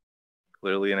was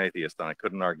clearly an atheist, and I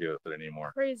couldn't argue with it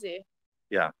anymore. Crazy.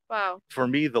 Yeah. Wow. For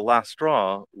me, the last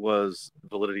straw was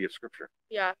validity of Scripture.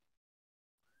 Yeah.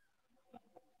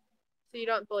 So you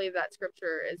don't believe that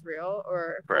Scripture is real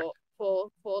or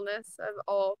fullness of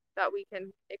all that we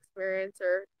can experience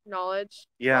or knowledge?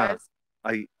 Yeah.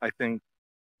 I think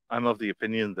I'm of the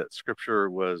opinion that Scripture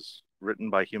was written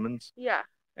by humans. Yeah.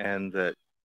 And that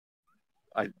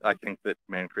I think that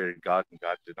man created God and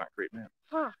God did not create man.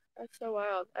 That's so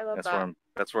wild. I love that.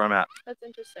 That's where I'm at. That's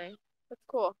interesting. That's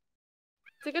cool.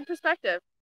 It's a good perspective.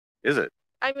 Is it?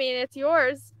 I mean, it's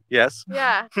yours. Yes.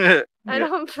 Yeah. I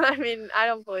don't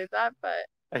believe that, but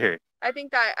I hear you. I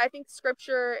think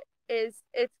Scripture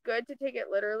it's good to take it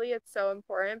literally. It's so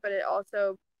important, but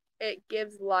it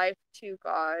gives life to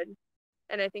God.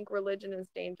 And I think religion is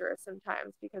dangerous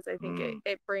sometimes because I think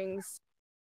it brings,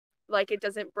 like, it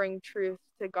doesn't bring truth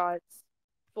to God's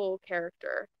full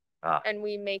character. And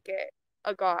we make it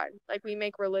a God. Like, we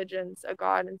make religions a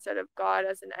God instead of God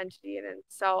as an entity in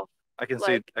itself. I can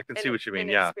see what you mean.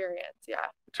 Yeah. Experience. Yeah.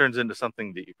 It turns into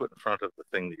something that you put in front of the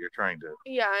thing that you're trying to.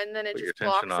 Yeah, and then it just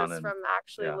blocks us from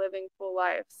actually living full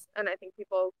lives. And I think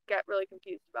people get really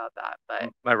confused about that.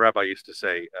 But my rabbi used to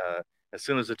say, as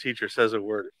soon as a teacher says a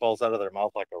word, it falls out of their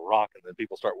mouth like a rock, and then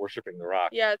people start worshiping the rock.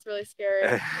 Yeah, it's really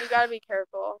scary. You got to be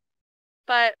careful.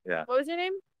 But what was your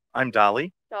name? I'm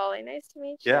Dolly. Dolly, nice to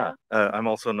meet you. Yeah, I'm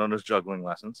also known as Juggling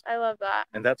Lessons. I love that.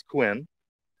 And that's Quinn.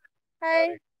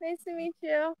 Hi, nice to meet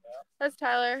you. That's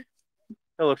Tyler.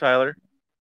 Hello, Tyler.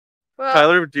 Well,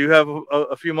 Tyler, do you have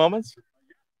a few moments?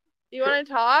 Do you want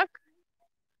to talk?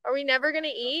 Are we never going to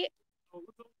eat?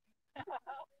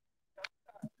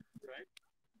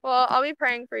 Well, I'll be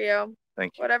praying for you.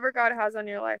 Thank you. Whatever God has on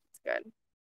your life, it's good.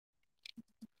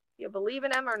 You believe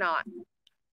in Him or not?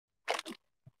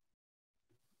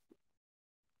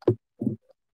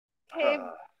 Okay.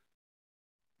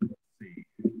 Let's see.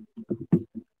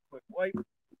 Quick wipe.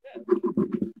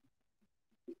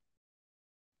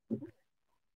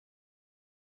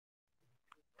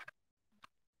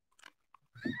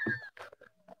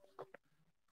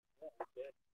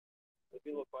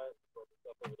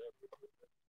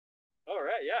 All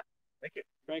right, yeah. Thank you.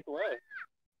 Crank away.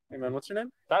 Hey man, what's your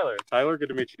name? Tyler. Tyler, good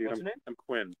to meet you, dude. What's your name? I'm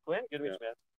Quinn. Quinn, good to meet you,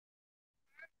 man.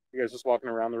 You guys just walking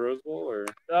around the Rose Bowl, or?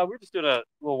 We're just doing a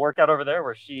little workout over there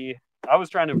where I was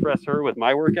trying to impress her with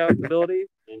my workout ability,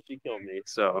 and she killed me.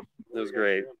 So it was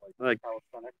great. Like,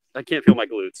 I can't feel my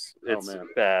glutes. It's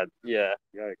bad. Yeah.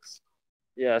 Yikes.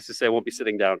 Yeah, it's to say I won't be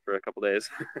sitting down for a couple days.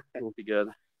 It won't be good.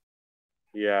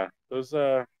 Yeah, those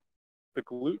the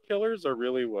glute killers are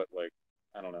really what, like,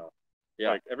 I don't know. Yeah.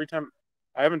 Like every time,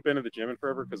 I haven't been to the gym in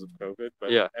forever because of COVID,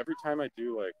 but every time I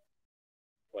do like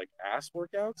ass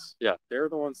workouts, they're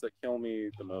the ones that kill me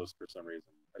the most for some reason.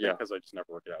 I think because I just never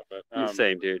work it out. But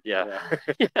same, dude. Yeah.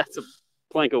 It's a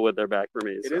plank of wood there back for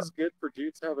me. It is good for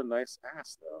dudes to have a nice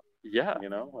ass, though. Yeah. You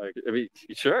know, like, I mean,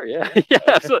 sure, yeah. Yeah,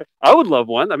 absolutely. I would love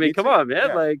one. I mean, come on, man.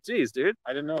 Yeah. Like, geez, dude.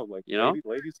 I didn't know. Like, you know,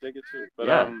 ladies dig it too. But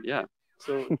yeah.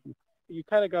 So you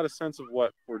kind of got a sense of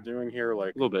what we're doing here,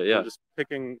 like a little bit, yeah. We're just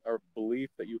picking a belief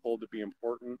that you hold to be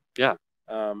important. Yeah.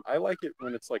 I like it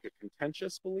when it's like a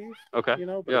contentious belief. Okay. You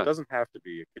know, but it doesn't have to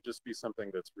be. It could just be something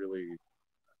that's really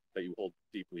that you hold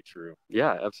deeply true.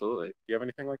 Yeah, absolutely. Do you have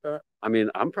anything like that? I mean,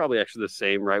 I'm probably actually the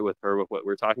same, right, with her with what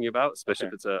we're talking about, especially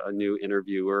if it's a new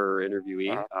interviewer or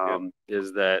interviewee.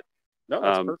 Is that no,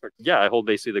 that's perfect. Yeah, I hold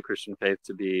basically the Christian faith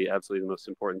to be absolutely the most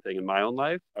important thing in my own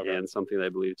life, and something that I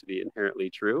believe to be inherently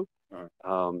true.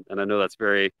 And I know that's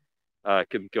very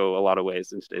could go a lot of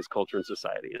ways in today's culture and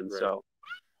society, and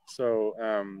so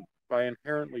by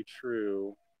inherently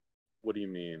true, What do you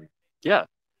mean? Yeah,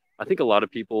 I think a lot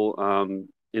of people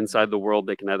inside the world,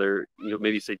 they can either,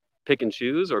 maybe say pick and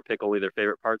choose or pick only their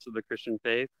favorite parts of the Christian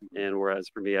faith. And whereas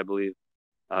for me, I believe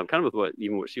kind of with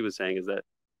what she was saying is that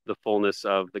the fullness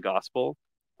of the gospel,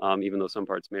 even though some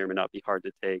parts may or may not be hard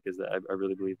to take, is that I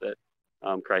really believe that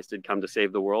Christ did come to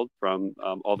save the world from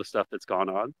all the stuff that's gone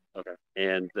on. Okay.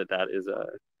 And that is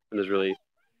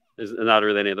there's not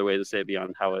really any other way to say it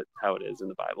beyond how it is in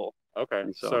the Bible. Okay.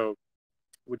 So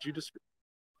would you just,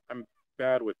 I'm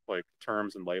bad with like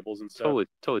terms and labels and stuff.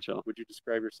 Totally chill. Would you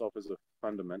describe yourself as a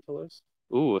fundamentalist?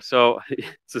 Ooh, so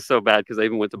it's just so bad because I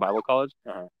even went to Bible college.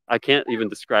 I can't even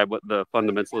describe what the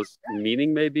fundamentalist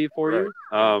meaning may be for you.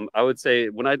 I would say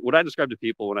what I describe to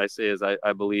people when I say is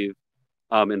I believe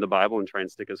in the Bible and try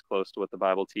and stick as close to what the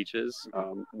Bible teaches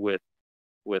with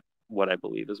what I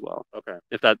believe as well. Okay.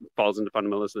 If that falls into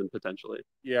fundamentalism, then potentially.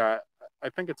 Yeah, I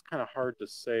think it's kind of hard to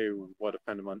say what a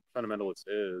fundamentalist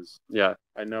is. Yeah.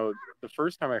 I know the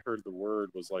first time I heard the word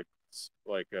was like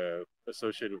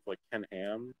associated with like Ken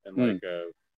Ham and like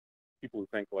people who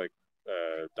think like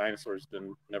dinosaurs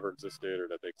never existed or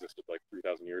that they existed like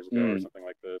 3,000 years ago or something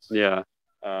like this. Yeah.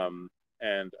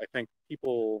 And I think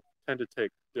people tend to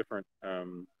take different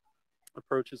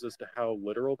approaches as to how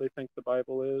literal they think the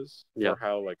Bible is or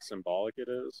how like symbolic it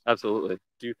is. Absolutely.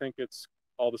 Do you think it's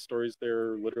all the stories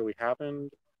there literally happened,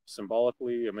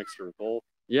 symbolically, a mixture of both?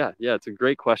 Yeah, it's a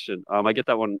great question. I get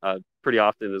that one pretty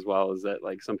often as well, is that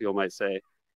like some people might say,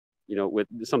 with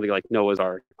something like Noah's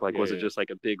Ark, like was it just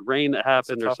like a big rain that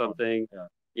happened or something?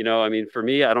 Yeah. I mean, for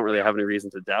me, I don't really have any reason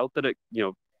to doubt that it,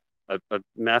 a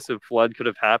massive flood could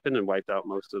have happened and wiped out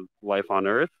most of life on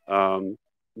Earth.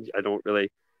 I don't really,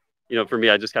 for me,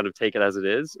 I just kind of take it as it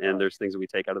is. And there's things that we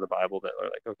take out of the Bible that are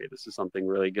like, okay, this is something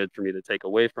really good for me to take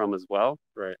away from as well.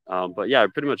 Right. But yeah, I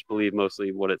pretty much believe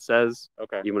mostly what it says.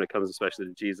 Okay. Even when it comes especially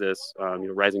to Jesus,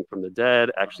 rising from the dead,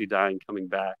 actually dying, coming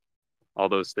back, all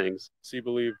those things. So you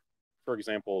believe, for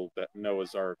example, that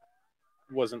Noah's Ark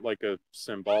wasn't like a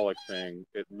symbolic thing,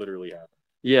 it literally happened?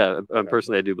 Yeah,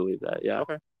 personally, I do believe that. Yeah.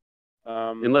 Okay.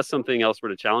 Unless something else were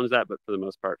to challenge that, but for the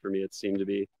most part, for me, it seemed to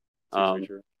be.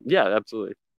 True. Yeah,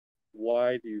 absolutely.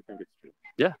 Why do you think it's true?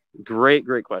 Yeah, great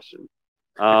question.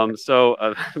 So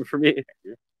for me,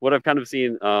 what I've kind of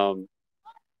seen,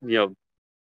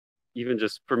 even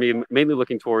just for me, mainly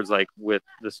looking towards like with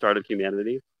the start of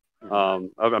humanity, I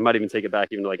might even take it back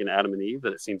even to like an Adam and Eve,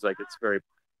 that it seems like it's very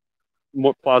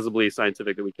more plausibly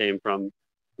scientific that we came from,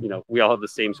 we all have the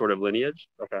same sort of lineage.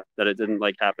 Okay. That it didn't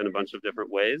like happen a bunch of different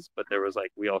ways, but there was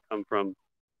like, we all come from,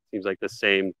 seems like the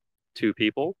same two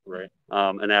people, right?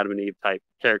 An Adam and Eve type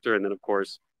character, and then of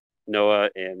course Noah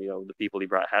and the people he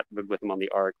brought with him on the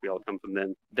ark, we all come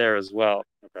from there as well.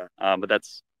 Okay. But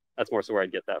that's more so where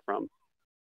I'd get that from.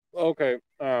 Okay.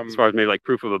 As far as maybe like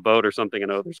proof of a boat or something, I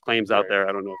know there's claims out there.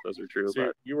 I don't know if those are true. So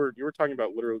but you were talking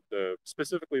about literally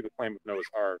specifically the claim of Noah's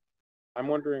Ark. I'm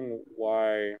wondering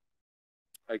why,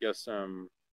 I guess,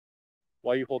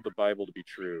 why you hold the Bible to be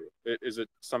true. Is it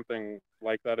something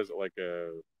like that? Is it like a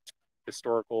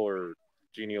historical or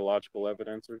genealogical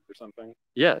evidence or something?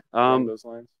 Yeah. Along those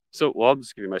lines? So, well, I'll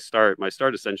just give you my start. My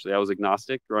start, essentially, I was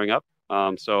agnostic growing up.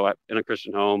 In a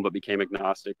Christian home, but became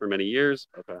agnostic for many years.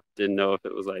 Okay. Didn't know if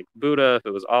it was like Buddha, if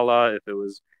it was Allah, if it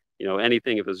was,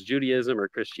 anything, if it was Judaism or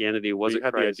Christianity. Was it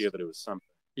Christ? You had the idea that it was something.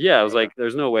 Yeah, I was like,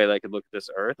 there's no way that I could look at this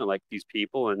earth and like these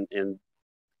people and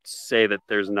say that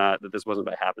that this wasn't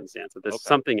by happenstance, that this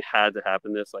something had to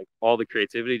happen. This like all the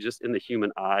creativity just in the human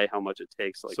eye, how much it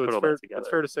takes to like put all that together. It's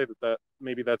fair to say that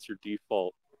maybe that's your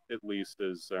default, at least,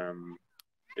 is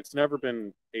it's never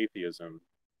been atheism.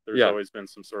 There's always been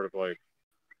some sort of like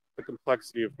the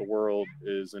complexity of the world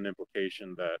is an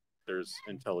implication that there's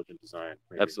intelligent design.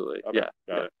 Maybe. Absolutely. Okay,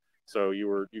 got it. So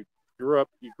you grew up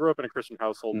in a Christian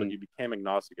household, but you became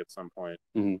agnostic at some point,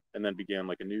 and then began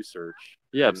like a new search.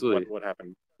 Yeah, absolutely. What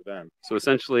happened then? So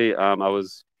essentially, I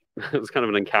was it was kind of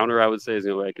an encounter, I would say, is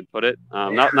the only way I could put it.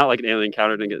 Not like an alien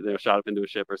encounter to get shot up into a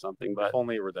ship or something, but if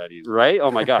only it were that easy. Right?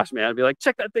 Oh my gosh, man! I'd be like,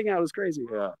 check that thing out, it was crazy.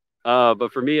 Yeah.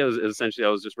 But for me, it was essentially I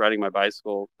was just riding my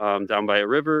bicycle down by a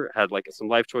river, had like some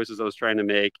life choices I was trying to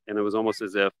make, and it was almost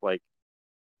as if like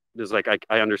there's like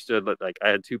I understood that like I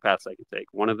had two paths I could take.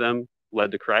 One of them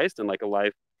led to Christ and like a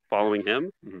life following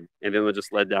him, and then it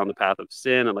just led down the path of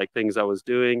sin and like things I was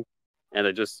doing. And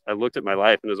I looked at my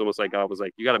life and it was almost like God was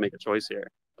like, you got to make a choice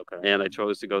here. Okay. And I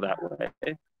chose to go that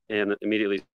way, and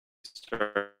immediately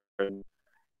started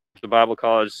the Bible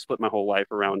college, split my whole life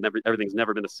around. Everything's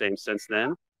never been the same since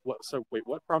then. What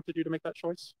prompted you to make that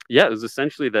choice? Yeah, it was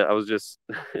essentially that I was just,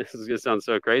 this is going to sound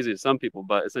so crazy to some people,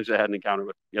 but essentially I had an encounter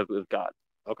with God.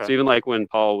 Okay. So even like when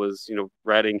Paul was,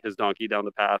 riding his donkey down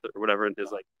the path or whatever, and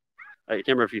his like I can't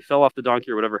remember if he fell off the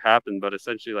donkey or whatever happened, but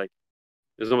essentially like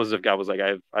it was almost as if God was like,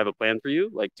 I have a plan for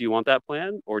you. Like, do you want that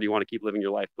plan, or do you want to keep living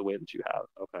your life the way that you have?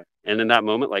 Okay. And in that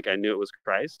moment, like I knew it was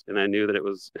Christ, and I knew that it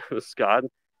was God,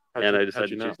 I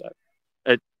decided to choose that.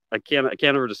 I can't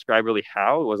ever describe really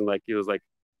how. It wasn't like he was like,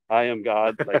 I am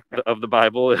God, like of the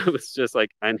Bible. It was just like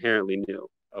I inherently knew.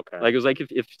 Okay. Like it was like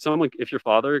if your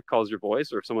father calls your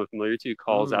voice, or if someone familiar to you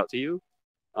calls out to you,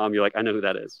 you're like, I know who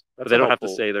that is. But they don't have to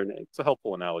say their name. It's a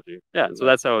helpful analogy. Yeah, so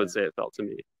that's how I would say it felt to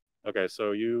me. Okay,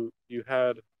 so you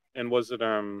had, and was it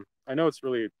I know it's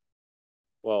really,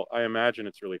 well, I imagine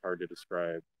it's really hard to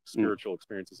describe spiritual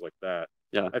experiences like that.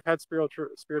 Yeah, I've had spiritual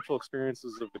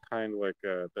experiences of the kind like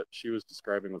that she was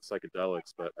describing with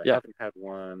psychedelics, but I haven't had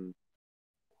one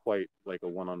quite like a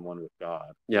one-on-one with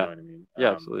God. You know what I mean?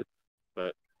 Yeah, absolutely.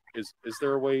 But is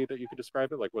there a way that you could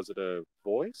describe it? Like, was it a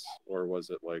voice, or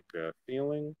was it like a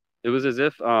feeling? It was as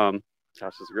if, gosh,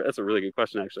 that's a really good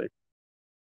question, actually.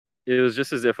 It was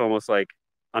just as if almost like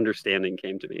understanding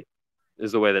came to me,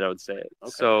 is the way that I would say it. Okay.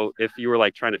 So if you were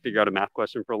like trying to figure out a math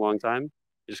question for a long time,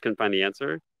 you just couldn't find the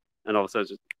answer, and all of a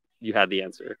sudden you had the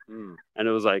answer. And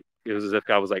it was as if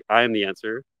God was like, I am the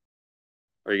answer.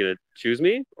 Are you going to choose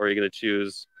me, or are you going to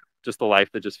choose just the life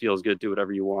that just feels good, do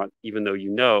whatever you want, even though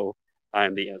you know I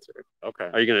am the answer? Okay.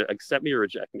 Are you going to accept me or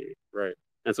reject me? Right.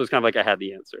 And so it's kind of like I had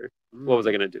the answer. What was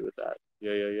I going to do with that?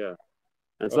 Yeah.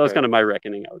 And so that was kind of my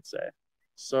reckoning, I would say.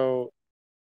 So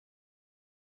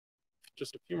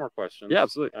just a few more questions. Yeah,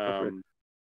 absolutely.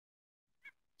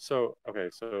 So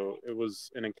it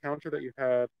was an encounter that you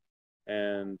had,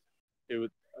 and it was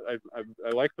I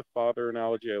like the father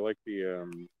analogy. I like the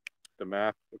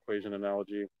math equation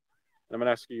analogy. And I'm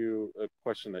gonna ask you a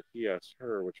question that he asked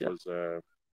her, which was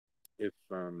if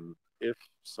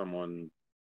someone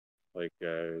like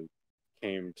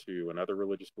came to another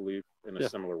religious belief in a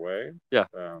similar way,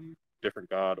 different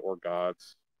God or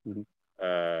gods,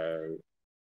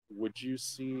 would you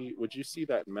see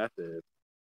that method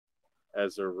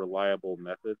as a reliable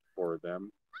method for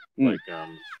them? Like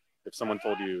if someone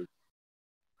told you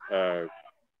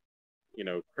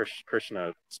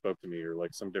Krishna spoke to me, or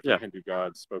like some different Hindu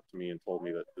god spoke to me and told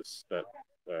me that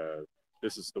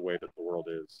this is the way that the world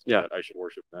is, that I should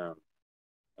worship them,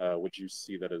 would you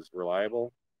see that as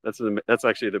reliable? That's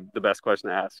actually the best question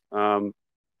to ask.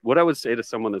 What I would say to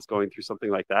someone that's going through something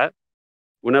like that,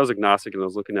 when I was agnostic and I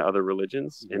was looking at other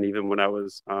religions, and even when I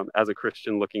was as a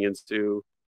Christian looking into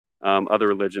other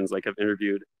religions, like I've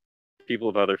interviewed people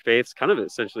of other faiths, kind of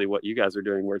essentially what you guys are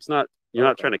doing, where you're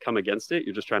not trying to come against it,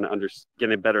 you're just trying to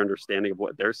get a better understanding of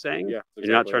what they're saying, and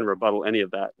you're not trying to rebuttal any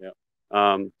of that.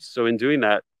 So in doing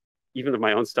that, even with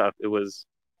my own stuff, it was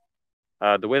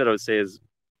the way that I would say is,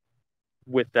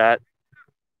 with that,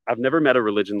 I've never met a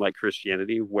religion like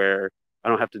Christianity where I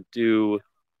don't have to do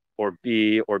or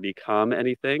be or become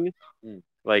anything.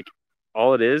 Like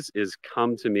all it is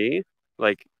come to me.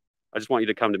 Like, I just want you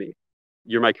to come to me.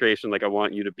 You're my creation. Like, I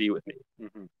want you to be with me.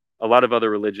 A lot of other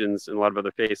religions and a lot of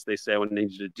other faiths, they say I would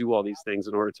need you to do all these things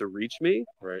in order to reach me.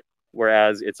 Right.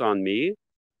 Whereas it's on me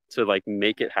to like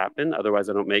make it happen. Otherwise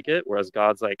I don't make it. Whereas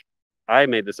God's like, I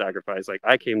made the sacrifice. Like,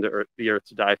 I came to the earth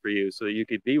to die for you so that you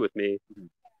could be with me.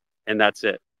 And that's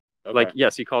it. Okay. Like,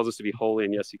 yes, he calls us to be holy,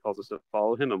 and yes, he calls us to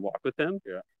follow him and walk with him.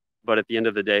 Yeah. But at the end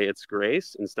of the day, it's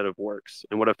grace instead of works.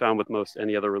 And what I've found with most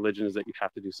any other religion is that you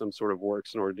have to do some sort of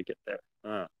works in order to get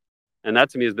there. And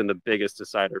that to me has been the biggest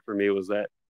decider for me, was that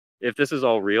if this is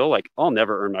all real, like, I'll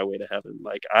never earn my way to heaven.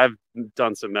 Like, I've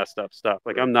done some messed up stuff.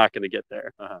 Like, I'm not going to get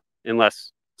there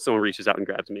unless someone reaches out and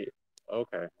grabs me.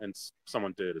 Okay. And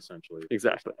someone did, essentially.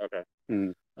 Exactly. Okay.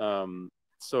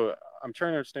 So I'm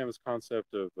trying to understand this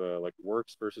concept of like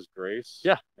works versus grace.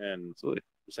 Yeah. And absolutely.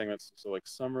 You're saying that, so like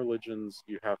some religions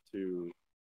you have to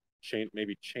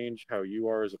change how you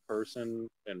are as a person,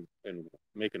 and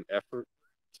make an effort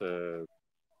to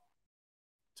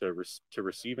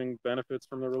receiving benefits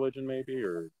from the religion, maybe,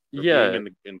 or being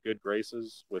in good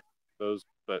graces with those.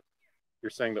 But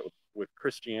you're saying that with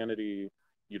Christianity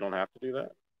you don't have to do that?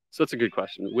 So that's a good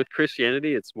question. With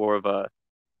Christianity, it's more of a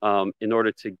in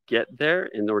order to get there,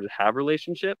 in order to have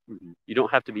relationship, you don't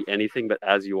have to be anything but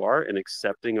as you are, and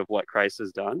accepting of what Christ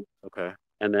has done. Okay.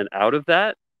 And then out of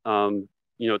that,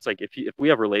 it's like if we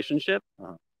have relationship,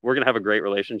 we're gonna have a great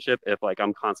relationship if like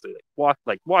I'm constantly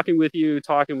walking with you,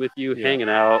 talking with you, hanging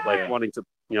out, like wanting to,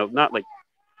 not like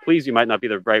please you might not be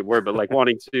the right word, but like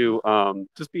wanting to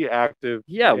just be active.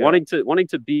 Yeah, wanting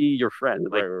to be your friend,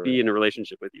 like be in a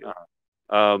relationship with you.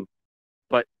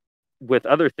 But with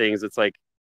other things, it's like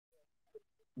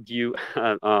I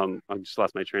just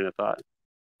lost my train of thought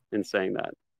in saying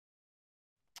that.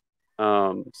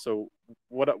 So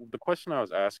the question I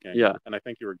was asking, Yeah. and I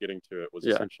think you were getting to it, was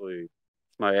Yeah. essentially,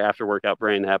 It's my after workout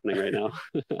brain happening right now.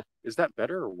 is that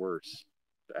better or worse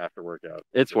after workout?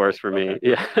 It's worse for me. Okay.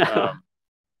 Yeah.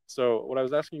 So what I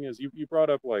was asking is, you brought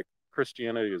up like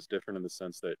Christianity is different in the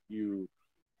sense that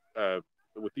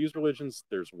with these religions,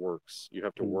 there's works. You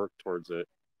have to work towards it.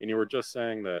 And you were just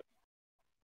saying that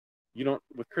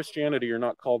with Christianity, you're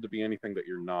not called to be anything that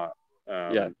you're not.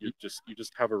 Yeah. You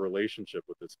just have a relationship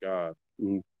with this God.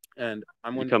 And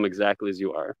I'm You become exactly as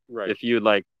you are. Right. If you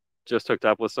like just hooked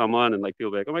up with someone and like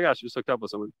people be like, oh my gosh, you just hooked up with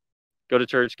someone, go to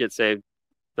church, get saved,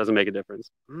 doesn't make a difference.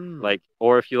 Like,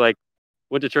 or if you like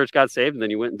went to church, got saved, and then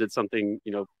you went and did something,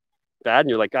 bad, and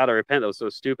you're like, God, I repent. That was so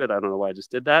stupid. I don't know why I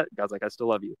just did that. God's like, I still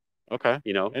love you. Okay.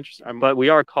 Interesting. But we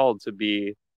are called to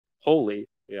be holy.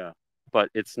 Yeah. But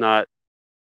it's not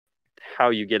how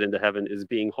you get into heaven is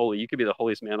being holy. You could be the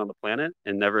holiest man on the planet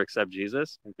and never accept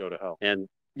Jesus and go to hell. And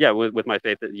yeah, with my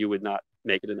faith that you would not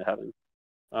make it into heaven.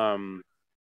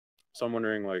 So I'm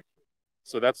wondering, like,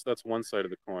 so that's one side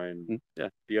of the coin. Yeah.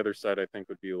 The other side, I think,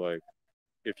 would be like,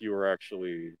 if you were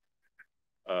actually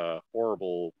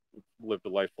horrible, lived a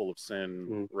life full of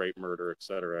sin, rape, murder,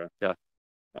 etc. Yeah.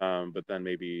 But then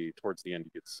maybe towards the end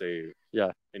you get saved.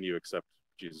 Yeah. And you accept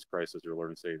Jesus Christ as your Lord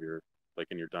and Savior, like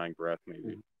in your dying breath,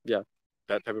 maybe. Yeah.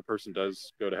 That type of person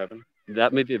does go to heaven?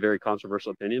 That may be a very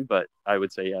controversial opinion, but I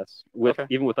would say yes.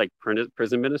 Even with like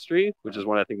prison ministry, which is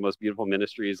one I think most beautiful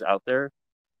ministries out there,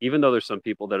 even though there's some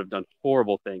people that have done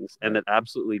horrible things and that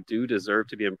absolutely do deserve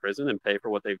to be in prison and pay for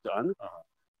what they've done,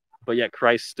 but yet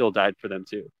Christ still died for them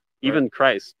too. Even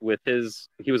Christ,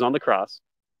 he was on the cross,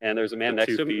 and there's a man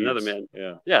next to him, another man.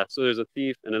 Yeah. So there's a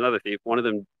thief and another thief. One of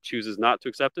them chooses not to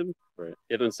accept him. Right.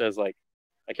 The other one says, like,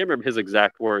 I can't remember his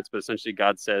exact words, but essentially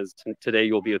God says, today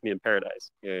you will be with me in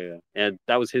paradise. Yeah. And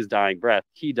that was his dying breath.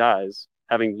 He dies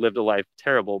having lived a life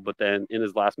terrible, but then in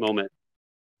his last moment,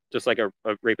 just like a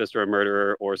rapist or a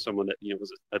murderer or someone that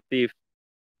was a thief,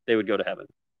 they would go to heaven.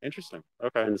 Interesting.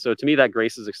 Okay. And so to me, that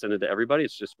grace is extended to everybody.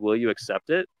 It's just, will you accept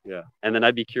it? Yeah. And then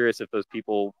I'd be curious if those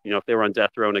people, if they were on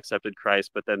death row and accepted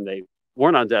Christ, but then they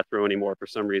weren't on death row anymore for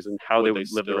some reason, how they would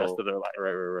live the rest of their life.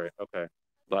 Right. Okay.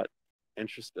 But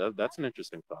that's an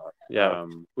interesting thought. Yeah.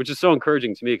 Which is so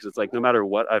encouraging to me, because it's like, no matter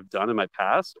what I've done in my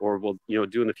past or will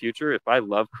do in the future, if I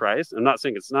love Christ, I'm not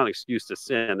saying it's not an excuse to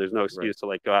sin. There's no excuse to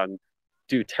like go out and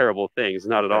do terrible things.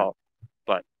 Not at all.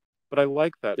 But I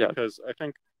like that because I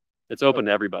think it's open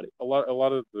to everybody. A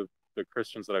lot of the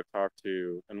Christians that I've talked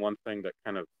to, and one thing that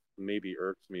kind of maybe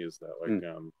irks me is that like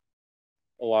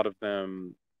a lot of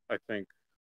them, I think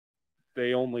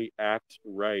they only act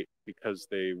right because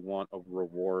they want a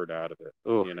reward out of it.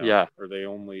 Yeah. Or they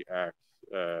only act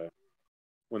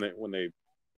when they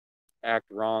act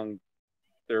wrong,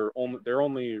 they're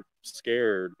only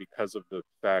scared because of the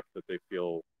fact that they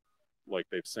feel like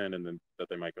they've sinned and then that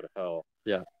they might go to hell.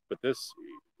 Yeah. But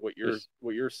what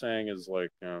you're saying is like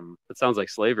it sounds like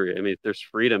slavery. I mean, there's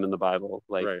freedom in the Bible.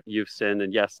 Like you've sinned,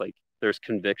 and yes, like there's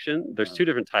conviction. There's two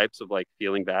different types of like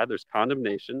feeling bad. There's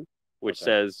condemnation, which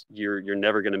says you're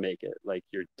never going to make it, like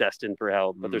you're destined for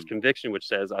hell. But there's conviction, which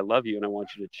says I love you and I want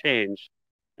you to change,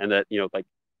 and that like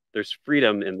there's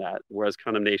freedom in that. Whereas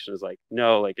condemnation is like,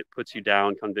 no, like it puts you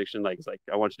down. Conviction, like, it's like,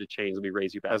 I want you to change. Let me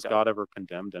raise you back. Has God ever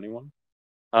condemned anyone?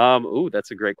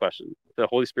 That's a great question. The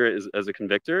Holy Spirit is as a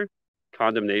convictor.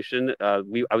 Condemnation, I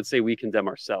would say we condemn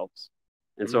ourselves.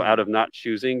 And so out of not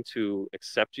choosing to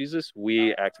accept Jesus,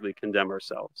 we actively condemn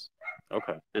ourselves.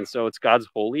 Okay. And so it's God's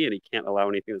holy, and he can't allow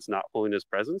anything that's not holy in his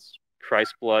presence.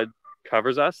 Christ's blood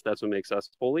covers us. That's what makes us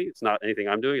holy. It's not anything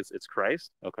I'm doing. It's Christ.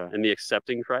 Okay. And me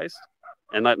accepting Christ.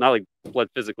 And not like blood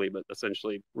physically, but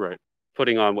essentially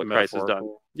putting on what Christ has done.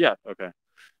 Yeah. Okay.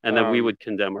 And then we would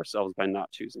condemn ourselves by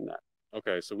not choosing that.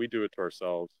 Okay, so we do it to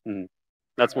ourselves.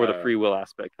 That's where the free will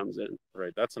aspect comes in.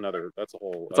 Right. It's a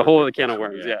whole other can of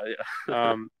worms. Yeah.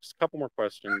 Just a couple more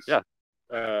questions. Yeah.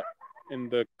 In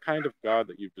the kind of God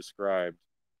that you've described,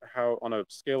 how, on a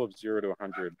scale of 0 to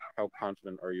 100, how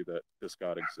confident are you that this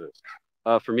God exists?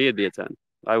 For me, it'd be a 10.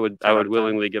 I would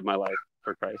willingly give my life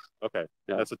for Christ. Okay.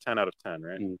 Yeah. That's a 10 out of 10,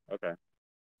 right?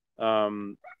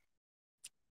 Okay.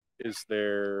 Is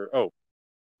there?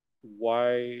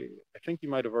 Why? I think you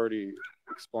might have already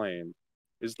explained.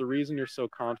 Is the reason you're so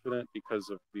confident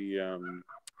because of the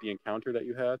encounter that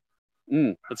you had?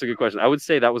 That's a good question. I would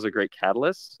say that was a great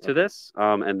catalyst to this.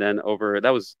 And then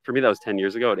that was 10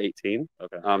 years ago at 18.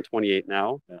 Okay. 28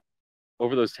 now. Yeah.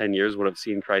 Over those 10 years, what I've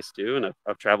seen Christ do, and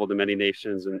I've traveled to many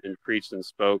nations and preached and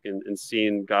spoke and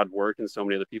seen God work in so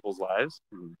many other people's lives.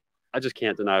 I just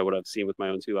can't deny what I've seen with my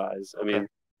own two eyes. I mean,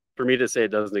 for me to say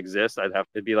it doesn't exist,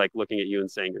 it'd be like looking at you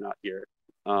and saying you're not here.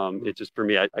 It just, for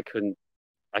me, I couldn't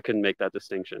make that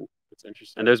distinction. It's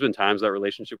interesting. And there's been times that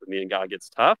relationship with me and God gets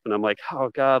tough, and I'm like, oh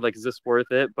God, like, is this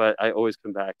worth it? But I always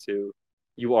come back to,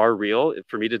 you are real.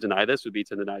 For me to deny this would be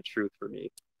to deny truth for me.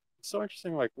 It's so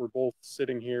interesting. Like, we're both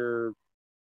sitting here,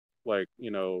 like,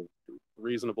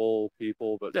 reasonable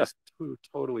people, but just two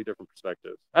totally different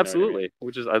perspectives. Absolutely. I mean?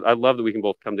 Which is, I love that we can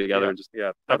both come together and just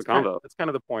have a convo. That's kind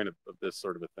of the point of this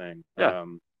sort of a thing. Yeah.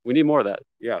 We need more of that.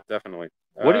 Yeah, definitely.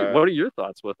 What are your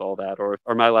thoughts with all that? Or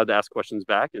am I allowed to ask questions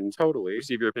back and totally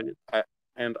receive your opinion?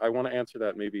 I want to answer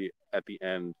that maybe at the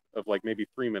end of, like, maybe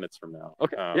 3 minutes from now.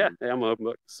 Okay. Yeah, I'm open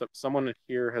book. So someone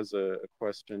here has a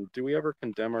question. Do we ever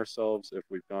condemn ourselves if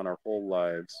we've gone our whole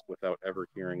lives without ever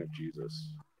hearing of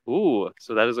Jesus? Ooh,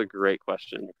 so that is a great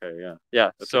question. Okay, yeah.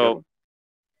 Yeah, so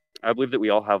I believe that we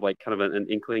all have, like, kind of an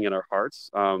inkling in our hearts,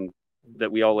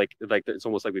 that we all like it's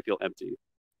almost like we feel empty.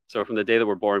 So from the day that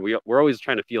we're born, we're always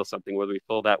trying to feel something, whether we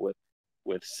fill that with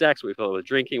sex, we fill it with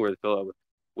drinking, whether we fill it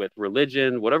with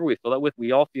religion, whatever we fill that with,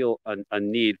 we all feel a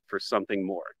need for something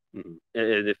more. Mm-hmm.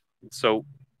 And so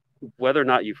whether or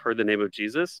not you've heard the name of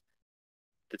Jesus,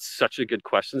 it's such a good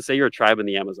question. Say you're a tribe in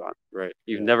the Amazon, right?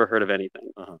 You've never heard of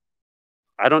anything. Uh-huh.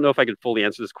 I don't know if I could fully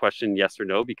answer this question yes or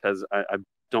no, because I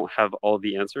don't have all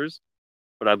the answers,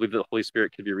 but I believe that the Holy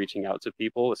Spirit could be reaching out to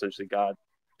people, essentially God,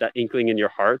 that inkling in your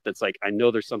heart that's like, I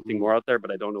know there's something more out there,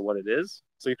 but I don't know what it is.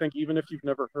 So you think even if you've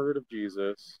never heard of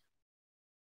Jesus,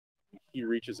 he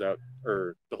reaches out,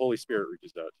 or the Holy Spirit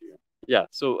reaches out to you? Yeah.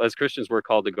 So as Christians, we're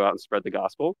called to go out and spread the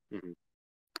gospel,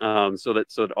 so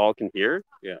that all can hear.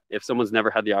 Yeah. If someone's never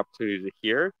had the opportunity to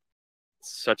hear,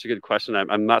 it's such a good question.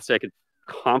 I'm not saying I could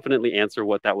confidently answer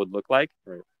what that would look like,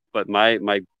 right? But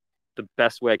the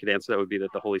best way I could answer that would be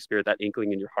that the Holy Spirit, that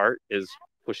inkling in your heart, is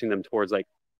pushing them towards, like,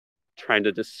 trying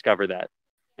to discover that.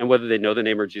 And whether they know the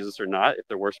name of Jesus or not, if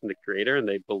they're worshiping the Creator and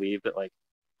they believe that, like,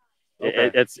 so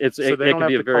it they don't could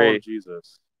be have to call him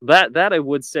Jesus. That I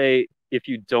would say, if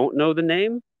you don't know the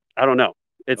name, I don't know.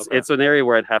 It's an area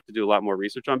where I'd have to do a lot more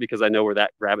research on, because I know where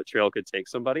that rabbit trail could take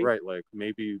somebody. Right, like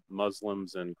maybe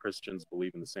Muslims and Christians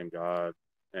believe in the same God,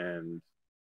 and,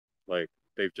 like,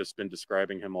 they've just been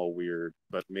describing him all weird,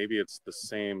 but maybe it's the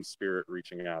same Spirit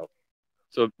reaching out.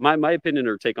 So my opinion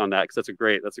or take on that, because that's a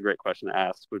great question to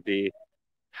ask, would be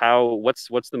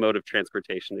what's the mode of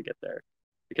transportation to get there?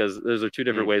 Because those are two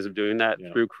different ways of doing that,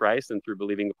 through Christ and through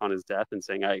believing upon his death and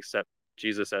saying, I accept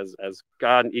Jesus as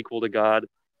God and equal to God,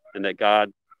 and that God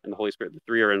and the Holy Spirit, the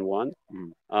three are in one.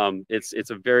 It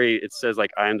says,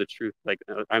 like, I am the truth, like,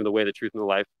 I'm the way, the truth, and the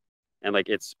life, and, like,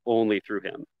 it's only through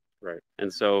him. Right.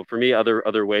 And so for me,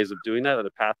 other ways of doing that, other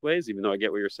pathways, even though I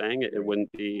get what you're saying, it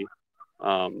wouldn't be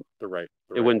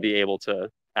it wouldn't be able to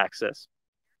access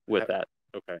with that.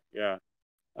 Okay. Yeah.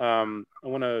 I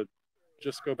want to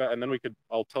just go back, and then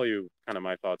I'll tell you kind of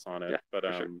my thoughts on it. But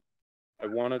sure. I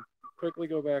want to quickly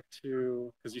go back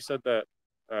to, because you said that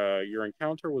your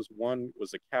encounter was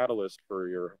a catalyst for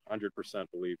your 100%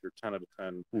 belief, your 10 out of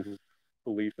 10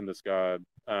 belief in this God.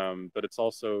 But it's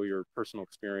also your personal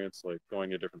experience, like going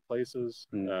to different places.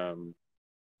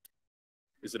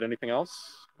 Is it anything else?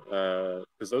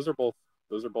 Because those are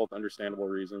both understandable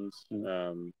reasons.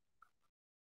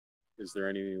 Is there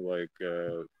any, like,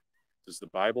 does the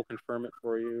Bible confirm it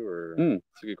for you, or?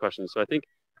 That's a good question. So I think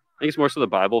it's more so the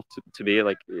Bible to me.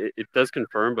 Like, it does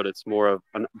confirm, but it's more of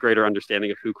a greater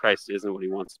understanding of who Christ is and what he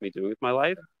wants me doing with my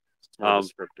life. It's more of a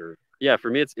scripture. Yeah,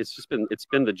 for me, it's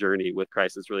been the journey with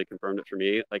Christ that's really confirmed it for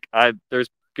me. Like, there's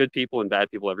good people and bad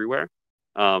people everywhere.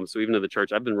 So even in the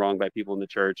church, I've been wronged by people in the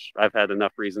church. I've had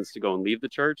enough reasons to go and leave the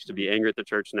church, to be angry at the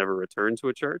church, never return to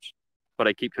a church. But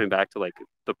I keep coming back to, like,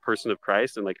 the person of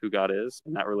Christ and, like, who God is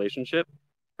and that relationship.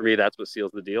 For me, that's what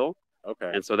seals the deal. Okay.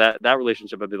 And so that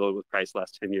relationship I've been building with Christ the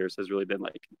last 10 years has really been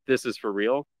like, this is for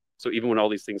real. So even when all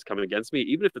these things come against me,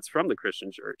 even if it's from the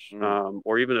Christian church,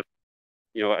 or even if,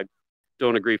 I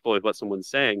don't agree fully with what someone's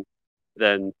saying,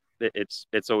 then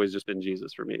it's always just been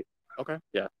Jesus for me. Okay.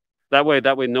 Yeah. That way,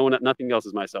 nothing else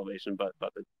is my salvation, but God.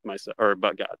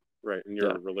 Right. And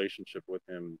your relationship with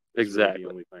him is exactly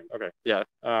really the only thing. Okay. Yeah.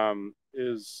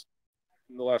 Is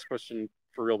the last question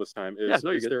for real this time? Is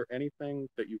there anything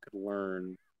that you could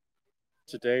learn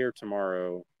today or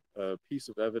tomorrow, a piece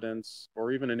of evidence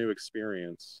or even a new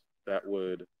experience that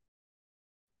would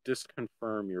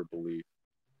disconfirm your belief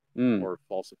or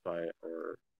falsify it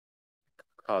or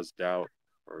cause doubt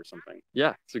or something?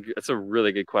 Yeah, it's a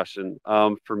really good question.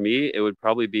 For me, it would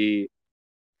probably be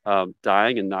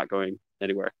dying and not going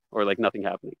anywhere, or like nothing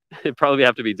happening. It'd probably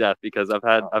have to be death, because I've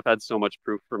had so much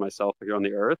proof for myself here on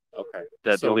the earth. Okay.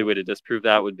 That the only way to disprove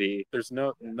that would be there's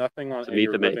nothing on to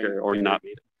meet the Maker or not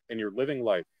meet him. In your living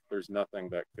life, there's nothing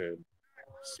that could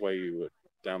sway you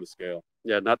down the scale.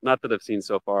 Yeah, not that I've seen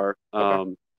so far.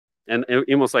 Okay. And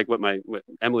almost like what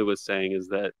Emily was saying is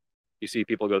that you see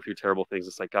people go through terrible things.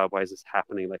 It's like, God, why is this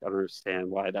happening? Like, I don't understand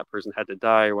why that person had to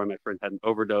die, or why my friend had an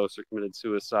overdose or committed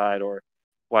suicide, or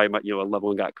why a loved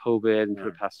one got COVID and could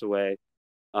have passed away.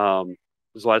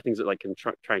 There's a lot of things that like can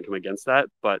try and come against that,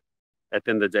 but at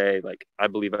the end of the day, like I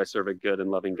believe I serve a good and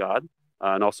loving God,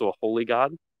 and also a holy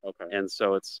God. Okay. And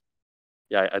so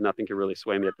nothing can really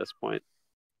sway me at this point.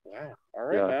 Wow. All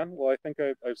right, man. Well, I think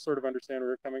I sort of understand where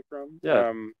you're coming from.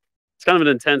 Yeah. It's kind of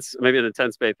an intense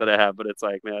faith that I have, but it's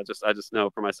like, man, I just know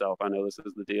for myself. I know this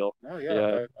is the deal. Oh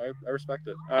yeah. I respect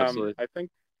it. Absolutely. I think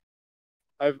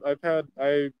I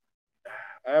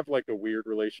have like a weird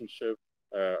relationship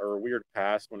or a weird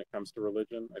past when it comes to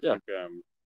religion. I think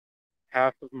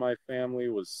half of my family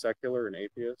was secular and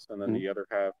atheist, and then the other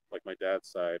half, like my dad's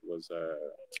side, was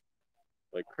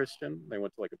like Christian. They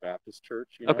went to like a Baptist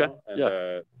church, you know.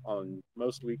 And on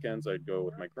most weekends, I'd go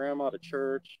with my grandma to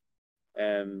church,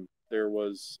 and there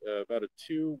was about a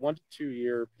 1 to 2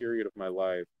 year period of my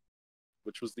life,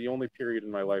 which was the only period in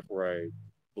my life where I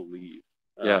believed.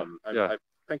 I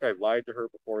think I lied to her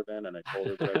before then, and I told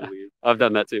her that I believed. I've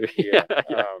done that too.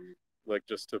 Like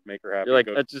just to make her happy. You're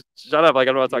like, just shut up! Like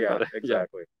I don't want to talk about it.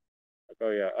 Exactly. Like,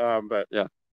 oh yeah. But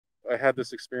I had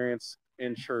this experience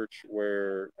in church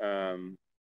where I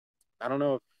don't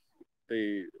know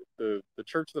if the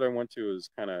church that I went to is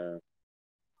kind of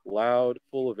loud,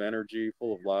 full of energy,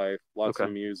 full of life, lots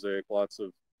of music, lots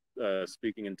of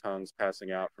speaking in tongues,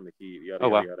 passing out from the heat. Yada,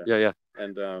 yada. Yeah.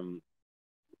 And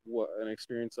what an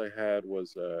experience I had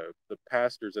was the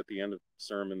pastors at the end of the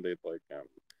sermon,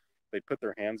 they'd put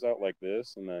their hands out like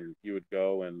this, and then you would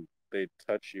go and they'd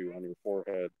touch you on your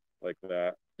forehead like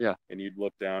that. Yeah. And you'd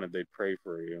look down and they'd pray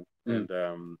for you. And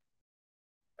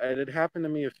it had happened to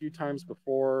me a few times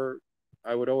before.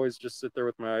 I would always just sit there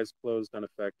with my eyes closed,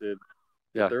 unaffected.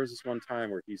 Yeah. But there was this one time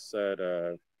where he said,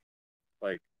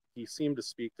 like, he seemed to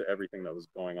speak to everything that was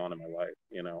going on in my life,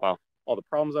 you know. Wow. All the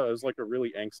problems. I was like a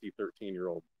really angsty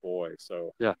 13-year-old boy.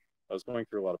 So I was going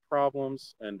through a lot of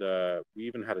problems, and we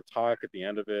even had a talk at the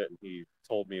end of it, and he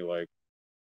told me, like,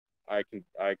 I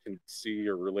can see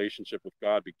your relationship with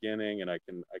God beginning, and I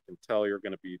can tell you're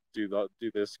going to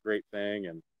do this great thing,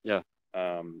 and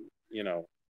you know,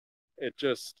 it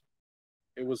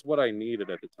was what I needed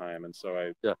at the time, and so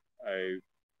I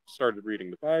started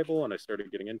reading the Bible, and I started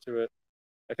getting into it.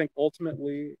 I think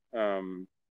ultimately,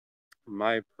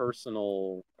 my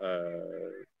personal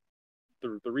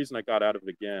the reason I got out of it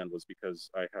again was because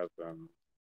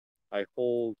I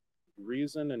hold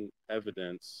reason and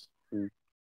evidence,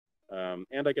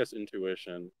 and I guess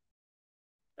intuition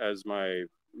as my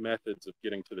methods of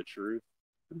getting to the truth.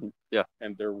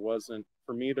 And there was a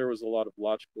lot of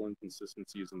logical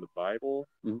inconsistencies in the Bible,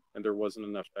 and there wasn't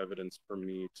enough evidence for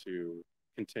me to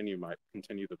continue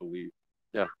the belief.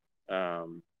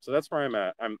 So that's where I'm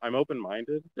at. I'm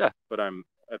open-minded, but I'm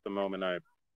at the moment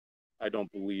I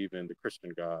don't believe in the Christian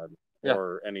God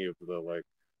or any of the like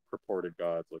purported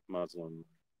gods like Muslim.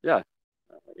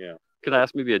 Could I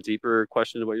ask maybe a deeper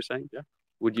question to what you're saying?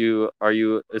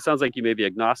 It sounds like you may be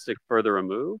agnostic further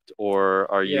removed,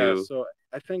 or are you? So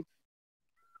I think,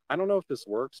 I don't know if this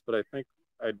works, but I think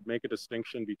I'd make a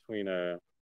distinction between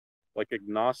like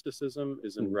agnosticism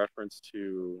is in reference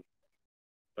to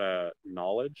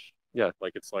knowledge.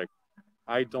 Like it's like,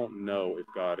 I don't know if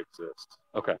God exists.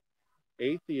 Okay.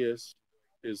 Atheist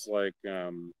is like,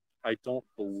 I don't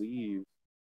believe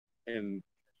in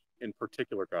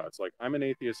particular gods. Like I'm an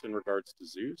atheist in regards to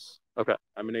Zeus. Okay.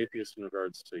 I'm an atheist in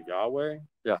regards to Yahweh.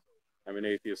 I'm an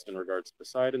atheist in regards to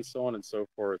Poseidon, so on and so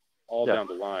forth, all down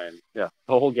the line. The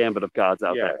whole gambit of gods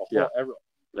out there.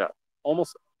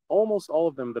 Almost all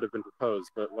of them that have been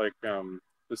proposed, but like the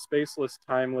spaceless,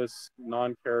 timeless,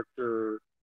 non-character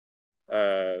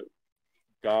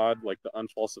God, like the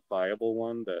unfalsifiable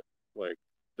one that like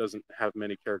doesn't have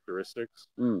many characteristics.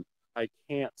 I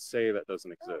can't say that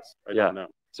doesn't exist. I don't know.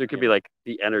 So it could be like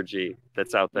the energy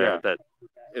that's out there that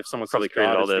if someone probably says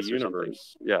created God all this is the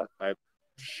universe.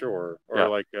 Sure. Or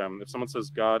like if someone says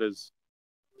God is,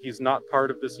 he's not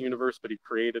part of this universe, but he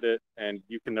created it, and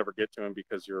you can never get to him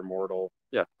because you're immortal.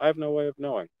 I have no way of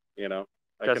knowing. You know,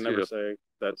 I can never say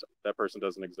that person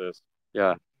doesn't exist.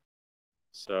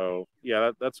 So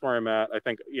that's where I'm at. I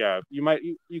think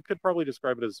you could probably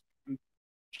describe it as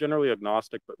generally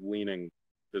agnostic, but leaning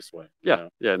this way.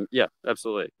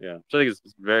 Absolutely. So I think it's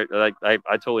very like I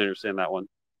totally understand that one.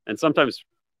 And sometimes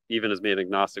even as being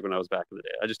agnostic when I was back in the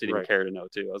day, I just didn't even care to know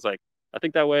too. I was like, I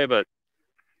think that way, but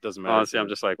doesn't matter. Honestly, I'm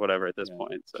just like whatever at this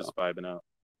point. So just vibing out.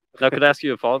 Now, could I ask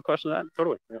you a follow-up question to that?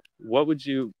 Totally. Yeah. What would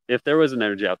you, if there was an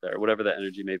energy out there, whatever that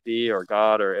energy may be, or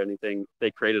God or anything, they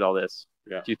created all this,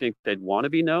 Yeah. do you think they'd want to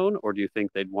be known, or do you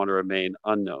think they'd want to remain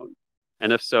unknown?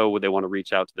 And if so, would they want to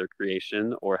reach out to their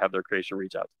creation or have their creation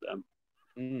reach out to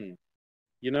them?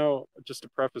 You know, just to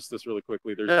preface this really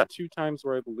quickly, there's 2 times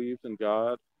where I believed in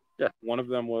God. Yeah. One of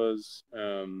them was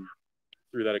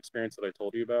through that experience that I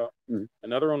told you about. Mm-hmm.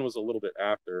 Another one was a little bit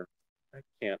after. I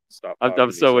can't stop.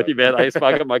 I'm so with you, man. I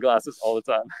spog up my glasses all the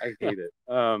time. I hate it.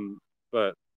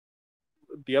 But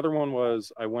the other one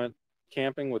was I went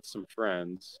camping with some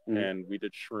friends and we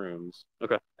did shrooms.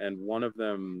 Okay. And one of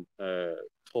them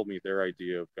told me their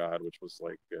idea of God, which was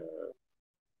like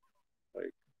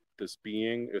this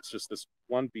being. It's just this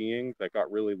one being that got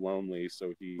really lonely,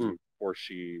 so he or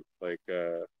she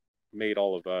made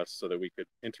all of us so that we could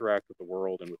interact with the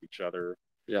world and with each other.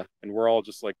 Yeah. And we're all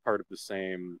just like part of the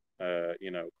same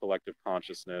collective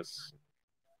consciousness.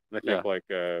 And I think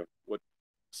what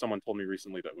someone told me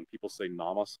recently, that when people say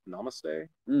namaste,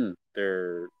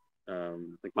 they're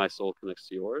like my soul connects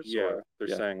to yours. Yeah.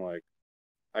 They're saying like,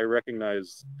 I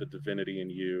recognize the divinity in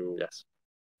you. Yes.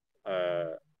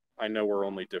 I know we're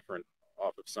only different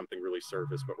off of something really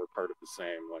surface, but we're part of the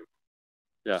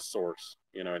same source.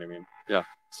 You know what I mean? Yeah.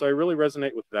 So I really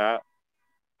resonate with that.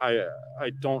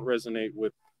 I don't resonate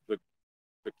with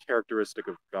the characteristic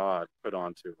of God put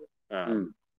onto it.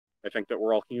 I think that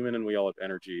we're all human and we all have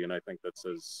energy, and I think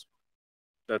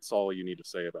that's all you need to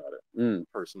say about it.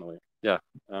 Personally. Yeah.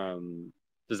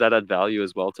 Does that add value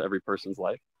as well to every person's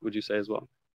life? Would you say as well?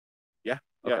 Yeah.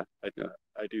 Okay. Yeah.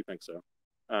 I do think so.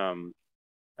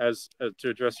 As to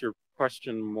address your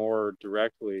question more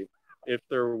directly, if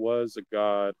there was a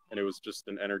God and it was just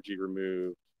an energy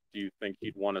removed, do you think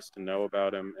he'd want us to know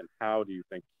about him, and how do you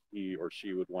think he or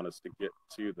she would want us to get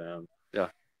to them? Yeah.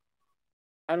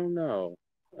 I don't know.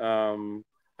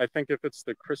 I think if it's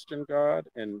the Christian God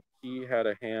and he had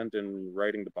a hand in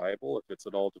writing the Bible, if it's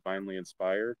at all divinely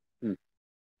inspired,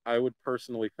 I would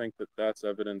personally think that that's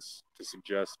evidence to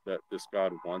suggest that this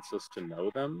God wants us to know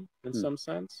them in some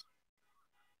sense.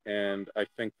 And I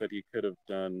think that he could have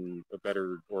done a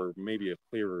better, or maybe a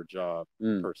clearer job,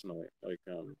 personally.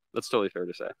 That's totally fair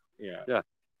to say. Yeah. Yeah.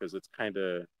 Because it's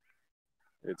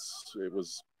it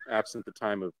was absent the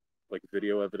time of like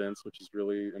video evidence, which is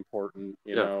really important.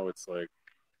 You know, it's like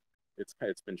it's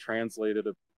been translated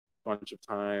a bunch of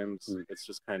times. It's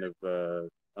just kind of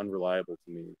unreliable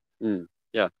to me.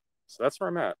 Yeah. So that's where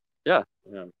I'm at. Yeah.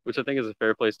 Yeah. Which I think is a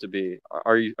fair place to be.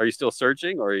 Are you still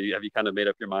searching, or have you kind of made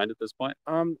up your mind at this point?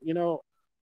 You know,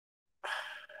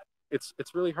 it's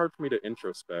really hard for me to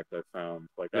introspect. I found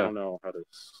I don't know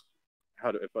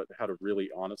how to really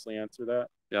honestly answer that.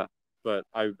 Yeah. But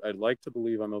I'd like to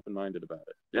believe I'm open-minded about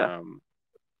it. Yeah.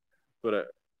 But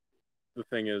the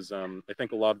thing is, I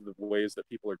think a lot of the ways that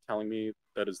people are telling me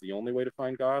that is the only way to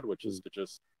find God, which is to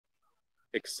just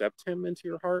accept him into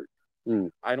your heart.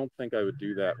 I don't think I would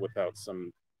do that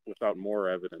without more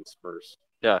evidence first.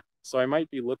 Yeah. So I might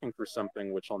be looking for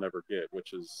something which I'll never get,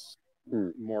 which is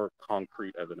more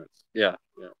concrete evidence. Yeah.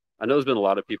 Yeah. I know there's been a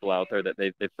lot of people out there that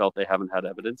they felt they haven't had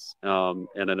evidence.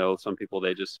 And I know some people,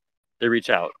 they reach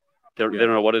out. They don't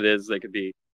know what it is. They could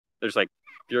be, there's like,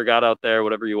 if you're a God out there,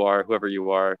 whatever you are, whoever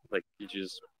you are, like you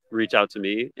just reach out to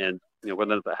me, and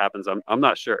whether that happens, I'm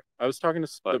not sure. I was talking to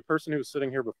the person who was sitting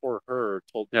here before her,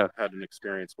 had an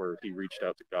experience where he reached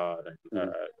out to God,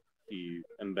 and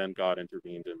and then God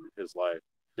intervened in his life.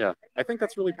 Yeah. I think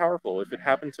that's really powerful. If it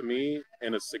happened to me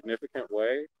in a significant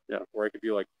way, where I could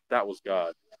be like, that was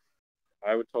God,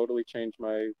 I would totally change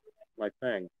my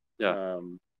thing. Yeah.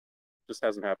 Just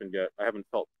hasn't happened yet. I haven't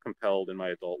felt compelled in my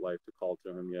adult life to call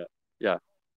to him yet. Yeah.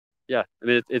 Yeah. I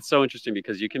mean, it's so interesting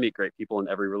because you can meet great people in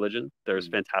every religion. There's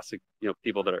fantastic,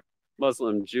 people that are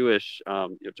Muslim, Jewish,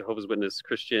 Jehovah's Witness,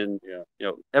 Christian,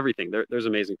 everything. There's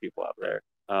amazing people out there.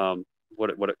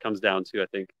 What it comes down to, I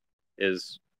think,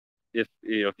 is if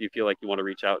you feel like you want to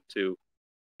reach out to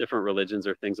different religions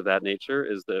or things of that nature,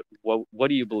 is that what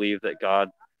do you believe that God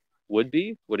would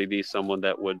be? Would he be someone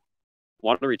that would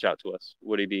want to reach out to us?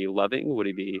 Would he be loving? Would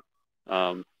he be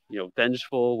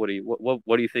vengeful? What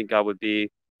do you think God would be?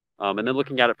 And then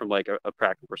looking at it from like a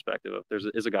practical perspective, if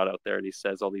there's a God out there and he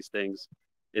says all these things,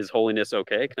 is holiness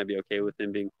okay? Can I be okay with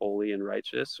him being holy and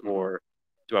righteous, or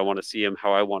do I want to see him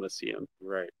how I want to see him?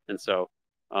 Right. And so,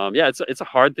 it's a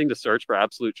hard thing to search for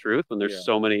absolute truth when there's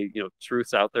so many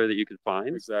truths out there that you can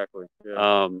find. Exactly.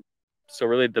 Yeah. So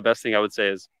really, the best thing I would say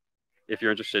is, if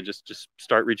you're interested, just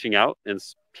start reaching out and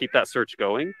keep that search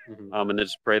going, and then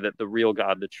just pray that the real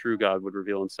God, the true God, would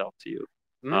reveal himself to you.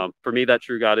 For me, that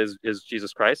true God is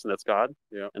Jesus Christ, and that's God.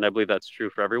 Yeah. And I believe that's true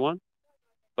for everyone.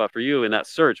 But for you in that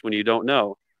search, when you don't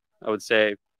know, I would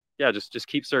say, yeah, just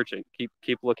keep searching,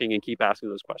 keep looking, and keep asking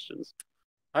those questions.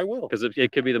 I will, because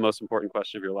it could be the most important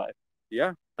question of your life.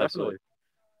 Yeah, Absolutely. definitely.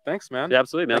 Thanks, man. Yeah,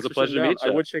 absolutely, man. Thanks It's a for sitting pleasure to down. meet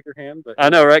you. I would shake your hand, but I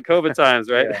know, right? COVID times,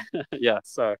 right? Yeah,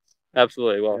 sucks.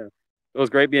 absolutely. Well, Yeah. it was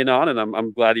great being on, and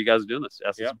I'm glad you guys are doing this.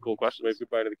 Asking some cool questions. Wave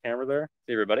goodbye to the camera there.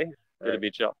 See everybody. Good to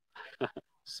meet you.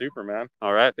 Super, man.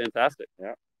 All right, fantastic.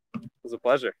 Yeah, it was a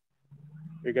pleasure.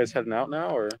 Are you guys heading out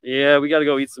now, or? Yeah, we got to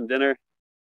go eat some dinner.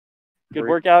 Good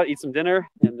workout, eat some dinner,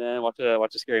 and then watch a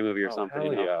scary movie or something.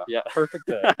 Hell you know? yeah. Yeah. Perfect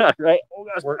day. Right. Oh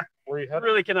gosh, Where you headed?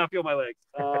 really cannot feel my legs.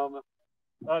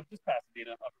 Just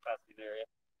Pasadena, upper Pasadena area.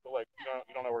 But like, you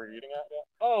don't know where you're eating at yet?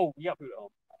 Oh, we got food at home.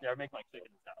 Yeah, I make my chicken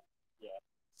in town. Yeah.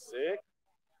 Sick.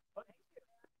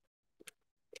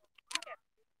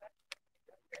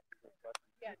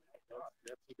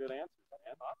 That's some good answers,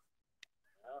 man.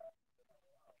 Yeah.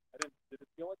 Did it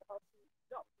feel like a hot seat?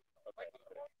 No. Okay.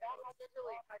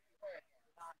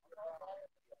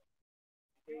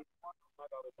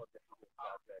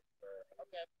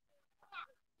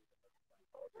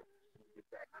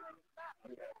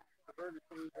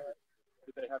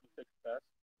 Did they have you take a test?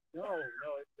 No,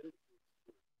 it didn't.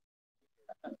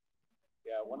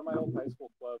 Yeah, one of my old high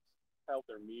school clubs held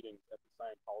their meetings at the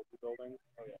Scientology building.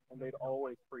 Oh yeah, and they'd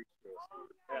always preach to us.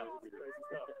 Yeah, crazy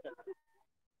stuff.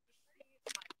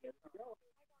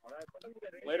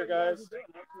 Later, guys.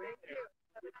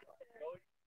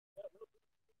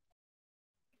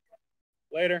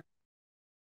 Later.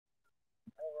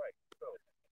 All right, so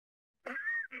I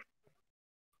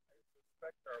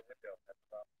suspect our window has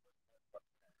about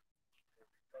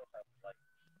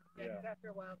after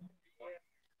a while.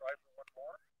 Try for one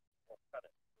more. We'll cut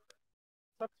it.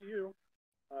 It's up to you.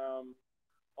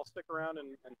 I'll stick around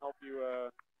and help you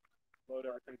load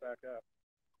everything back up.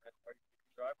 Are you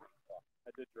driving? I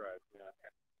did drive, yeah.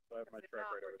 So I have my truck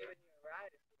right over there.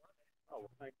 Oh,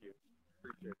 well, thank you.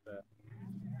 Appreciate that.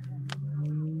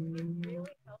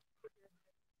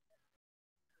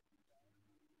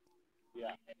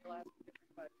 Yeah.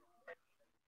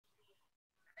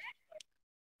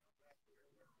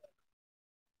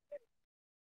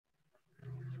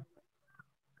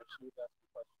 She was asking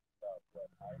questions about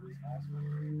what I was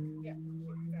asking.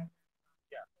 Yeah.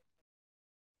 Yeah.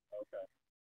 Okay.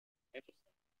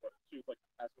 Interesting. What, she was like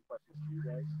asking questions to you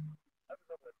guys? I don't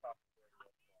know if they're talking to her.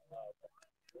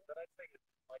 But I think it's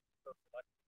like so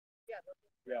selective. Yeah.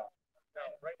 Yeah. Now,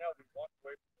 right now, we walked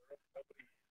away from the room. Nobody.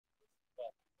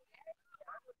 Well.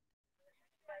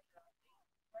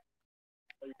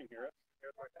 Oh, you can hear us? Hear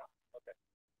us right now? Okay.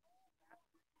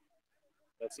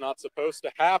 That's not supposed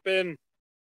to happen.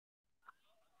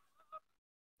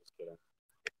 Just kidding.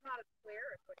 It's not as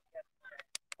clear as what you get.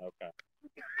 Okay.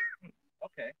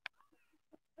 Okay.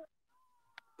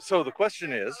 So the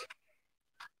question is,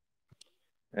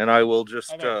 and I will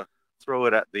just throw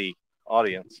it at the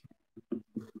audience.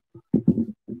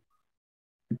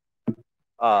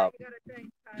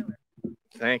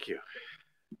 Thank you.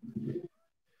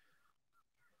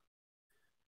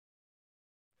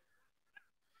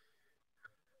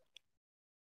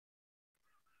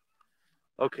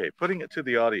 Okay, putting it to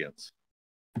the audience.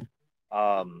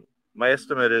 My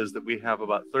estimate is that we have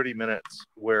about 30 minutes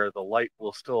where the light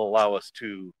will still allow us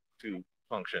to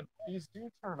function. These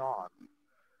do turn on.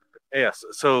 Yes,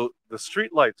 so the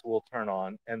street lights will turn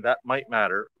on, and that might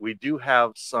matter. We do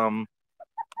have some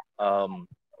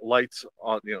lights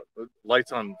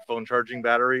on phone charging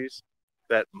batteries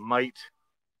that might.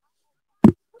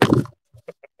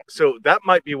 So that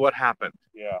might be what happened.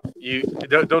 Yeah. You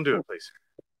don't do it, please.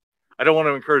 I don't want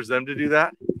to encourage them to do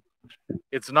that.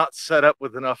 It's not set up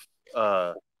with enough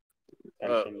for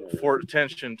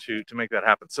attention to make that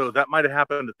happen. So that might have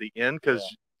happened at the end because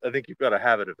I think you've got a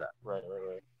habit of that. Right.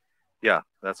 Yeah,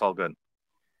 that's all good.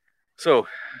 So,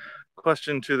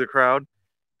 question to the crowd: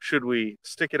 should we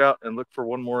stick it out and look for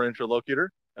one more interlocutor,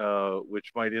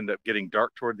 which might end up getting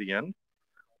dark toward the end,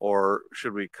 or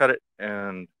should we cut it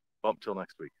and bump till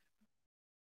next week?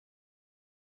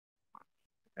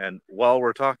 And while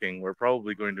we're talking, we're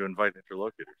probably going to invite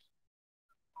interlocutors.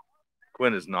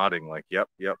 Quinn is nodding like, yep,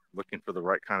 looking for the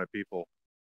right kind of people.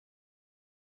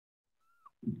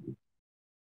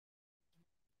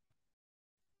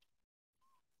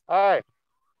 Hi.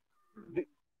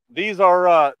 These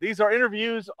are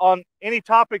interviews on any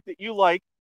topic that you like.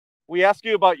 We ask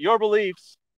you about your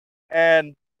beliefs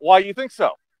and why you think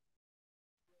so.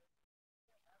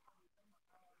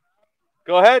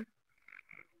 Go ahead.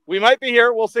 We might be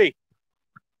here. We'll see.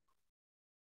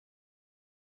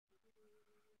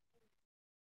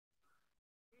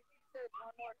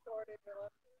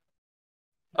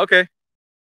 Okay.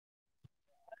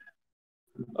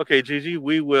 Okay, Gigi,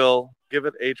 we will give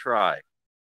it a try.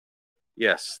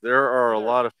 Yes, there are a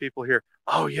lot of people here.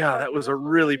 Oh yeah, that was a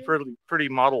really pretty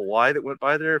Model Y that went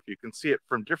by there. If you can see it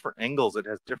from different angles, it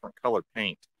has different colored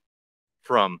paint.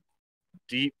 From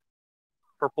deep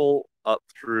purple up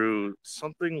through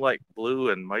something like blue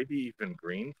and maybe even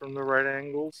green from the right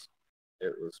angles.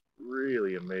 It was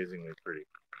really amazingly pretty.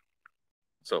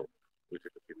 So we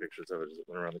took a few pictures of it as it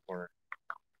went around the corner.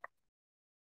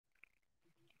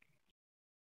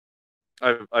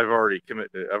 I've already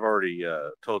committed. I've already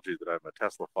told you that I'm a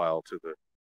Tesla-phile to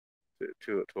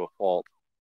a fault.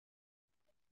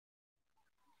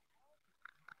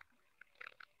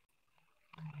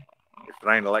 If it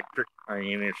ain't electric, I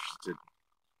ain't interested.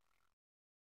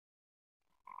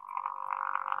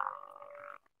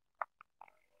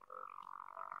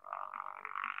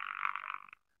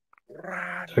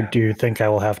 So do you think I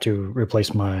will have to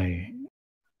replace my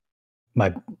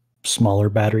smaller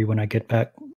battery when I get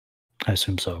back? I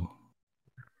assume so.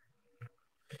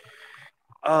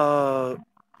 I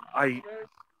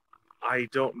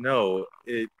don't know.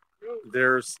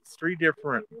 There's 3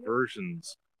 different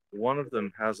versions. One of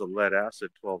them has a lead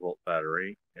acid 12-volt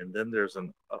battery, and then there's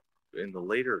in the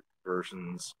later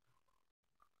versions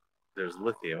there's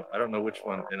lithium. I don't know which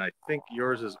one, and I think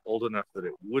yours is old enough that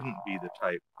it wouldn't be the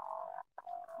type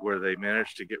where they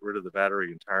managed to get rid of the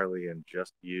battery entirely and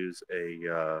just use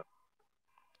a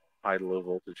high to low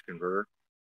voltage converter.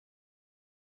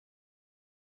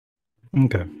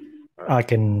 Okay. I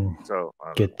can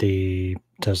get know. the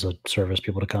Tesla service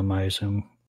people to come, I assume.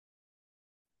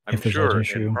 I'm sure,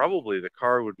 and probably the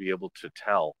car would be able to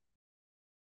tell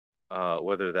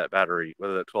whether that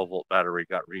 12-volt battery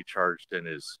got recharged and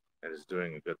is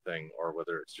doing a good thing, or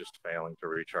whether it's just failing to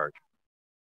recharge.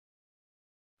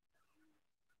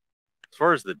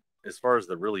 As far as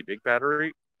the really big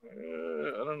battery,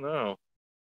 I don't know.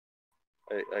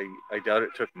 I doubt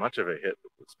it took much of a hit.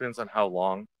 It depends on how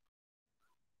long.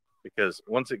 Because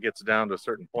once it gets down to a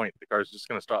certain point, the car's just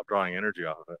going to stop drawing energy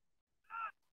off of it.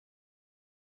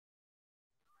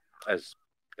 As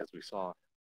we saw.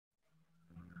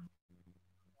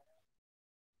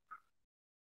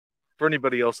 For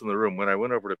anybody else in the room, when I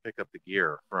went over to pick up the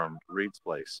gear from Reed's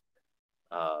place,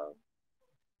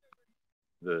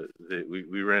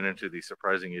 we ran into the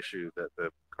surprising issue that the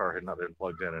car had not been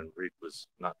plugged in and Reed was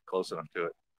not close enough to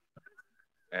it,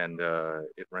 and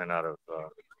it ran out of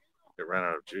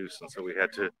juice, and so we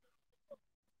had to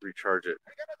recharge it.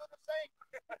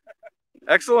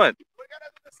 Excellent.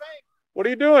 What are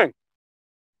you doing?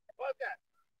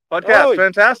 Podcast. Oh,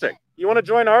 fantastic. You want to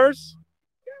join ours?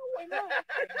 Yeah, why not?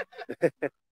 Yeah,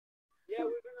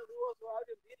 we're gonna do also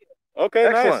audio video. Okay,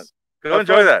 excellent. Nice. Go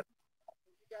enjoy that.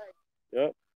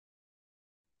 Yep.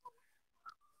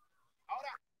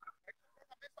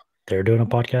 They're doing a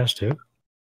podcast too?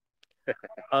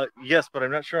 Yes, but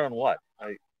I'm not sure on what.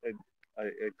 I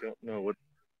don't know what.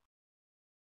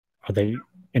 Are they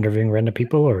interviewing random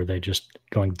people, or are they just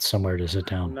going somewhere to sit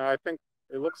down? No, I think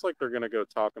it looks like they're going to go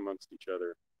talk amongst each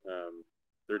other.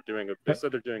 They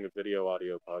said they're doing a video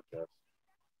audio podcast.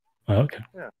 Oh, okay.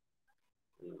 Yeah.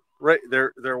 Right.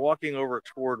 They're walking over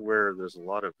toward where there's a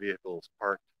lot of vehicles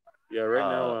parked. Yeah, right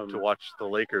now to watch the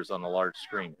Lakers on a large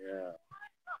screen. Yeah.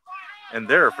 And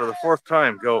there, for the 4th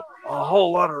time, go a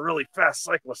whole lot of really fast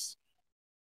cyclists.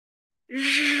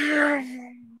 There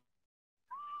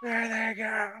they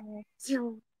go.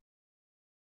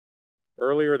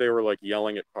 Earlier, they were like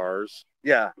yelling at cars.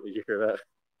 Yeah. Did you hear that?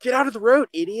 Get out of the road,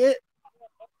 idiot.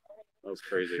 That was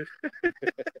crazy.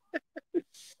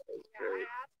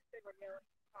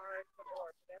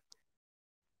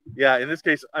 Yeah, in this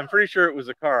case, I'm pretty sure it was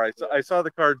a car. I saw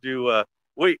the car do,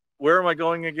 wait, where am I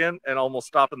going again? And almost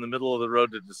stop in the middle of the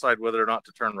road to decide whether or not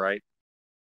to turn right.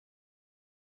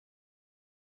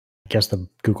 I guess the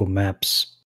Google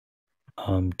Maps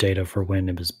data for when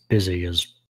it was busy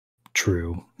is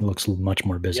true. It looks much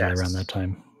more busy around that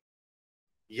time.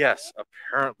 Yes,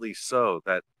 apparently so.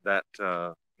 That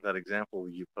example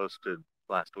you posted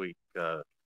last week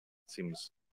seems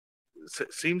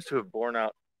to have borne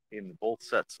out in both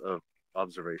sets of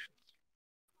observations.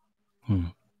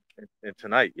 And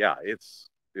tonight, yeah, it's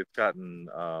gotten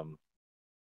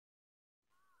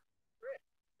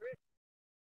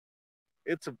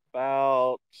it's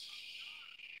about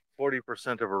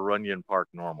 40% of a Runyon Park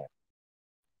normal.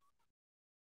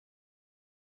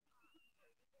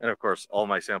 And of course, all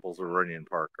my samples of Runyon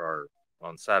Park are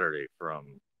on Saturday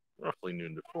from roughly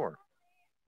noon to 4.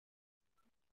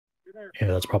 Yeah,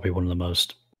 that's probably one of the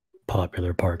most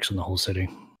popular parks in the whole city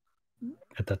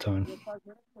at that time.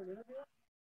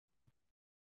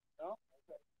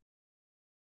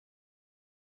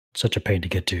 such a pain to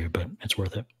get to, but it's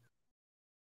worth it.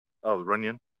 Oh, the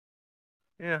Runyon?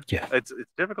 Yeah. Yeah. It's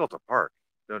difficult to park,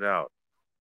 no doubt.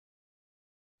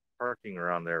 Parking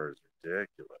around there is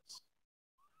ridiculous.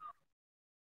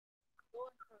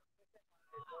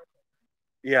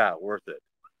 Yeah, worth it.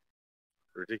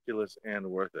 Ridiculous and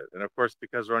worth it. And of course,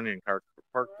 because Runyon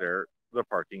parked there, the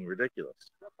parking ridiculous.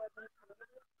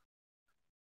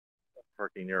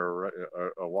 Parking near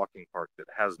a walking park that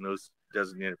has no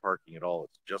designated parking at all.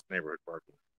 It's just neighborhood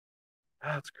parking.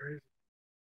 That's crazy.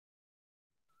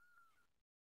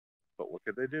 But what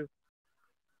could they do?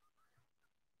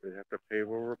 They'd have to pave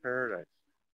over paradise.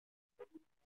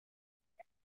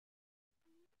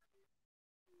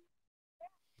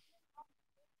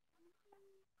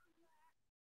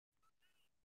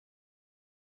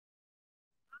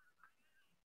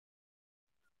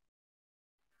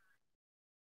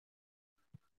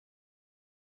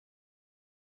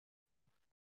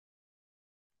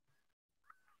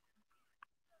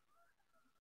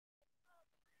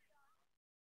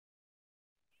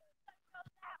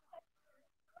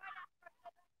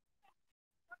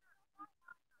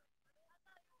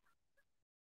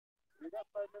 You got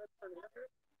 5 minutes for an answer?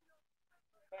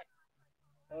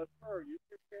 It's for our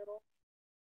YouTube channel.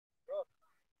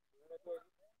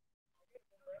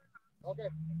 Okay.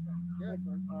 Yeah.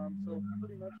 So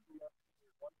pretty much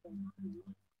one thing.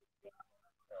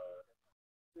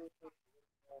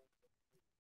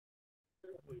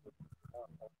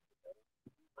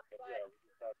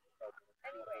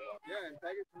 Yeah, and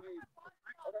tag it to me.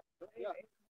 Okay. Yeah.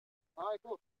 All right,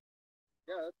 cool.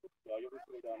 Yeah, that's cool. Yeah, you'll just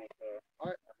go down with all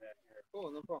right.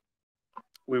 Cool, no problem.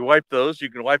 We wipe those. You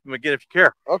can wipe them again if you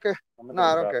care. Okay. No,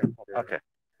 I don't care. Okay.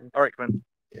 All right, Quinn.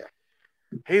 Yeah.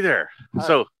 Hey there. Hi.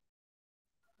 So,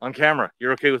 on camera,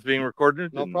 you're okay with being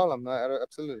recorded? No problem. No,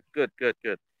 absolutely. Good, good,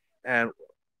 good. And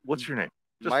what's your name?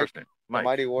 Just Mike, first name. Mike.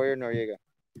 Mighty Warrior Noriega.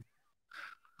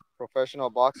 Professional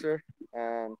boxer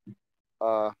and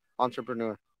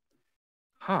entrepreneur.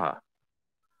 Huh.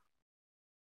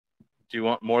 Do you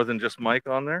want more than just Mike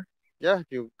on there? Yeah, if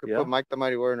you could put Mike the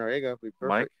Mighty Warrior Noriega, it'd be perfect.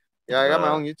 Mike? Yeah, I got my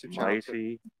own YouTube channel.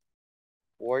 Mighty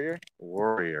Warrior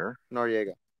Noriega.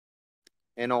 Noriega.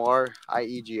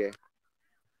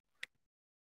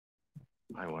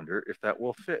 I wonder if that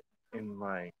will fit in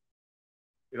my...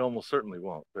 It almost certainly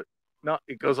won't, but no,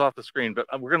 it goes off the screen, but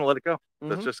we're going to let it go.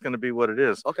 That's just going to be what it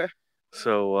is. Okay.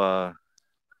 So,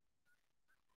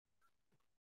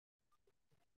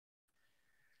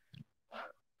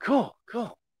 cool.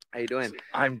 How you doing?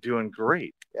 I'm doing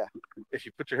great. Yeah. If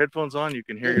you put your headphones on, you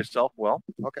can hear yourself well.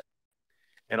 Okay.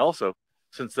 And also,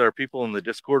 since there are people in the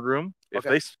Discord room, if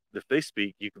they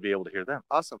speak, you can be able to hear them.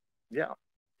 Awesome. Yeah.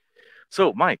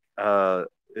 So, Mike,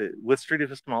 with Street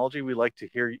Epistemology, we like to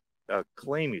hear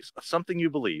claim you something you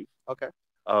believe. Okay.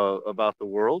 About the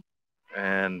world,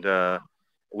 and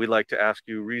we like to ask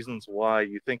you reasons why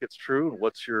you think it's true, and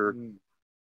what's your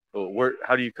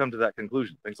how do you come to that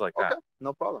conclusion, things like that.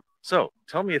 No problem. So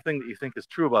tell me a thing that you think is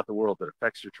true about the world that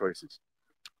affects your choices.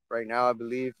 Right now, I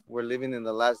believe we're living in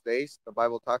the last days. The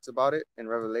Bible talks about it in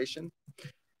Revelation,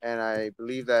 and I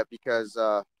believe that because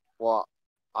well,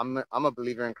 I'm a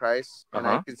believer in Christ, and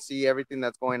I can see everything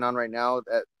that's going on right now,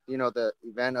 that the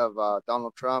event of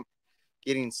Donald Trump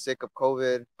getting sick of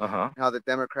COVID, how the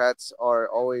Democrats are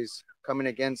always coming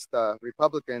against the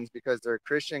Republicans because they're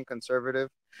Christian conservative.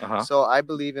 So I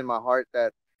believe in my heart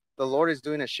that the Lord is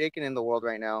doing a shaking in the world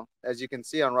right now. As you can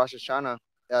see on Rosh Hashanah,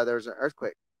 there's an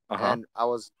earthquake. And I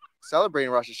was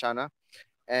celebrating Rosh Hashanah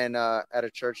and at a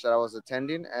church that I was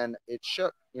attending, and it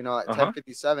shook, at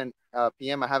 10:57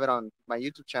 p.m. I have it on my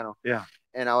YouTube channel. Yeah.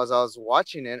 And I was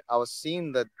watching it, I was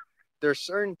seeing that there's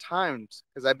certain times,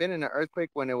 because I've been in an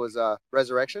earthquake when it was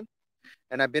resurrection,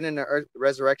 and I've been in an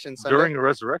resurrection Sunday. During a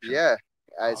resurrection? Yeah,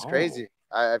 it's crazy.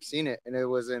 I've seen it, and it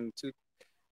was in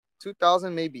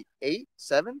 2000, maybe 8,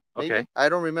 7, maybe. Okay. I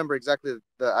don't remember exactly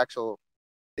the actual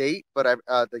date, but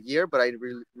the year, but I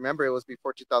remember it was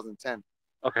before 2010.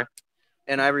 Okay.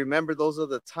 And I remember those are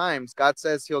the times God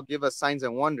says He'll give us signs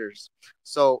and wonders.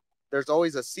 So there's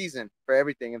always a season for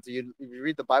everything. And so if you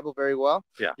read the Bible very well,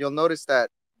 you'll notice that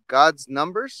God's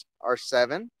numbers are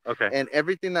 7. Okay. And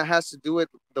everything that has to do with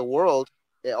the world,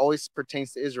 it always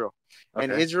pertains to Israel. Okay.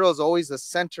 And Israel is always the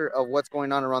center of what's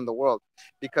going on around the world.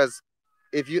 Because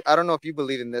I don't know if you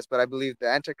believe in this, but I believe the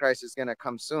Antichrist is going to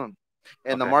come soon.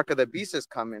 And the mark of the beast is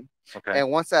coming. Okay.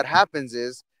 And once that happens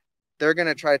they're going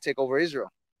to try to take over Israel.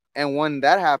 And when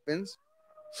that happens,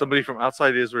 somebody from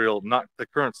outside Israel, not the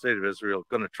current state of Israel,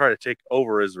 going to try to take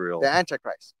over Israel. The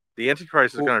Antichrist. The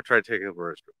Antichrist is going to try to take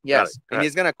over Israel. Yes, and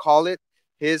he's going to call it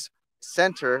his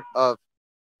center of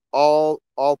all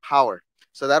power.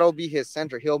 So that'll be his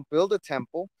center. He'll build a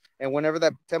temple, and whenever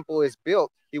that temple is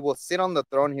built, he will sit on the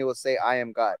throne. He will say, I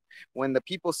am God. When the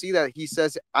people see that he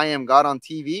says, I am God on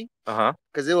TV,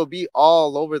 because it'll be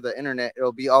all over the internet.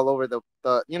 It'll be all over the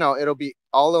it'll be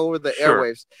all over the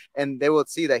airwaves. And they will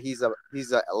see that he's a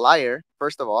liar,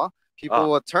 first of all. People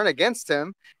will turn against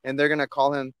him, and they're going to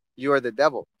call him, you are the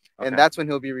devil. And that's when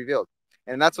he'll be revealed.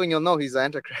 And that's when you'll know he's the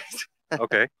Antichrist.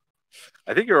 Okay.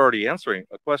 I think you're already answering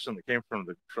a question that came from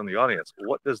the audience.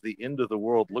 What does the end of the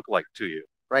world look like to you?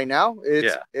 Right now,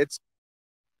 it's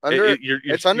under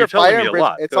it's under fire and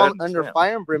brimstone. It's under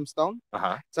fire and brimstone.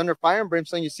 It's under fire and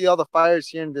brimstone. You see all the fires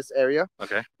here in this area.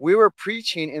 Okay. We were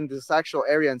preaching in this actual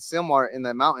area in Silmar in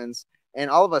the mountains,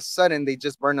 and all of a sudden they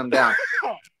just burned them down.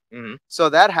 So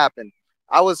that happened.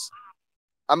 I'm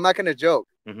not gonna joke.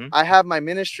 I have my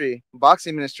ministry,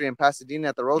 boxing ministry in Pasadena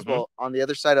at the Rose Bowl on the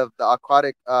other side of the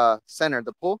aquatic center,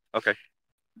 the pool. Okay.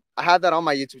 I had that on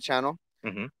my YouTube channel.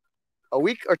 A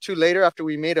week or two later, after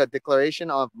we made a declaration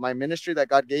of my ministry that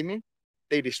God gave me,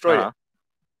 they destroyed it.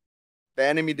 The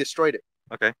enemy destroyed it.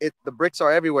 Okay. The bricks are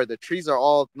everywhere. The trees are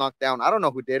all knocked down. I don't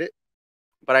know who did it,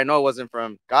 but I know it wasn't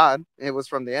from God. It was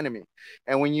from the enemy.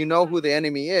 And when you know who the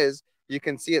enemy is, you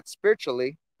can see it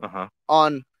spiritually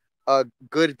on a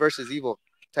good versus evil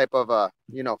type of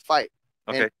fight.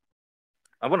 Okay.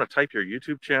 I want to type your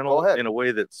YouTube channel in a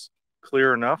way that's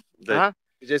clear enough that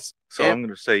I'm going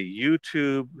to say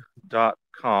youtube.com/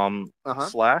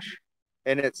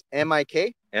 and it's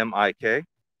MIK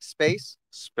space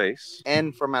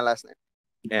N for my last name.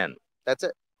 N. That's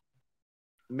it.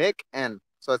 Mick N.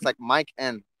 So it's like Mike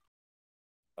N.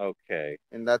 Okay.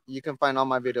 And that you can find all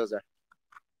my videos there.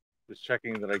 Just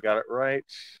checking that I got it right.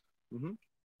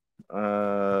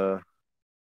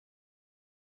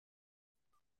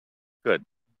 Good.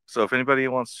 So if anybody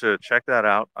wants to check that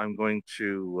out, I'm going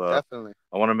to definitely.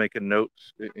 I want to make a note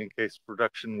in case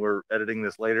production we're editing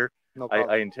this later. No problem.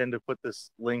 I intend to put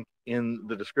this link in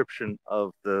the description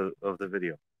of the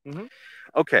video.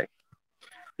 Okay.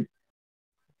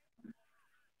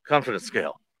 Confidence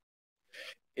scale.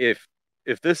 If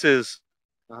this is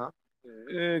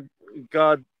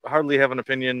God, hardly have an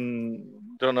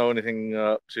opinion, don't know anything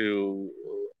to,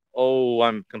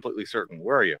 I'm completely certain.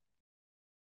 Where are you?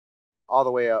 All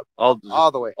the way up. All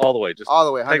the way. All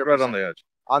the way. 100%. Take right on the edge.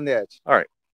 On the edge. All right.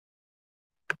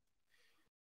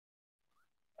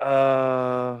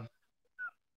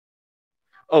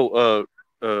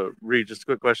 Reed, just a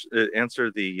quick question.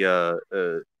 Answer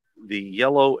the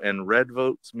yellow and red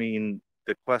votes mean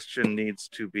the question needs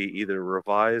to be either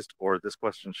revised or this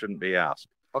question shouldn't be asked.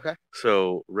 Okay.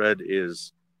 So red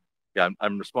is,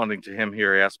 I'm responding to him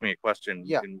here. He asked me a question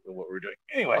in what we're doing.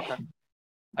 Anyway,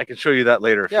 I can show you that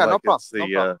later. If no problem. It's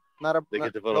the,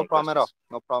 no problem at all.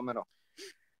 No problem at all.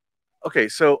 Okay,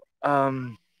 so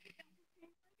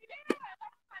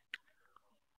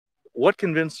what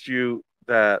convinced you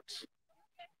that?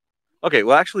 Okay,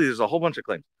 well, actually, there's a whole bunch of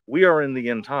claims. We are in the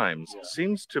end times.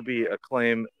 Seems to be a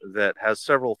claim that has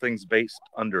several things based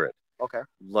under it. Okay.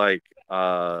 Like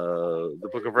the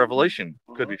Book of Revelation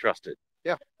could be trusted.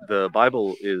 Yeah. The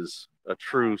Bible is a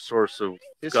true source of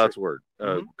God's word.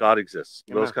 God exists.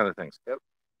 Those kind of things. Yep.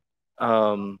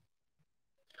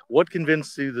 What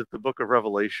convinced you that the Book of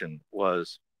Revelation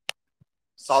was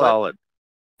solid,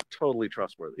 totally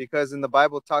trustworthy? Because in the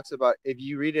Bible it talks about, if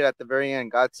you read it at the very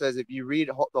end, God says if you read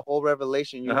the whole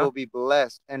Revelation, you will be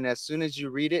blessed. And as soon as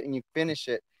you read it and you finish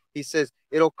it, he says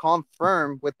it'll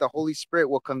confirm with the Holy Spirit,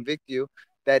 will convict you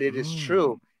that it is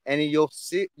true. And you'll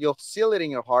seal it in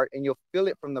your heart, and you'll feel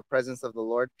it from the presence of the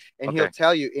Lord. And he'll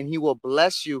tell you, and he will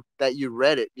bless you that you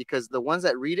read it, because the ones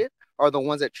that read it are the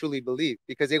ones that truly believe,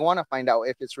 because they want to find out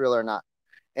if it's real or not.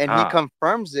 And he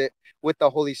confirms it with the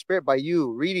Holy Spirit by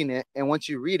you reading it. And once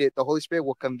you read it, the Holy Spirit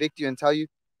will convict you and tell you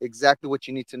exactly what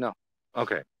you need to know.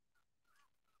 Okay.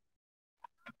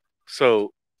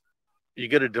 So you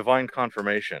get a divine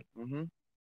confirmation.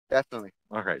 Definitely.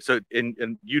 Okay. So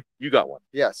and you got one.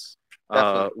 Yes.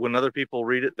 When other people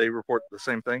read it, they report the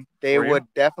same thing? They would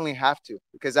definitely have to,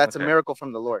 because that's a miracle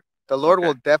from the Lord. The Lord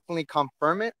will definitely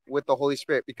confirm it with the Holy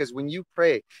Spirit, because when you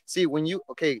pray, see, when you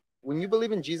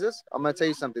believe in Jesus, I'm going to tell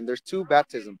you something. There's two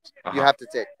baptisms you have to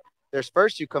take. There's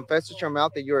first, you confess with your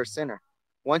mouth that you're a sinner.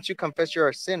 Once you confess you're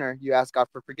a sinner, you ask God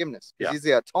for forgiveness, because he's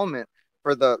the atonement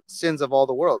for the sins of all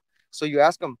the world. So you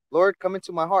ask him, Lord, come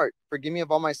into my heart. Forgive me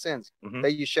of all my sins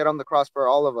that you shed on the cross for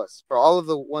all of us, for all of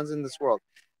the ones in this world,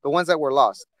 the ones that were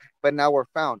lost, but now we're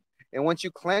found. And once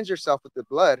you cleanse yourself with the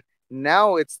blood,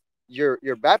 now it's you're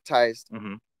baptized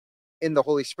in the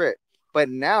Holy Spirit. But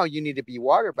now you need to be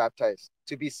water baptized,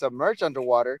 to be submerged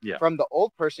underwater from the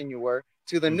old person you were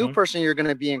to the new person you're going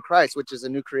to be in Christ, which is a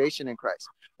new creation in Christ.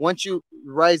 Once you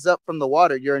rise up from the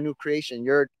water, you're a new creation.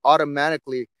 You're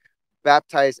automatically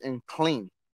baptized and clean,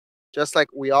 just like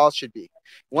we all should be.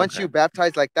 Once you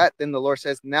baptize like that, then the Lord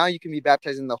says, now you can be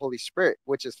baptized in the Holy Spirit,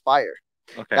 which is fire.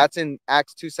 That's in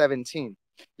Acts 2:17.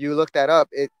 You look that up.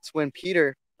 It's when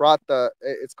Peter brought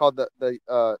it's called the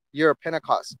year of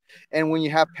Pentecost. And when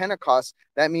you have Pentecost,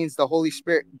 that means the Holy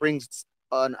Spirit brings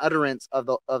an utterance of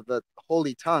the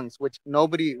holy tongues, which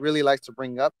nobody really likes to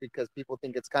bring up because people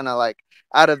think it's kind of like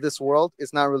out of this world.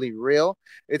 It's not really real.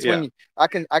 It's when I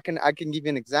can give you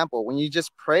an example. When you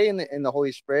just pray in the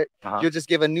Holy Spirit, you'll just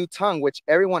give a new tongue, which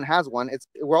everyone has one.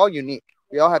 We're all unique.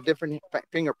 We all have different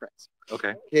fingerprints.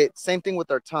 Okay, same thing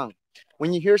with our tongue.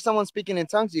 When you hear someone speaking in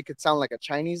tongues, it could sound like a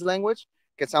Chinese language.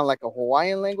 It could sound like a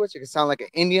Hawaiian language. It could sound like an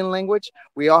Indian language.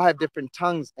 We all have different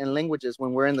tongues and languages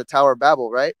when we're in the Tower of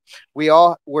Babel, right? We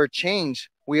all were changed.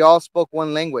 We all spoke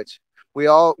one language. We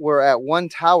all were at one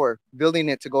tower building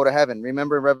it to go to heaven.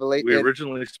 Remember in Revelation? We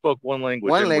originally spoke one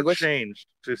language were changed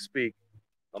to speak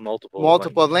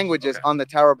multiple languages on the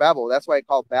Tower of Babel. That's why it's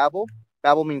called Babel.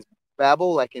 Babel means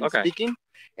Babel, like in speaking.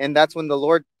 And that's when the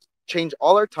Lord changed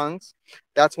all our tongues.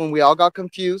 That's when we all got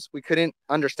confused. We couldn't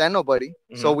understand nobody.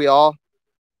 So we all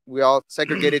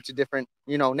segregated to different,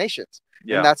 nations.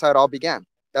 And that's how it all began.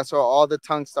 That's how all the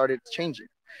tongues started changing.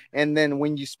 And then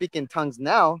when you speak in tongues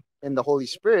now in the Holy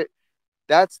Spirit,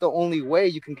 that's the only way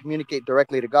you can communicate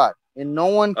directly to God. And no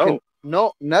one can,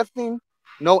 nothing,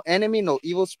 no enemy, no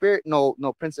evil spirit, no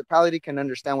principality can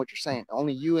understand what you're saying.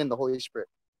 Only you and the Holy Spirit.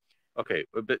 Okay,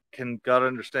 but can God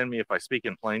understand me if I speak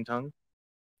in plain tongue?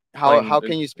 How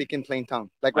can you speak in plain tongue?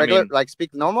 Like regular, like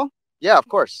speak normal? Yeah, of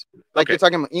course. Like you're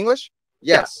talking about English?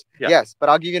 Yes, yes. But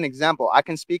I'll give you an example. I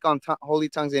can speak on holy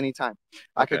tongues anytime.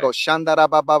 I could go shanda.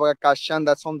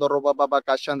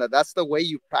 That's the way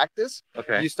you practice.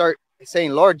 You start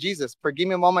saying, Lord Jesus, forgive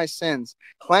me of all my sins.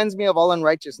 Cleanse me of all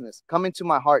unrighteousness. Come into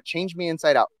my heart. Change me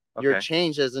inside out. You're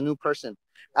changed as a new person.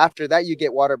 After that, you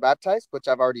get water baptized, which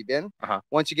I've already been.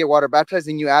 Once you get water baptized,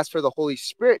 then you ask for the Holy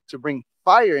Spirit to bring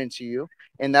fire into you.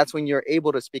 And that's when you're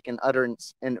able to speak in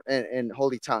utterance and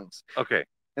holy tongues. Okay.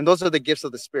 And those are the gifts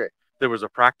of the Spirit. There was a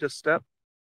practice step?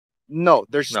 No,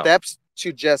 there's steps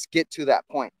to just get to that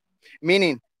point.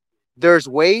 Meaning, there's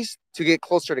ways to get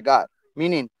closer to God.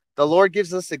 Meaning, the Lord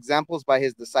gives us examples by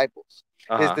his disciples.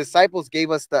 His disciples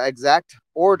gave us the exact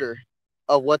order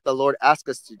of what the Lord asked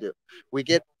us to do. We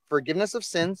get forgiveness of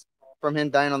sins from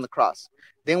him dying on the cross.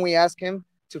 Then we ask him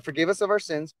to forgive us of our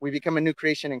sins. We become a new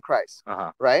creation in Christ,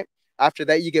 right? After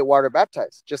that, you get water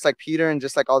baptized, just like Peter and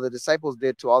just like all the disciples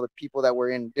did to all the people that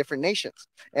were in different nations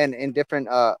and in different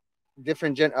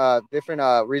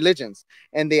religions.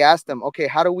 And they asked them, okay,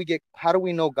 how do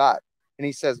we know God? And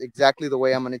he says, exactly the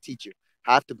way I'm going to teach you.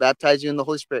 I have to baptize you in the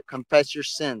Holy Spirit, confess your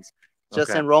sins.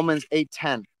 Just in Romans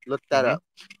 8:10, look that up.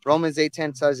 Romans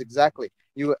 8:10 says exactly.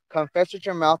 You confess with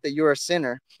your mouth that you're a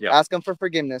sinner, ask him for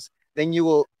forgiveness, then you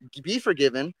will be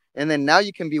forgiven. And then now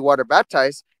you can be water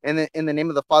baptized, and then in the name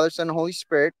of the Father, Son, and Holy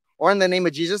Spirit, or in the name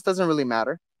of Jesus, doesn't really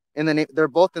matter. In the name, they're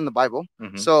both in the Bible.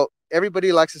 So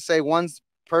everybody likes to say one's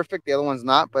perfect, the other one's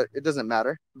not, but it doesn't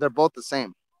matter. They're both the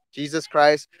same. Jesus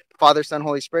Christ, Father, Son,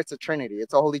 Holy Spirit. It's a Trinity.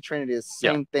 It's a Holy Trinity. It's the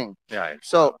same thing.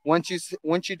 So once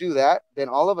you do that, then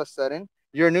all of a sudden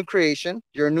you're a new creation.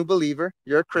 You're a new believer.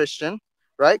 You're a Christian,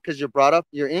 right? Because you're brought up.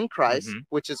 You're in Christ,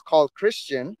 which is called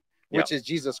Christian, which is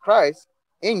Jesus Christ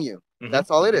in you.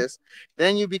 That's all it is.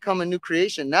 Then you become a new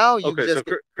creation. Now you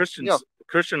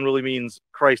Christian really means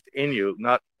Christ in you,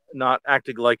 not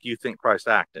acting like you think Christ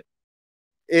acted.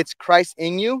 It's Christ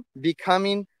in you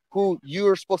becoming who you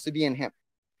are supposed to be in him.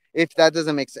 If that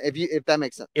doesn't make sense, if that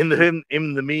makes sense. In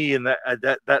the me, and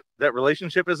that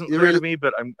relationship isn't clear to me,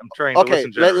 but I'm trying to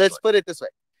listen generously. Let's put it this way.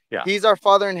 He's our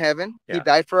Father in heaven. He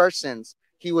died for our sins.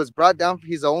 He was brought down.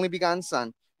 He's the only begotten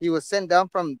Son. He was sent down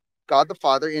from God the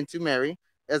Father into Mary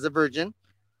as a virgin,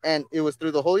 and it was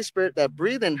through the Holy Spirit that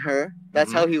breathed in her.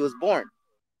 That's how he was born.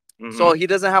 So he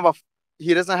doesn't have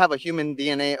a human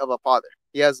DNA of a father.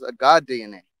 He has a God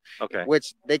DNA,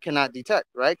 which they cannot detect,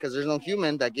 right? Because there's no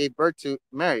human that gave birth to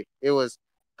Mary. It was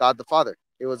God the Father.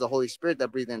 It was the Holy Spirit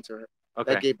that breathed into her,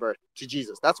 that gave birth to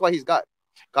Jesus. That's why he's God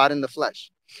in the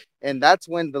flesh. And that's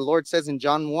when the Lord says in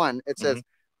John 1, it says,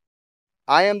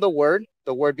 I am the Word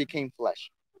became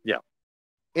flesh.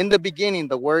 In the beginning,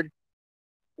 the Word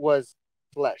was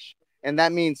flesh. And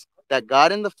that means that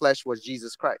God in the flesh was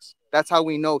Jesus Christ. That's how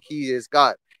we know he is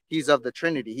God. He's of the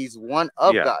Trinity. He's one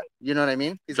of God. You know what I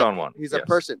mean? He's John 1. He's a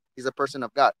person. He's a person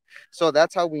of God. So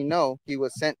that's how we know he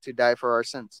was sent to die for our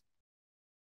sins.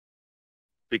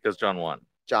 Because John 1.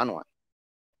 John 1.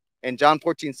 And John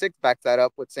 14:6 backs that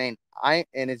up with saying, and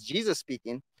it's Jesus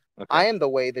speaking, Okay. I am the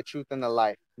way, the truth, and the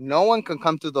life. No one can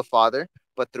come to the Father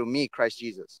but through me, Christ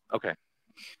Jesus. Okay.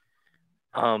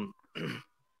 I'm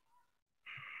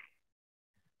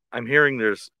hearing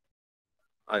there's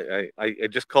I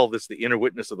just call this the inner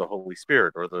witness of the Holy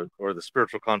Spirit, or the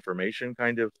spiritual confirmation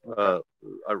kind of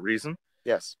a reason.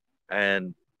 Yes.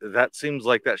 And that seems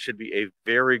like that should be a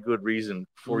very good reason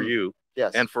for you,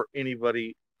 yes, and for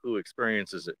anybody who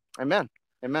experiences it. Amen.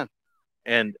 Amen.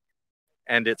 And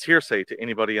it's hearsay to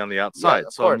anybody on the outside.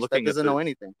 Of so course, I'm looking that doesn't at know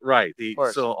anything. Right.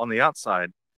 Course. So on the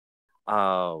outside,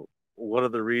 what are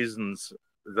the reasons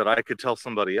that I could tell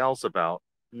somebody else about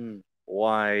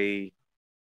why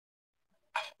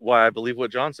I believe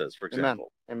what John says, for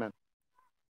example? Amen.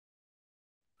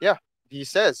 Yeah, he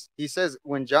says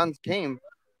when John came,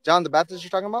 John the Baptist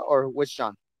you're talking about, or which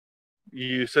John?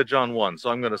 You said John 1, so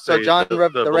I'm going to say so John, the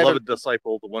beloved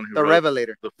disciple, the one who the wrote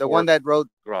Revelator, the one that wrote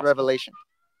Gospel. Revelation.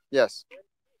 Yes.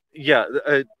 Yeah.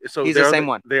 So he's the same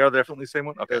one. They are definitely the same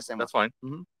one. Okay, that's fine.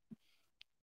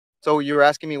 So you were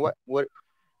asking me what?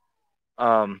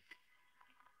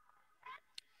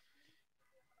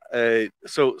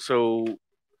 So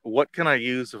what can I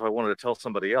use if I wanted to tell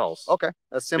somebody else? Okay,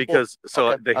 that's simple. Because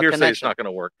the hearsay is not going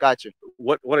to work. Got you.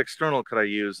 What external could I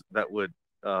use that would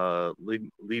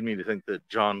lead me to think that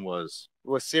John was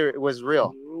serious, was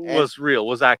real,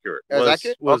 was accurate,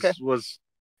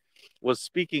 was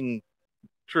speaking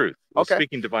truth,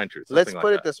 speaking divine truth. Let's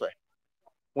put it this way: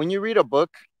 when you read a book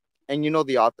and you know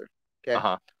the author,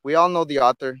 okay, we all know the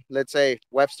author. Let's say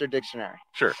Webster Dictionary.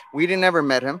 Sure. We never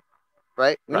met him,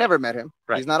 right? We never met him.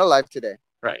 Right. He's not alive today.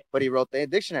 Right. But he wrote the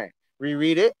dictionary. We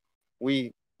read it.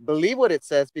 We believe what it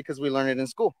says because we learn it in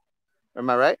school. Am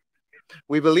I right?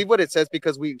 We believe what it says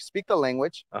because we speak the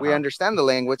language, we understand the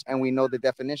language, and we know the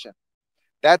definition.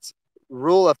 That's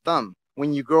rule of thumb.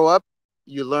 When you grow up,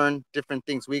 you learn different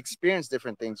things. We experience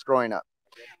different things growing up.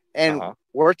 And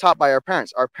we're taught by our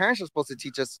parents. Our parents are supposed to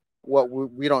teach us what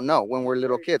we don't know when we're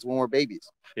little kids, when we're babies.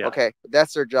 Yeah. Okay,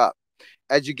 that's their job.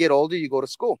 As you get older, you go to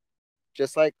school.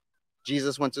 Just like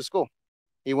Jesus went to school.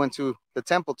 He went to the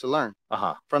temple to learn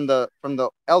from the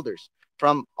elders,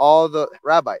 from all the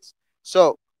rabbis.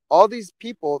 So all these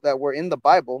people that were in the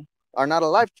Bible are not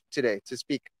alive today to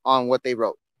speak on what they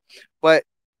wrote. But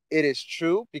it is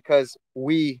true because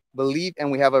we believe and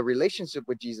we have a relationship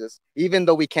with Jesus, even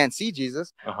though we can't see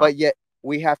Jesus, but yet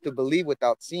we have to believe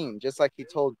without seeing. Just like he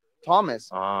told Thomas,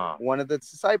 one of the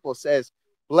disciples says,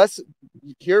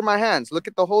 here are my hands. Look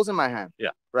at the holes in my hand. Yeah.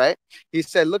 Right? He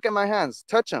said, look at my hands.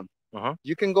 Touch them.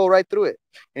 You can go right through it.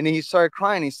 And then he started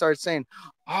crying. He started saying,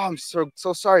 oh, I'm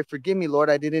so sorry. Forgive me, Lord.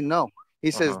 I didn't know.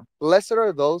 He says, blessed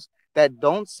are those that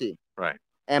don't see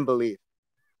and believe,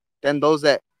 than those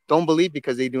that don't believe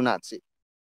because they do not see.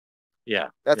 Yeah.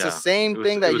 That's the same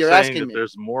thing that you're asking me.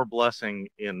 There's more blessing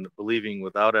in believing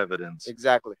without evidence.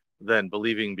 Exactly. Than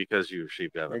believing because you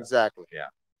received evidence. Exactly. Yeah.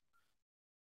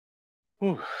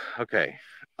 Whew. Okay.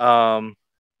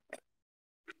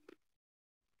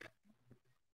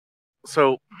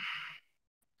 So,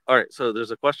 all right. So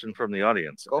there's a question from the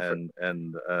audience,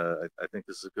 and I think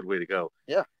this is a good way to go.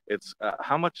 Yeah. It's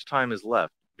how much time is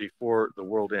left before the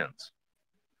world ends?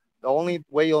 The only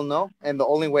way you'll know, and the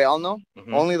only way I'll know,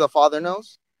 only the Father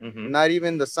knows. Not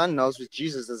even the Son knows, which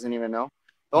Jesus doesn't even know.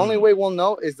 The only way we'll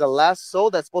know is the last soul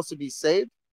that's supposed to be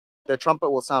saved. The trumpet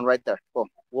will sound right there. Boom.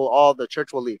 The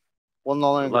church will leave. We'll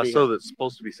no longer be the last soul that's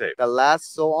supposed to be saved. The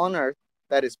last soul on earth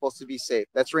that is supposed to be saved.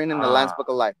 That's written in the Lamb's Book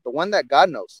of Life. The one that God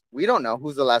knows. We don't know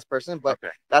who's the last person, but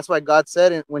that's why God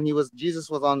said when Jesus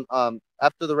was on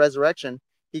after the resurrection,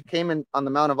 he came in on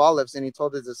the Mount of Olives and he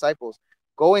told his disciples,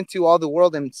 go into all the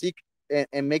world and seek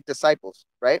and make disciples,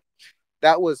 right?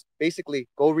 That was basically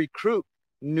go recruit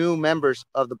new members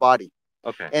of the body.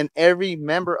 Okay. And every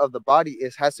member of the body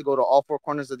has to go to all four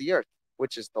corners of the earth,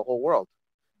 which is the whole world.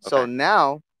 So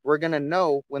now we're going to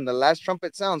know when the last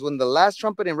trumpet sounds, when the last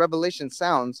trumpet in Revelation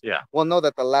sounds, we'll know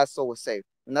that the last soul was saved.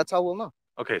 And that's how we'll know.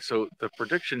 Okay. So the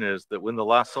prediction is that when the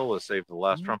last soul is saved, the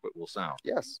last trumpet will sound.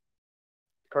 Yes.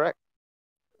 Correct.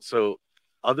 So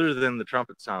other than the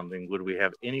trumpet sounding, would we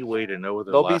have any way to know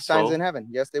the There'll last be signs soul? in heaven.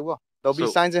 Yes, they will. There'll be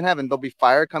signs in heaven. There'll be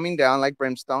fire coming down like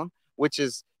brimstone, which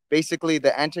is basically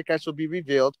the Antichrist will be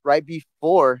revealed right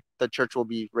before the church will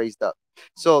be raised up.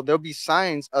 So there'll be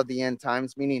signs of the end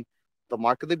times, meaning the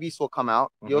mark of the beast will come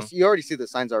out. You already see the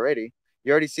signs already.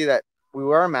 You already see that we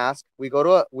wear a mask. We go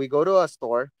to a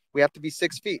store. We have to be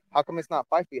 6 feet. How come it's not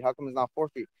 5 feet? How come it's not 4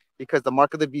 feet? Because the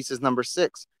mark of the beast is number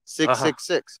 6.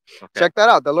 666. Check that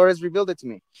out. The Lord has revealed it to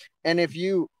me. And if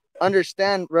you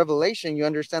understand Revelation, you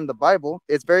understand the Bible,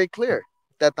 it's very clear.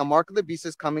 that the mark of the beast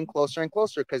is coming closer and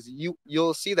closer, because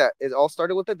you'll see that it all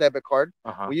started with a debit card.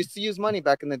 We used to use money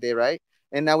back in the day, right?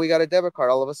 And now we got a debit card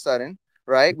all of a sudden,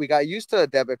 right? We got used to a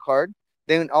debit card.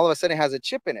 Then all of a sudden it has a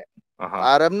chip in it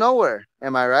out of nowhere.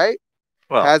 Am I right?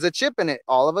 Well, has a chip in it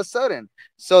all of a sudden.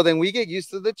 So then we get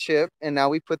used to the chip, and now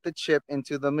we put the chip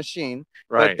into the machine.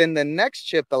 Right. But then the next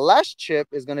chip, the last chip,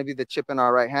 is going to be the chip in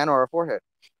our right hand or our forehead.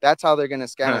 That's how they're going to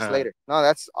scan us later. No,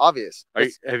 that's obvious.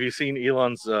 Have you seen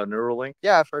Elon's Neuralink?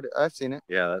 Yeah, I've heard it. I've seen it.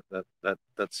 Yeah,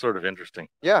 that's sort of interesting.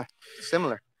 Yeah,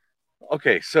 similar.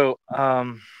 Okay, so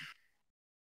I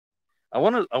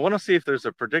want to see if there's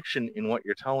a prediction in what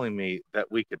you're telling me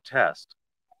that we could test.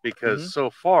 Because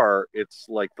so far, it's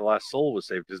like the last soul was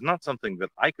saved is not something that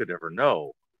I could ever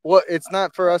know. Well, it's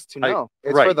not for us to know.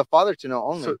 It's for the Father to know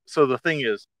only. So the thing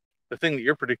that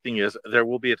you're predicting is there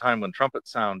will be a time when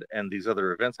trumpets sound and these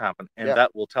other events happen, and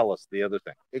that will tell us the other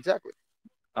thing. Exactly.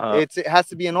 It has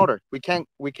to be in order. We can't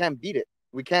beat it.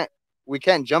 We can't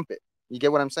jump it. You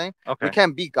get what I'm saying? Okay. We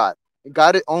can't beat God.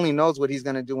 God only knows what He's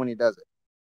gonna do when He does it.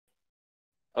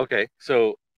 Okay.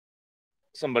 So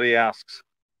somebody asks,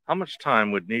 how much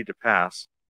time would need to pass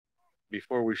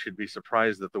before we should be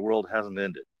surprised that the world hasn't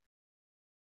ended?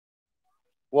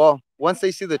 Well, once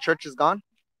they see the church is gone,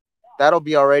 that'll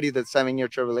be already the 7-year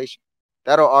tribulation.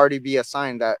 That'll already be a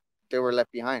sign that they were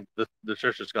left behind. The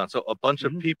church is gone. So a bunch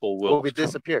of people will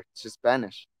disappear. It's just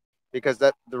vanish. Because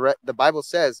the Bible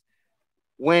says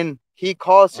when He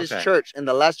calls His church and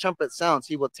the last trumpet sounds,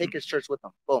 He will take His church with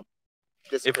Him. Boom.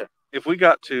 Disappear. If we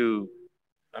got to,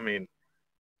 I mean,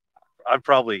 I've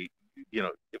probably,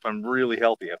 if I'm really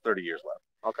healthy, I have 30 years left.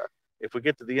 Okay. If we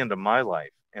get to the end of my life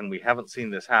and we haven't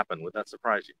seen this happen, would that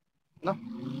surprise you?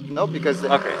 No, because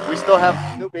we still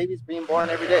have new babies being born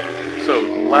every day. So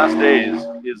last days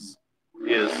is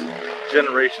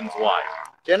generations wide.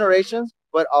 Generations,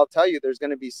 but I'll tell you, there's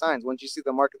going to be signs once you see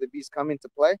the mark of the beast come into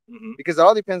play, because it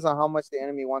all depends on how much the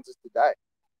enemy wants us to die.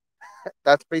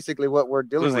 That's basically what we're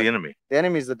dealing with. Who's the enemy? The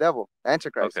enemy is the devil,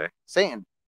 Antichrist, Satan.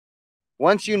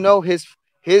 Once you know his,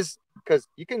 because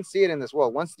you can see it in this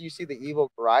world. Once you see the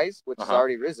evil rise, which is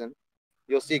already risen,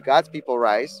 you'll see God's people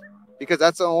rise, because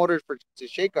that's an order to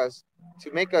shake us,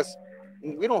 to make us.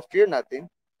 We don't fear nothing,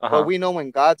 but we know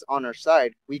when God's on our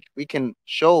side, we can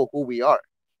show who we are,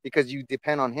 because you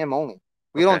depend on Him only.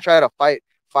 We don't try to fight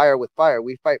fire with fire.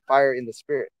 We fight fire in the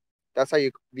spirit. That's how you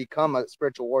become a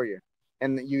spiritual warrior,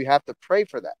 and you have to pray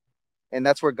for that. And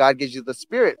that's where God gives you the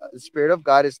spirit. The spirit of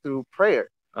God is through prayer.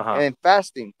 And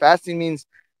fasting. Fasting means,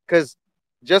 because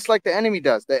just like the enemy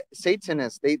does, the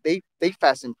Satanists, they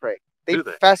fast and pray. They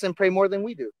fast and pray more than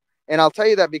we do. And I'll tell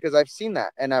you that because I've seen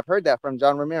that, and I've heard that from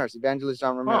John Ramirez, evangelist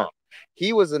John Ramirez.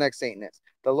 He was an ex-Satanist.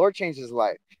 The Lord changed his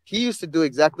life. He used to do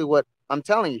exactly what I'm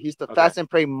telling you. He used to fast and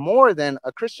pray more than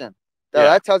a Christian.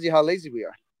 That tells you how lazy we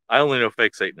are. I only know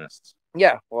fake Satanists.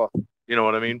 Yeah, well, you know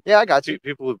what I mean? Yeah, I got you.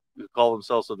 People who call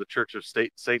themselves of the Church of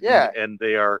Satan, and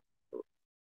they are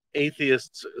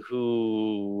atheists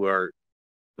who are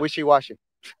wishy-washy.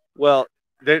 Well,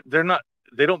 they're not.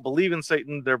 They don't believe in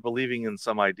Satan. They're believing in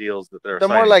some ideals that they're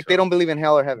more like they don't believe in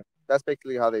hell or heaven. That's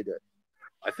basically how they do it.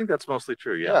 I think that's mostly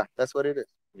true. Yeah, that's what it is.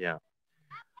 Yeah.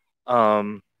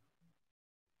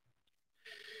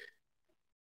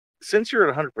 Since you're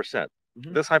at 100%,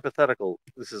 this hypothetical.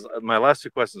 This is my last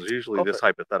 2 questions. Are usually this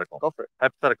hypothetical. Go for it.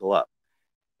 Hypothetical up.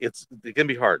 It can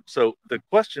be hard. So the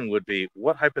question would be,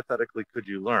 what hypothetically could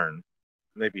you learn,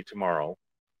 maybe tomorrow,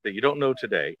 that you don't know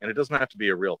today, and it doesn't have to be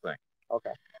a real thing.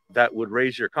 Okay. That would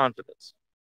raise your confidence.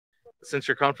 Since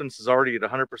your confidence is already at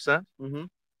 100%,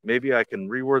 maybe I can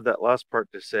reword that last part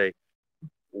to say,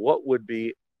 what would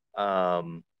be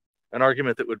an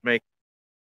argument that would make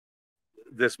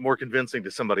this more convincing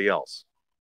to somebody else?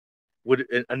 Would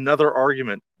another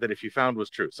argument that if you found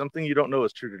was true, something you don't know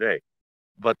is true today,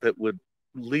 but that would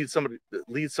lead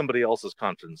somebody else's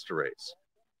confidence to raise?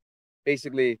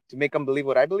 Basically, to make them believe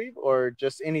what I believe, or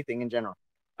just anything in general?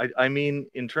 I mean,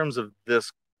 in terms of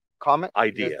this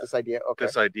idea. This idea. Okay.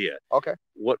 This idea. Okay.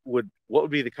 What would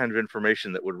be the kind of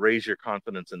information that would raise your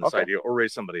confidence in this idea, or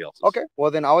raise somebody else's? Okay. Well,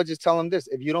 then I would just tell them this: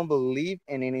 if you don't believe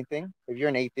in anything, if you're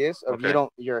an atheist, or if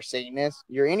you're a Satanist,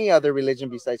 you're any other religion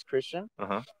besides Christian,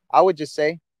 I would just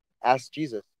say, ask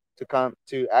Jesus to come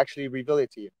to actually reveal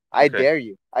it to you. I dare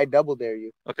you. I double dare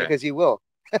you. Okay. Because He will.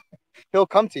 He'll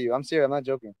come to you. I'm serious. I'm not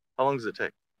joking. How long does it take?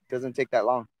 It doesn't take that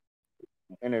long.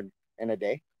 In a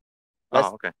day.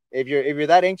 Okay. If you're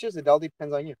that anxious, it all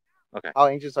depends on you. Okay. How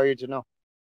anxious are you to know?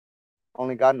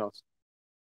 Only God knows.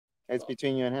 It's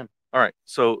between you and Him. All right.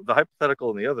 So the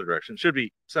hypothetical in the other direction should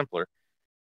be simpler.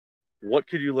 What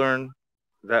could you learn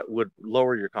that would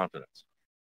lower your confidence?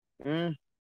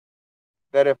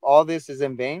 that if all this is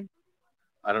in vain?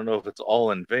 I don't know if it's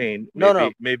all in vain.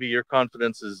 Maybe your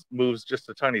confidence moves just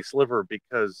a tiny sliver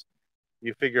because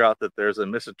you figure out that there's a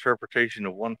misinterpretation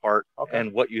of one part,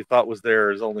 and what you thought was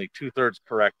there is only 2/3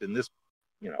 correct in this.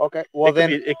 Okay. Well,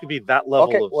 it could be that level.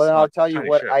 Okay. Well, then I'll tell you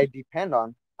what shift. I depend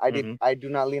on. I do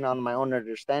not lean on my own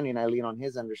understanding. I lean on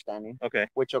His understanding. Okay.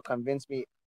 Which will convince me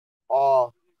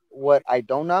all what I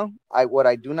don't know. What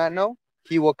I do not know,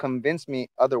 He will convince me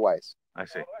otherwise. I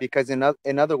see. Because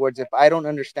in other words, if I don't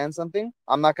understand something,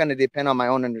 I'm not going to depend on my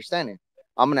own understanding.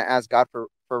 I'm going to ask God for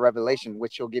revelation,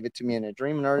 which He'll give it to me in a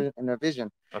dream or in a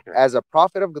vision. Okay. As a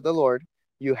prophet of the Lord,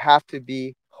 you have to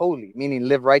be holy, meaning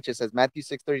live righteous, as Matthew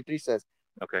 6:33 says.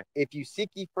 Okay. If you seek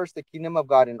ye first the kingdom of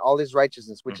God and all His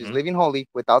righteousness, which is living holy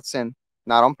without sin,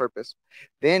 not on purpose,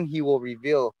 then He will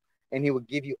reveal and He will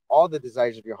give you all the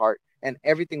desires of your heart, and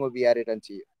everything will be added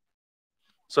unto you.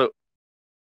 So,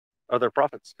 are there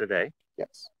prophets today?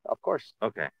 Yes, of course.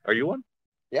 Okay. Are you one?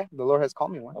 Yeah, the Lord has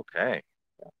called me one. Okay.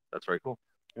 Yeah. That's very cool.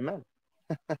 Amen.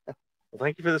 Well,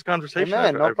 thank you for this conversation.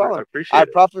 Amen. No problem. I appreciate it.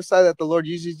 I prophesy that the Lord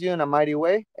uses you in a mighty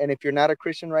way. And if you're not a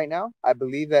Christian right now, I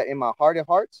believe that in my heart of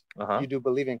hearts, you do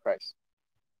believe in Christ.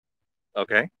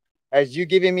 Okay. As you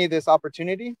giving me this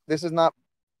opportunity, this is not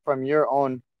from your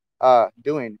own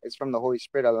doing. It's from the Holy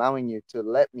Spirit allowing you to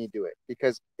let me do it.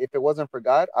 Because if it wasn't for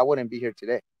God, I wouldn't be here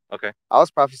today. Okay. I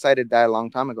was prophesied to die a long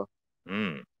time ago.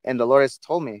 Mm. And the Lord has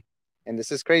told me, and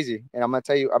this is crazy, and I'm going to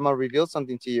tell you, I'm going to reveal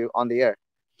something to you on the air.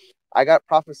 I got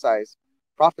prophesied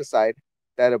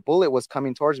that a bullet was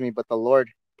coming towards me, but the Lord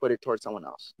put it towards someone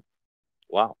else.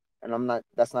 Wow. And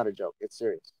that's not a joke. It's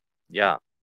serious. Yeah.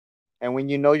 And when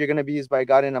you know you're going to be used by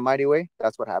God in a mighty way,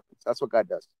 that's what happens. That's what God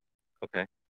does. Okay.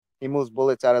 He moves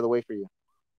bullets out of the way for you.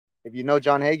 If you know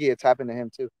John Hagee, it's happened to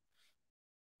him too.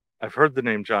 I've heard the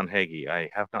name John Hagee. I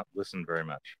have not listened very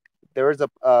much. There was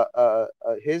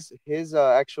his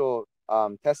actual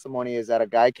testimony is that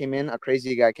a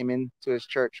crazy guy came in to his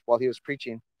church while he was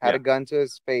preaching, had a gun to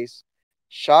his face,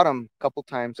 shot him a couple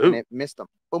times, and it missed him.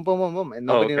 Boom, boom, boom, boom. And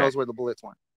nobody knows where the bullets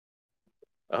went.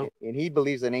 Oh. And he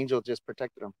believes an angel just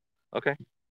protected him. Okay.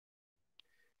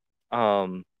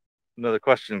 Another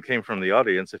question came from the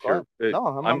audience. If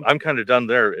I'm kind of done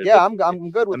there. Yeah, I'm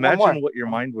good with imagine one more. What your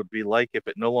mind would be like if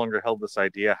it no longer held this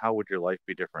idea. How would your life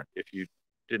be different if you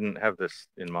didn't have this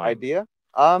in mind? Idea?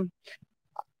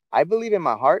 I believe in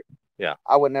my heart. Yeah.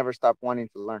 I would never stop wanting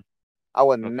to learn. I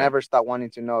would never stop wanting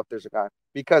to know if there's a God,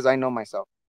 because I know myself.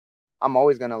 I'm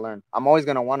always gonna learn. I'm always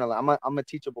gonna want to learn. I'm a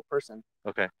teachable person.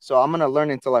 Okay. So I'm gonna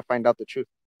learn until I find out the truth.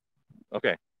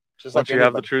 Okay. Just once like you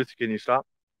have the truth, can you stop?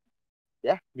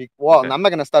 Yeah. Well, I'm not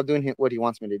gonna stop doing what He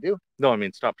wants me to do. No, I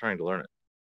mean stop trying to learn it.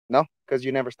 No, because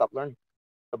you never stop learning.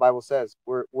 The Bible says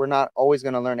we're not always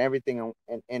gonna learn everything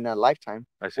in a lifetime.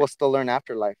 I see. We'll still learn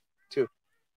after life too.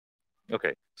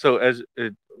 Okay. So as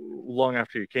long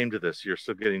after you came to this, you're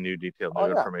still getting new detailed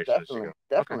information. Definitely,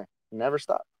 definitely. Okay. Never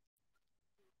stop.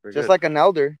 Very Just good. like an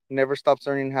elder never stops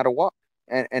learning how to walk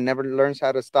and never learns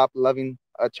how to stop loving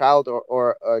a child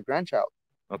or a grandchild.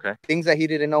 Okay. Things that he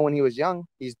didn't know when he was young,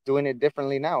 he's doing it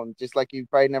differently now. Just like you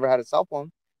probably never had a cell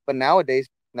phone, but nowadays,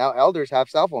 elders have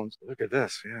cell phones. Look at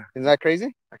this. Yeah. Isn't that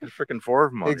crazy? I can freaking 4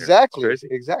 of them on Exactly. Here. It's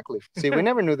crazy. Exactly. See, we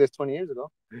never knew this 20 years ago,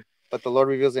 but the Lord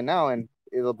reveals it now. And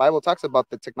the Bible talks about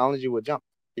the technology will jump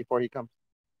before He comes.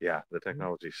 Yeah. The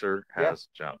technology, sir, has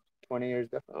jumped. 20 years,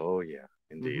 definitely. Oh, yeah.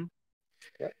 Indeed.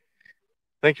 Yeah.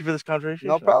 Thank you for this conversation.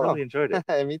 No problem. I really enjoyed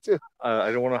it. Me too.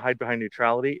 I don't want to hide behind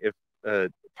neutrality. If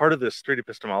part of this street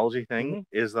epistemology thing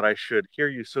is that I should hear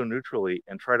you so neutrally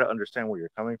and try to understand where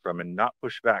you're coming from and not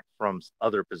push back from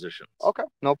other positions. Okay,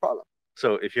 no problem.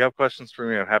 So if you have questions for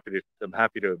me, I'm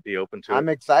happy to be open to it. I'm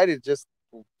excited just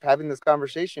having this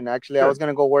conversation. Actually, I was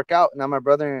gonna go work out. Now my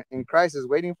brother in Christ is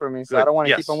waiting for me, so I don't want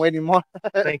to keep on waiting more.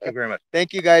 Thank you very much.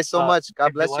 Thank you guys so much.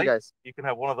 God bless you guys. You can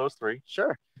have one of those 3.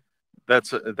 Sure.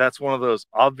 That's one of those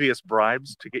obvious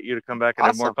bribes to get you to come back and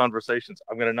have more conversations.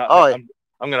 I'm gonna not.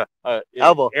 I'm gonna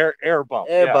elbow air bump.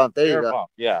 Air bump. There you go. Bump.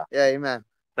 Yeah. Yeah. Amen.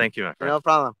 Thank you, my friend. No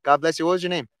problem. God bless you. What was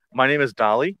your name? My name is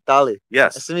Dolly. Dolly.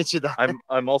 Yes. Nice to meet you, Dolly.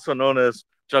 I'm also known as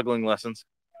Juggling Lessons.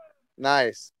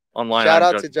 Nice. Online. Shout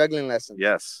out to Juggling Lessons.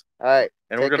 Yes. All right.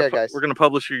 And we're gonna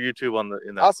publish your YouTube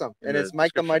in the awesome. And it's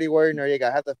Mike the Mighty Warrior Noriega.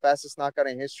 I had the fastest knockout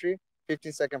in history.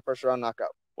 15-second first round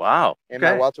knockout. Wow. In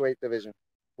my welterweight division.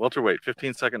 Welterweight,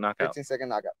 15-second knockout. 15-second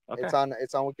knockout. Okay.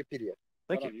 It's on Wikipedia.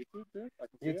 Thank you.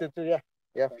 YouTube too, yeah.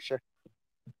 Yeah, for sure.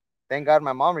 Thank God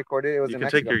my mom recorded it. It was you in can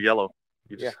Mexico. Take your yellow.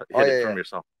 You just hit it from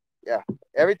yourself. Yeah.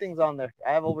 Everything's on there.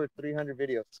 I have over 300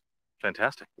 videos.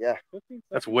 Fantastic. Yeah.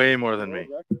 That's way more than me.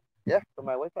 Yeah, for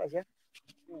my weight class, yeah.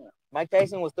 Mike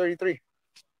Tyson was 33.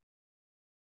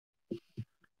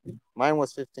 Mine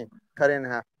was 15. Cut it in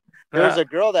half. There was a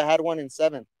girl that had one in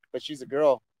 7, but she's a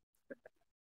girl.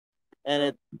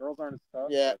 And girls aren't as tough.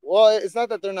 Yeah. Well, it's not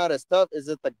that they're not as tough. Is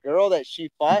that the girl that she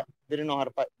fought didn't know how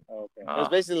to fight. Oh, okay. It was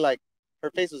basically like her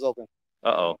face was open.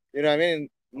 Uh-oh. You know what I mean?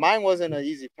 Mine wasn't an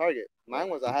easy target. Mine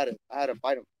was I had to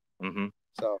fight him. Mm-hmm.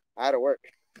 So I had to work.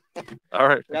 All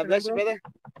right. God bless you, brother.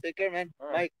 Take care, man. All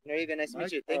right. Mike, there you go. Nice to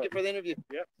meet you. Thank you for the interview.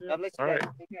 Yep. God bless you. All guys. right.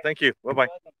 Take care. Thank you. Bye-bye.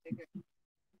 Take care.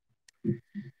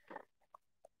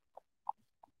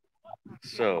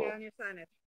 So,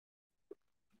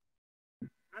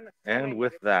 and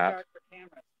with that,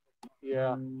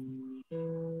 Yeah.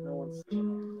 No one's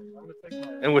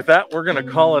and with that, we're going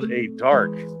to call it a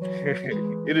dark.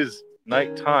 It is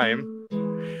nighttime.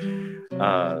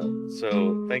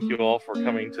 So thank you all for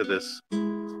coming to this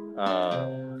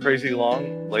crazy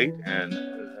long, late,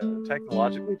 and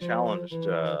technologically challenged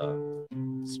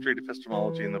street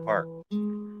epistemology in the park.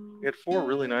 We had 4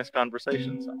 really nice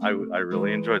conversations. I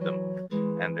really enjoyed them,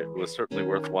 and it was certainly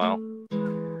worthwhile.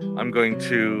 I'm going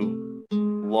to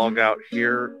log out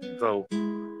here, though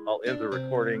I'll end the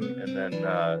recording and then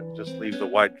just leave the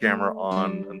wide camera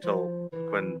on until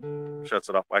Quinn shuts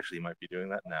it off. Actually, he might be doing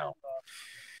that now.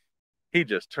 He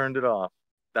just turned it off.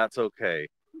 That's okay.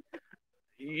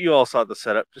 You all saw the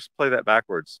setup. Just play that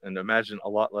backwards and imagine a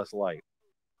lot less light.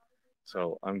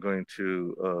 So I'm going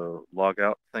to log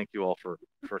out. Thank you all for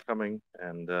coming,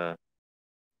 and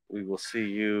we will see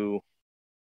you.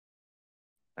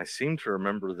 I seem to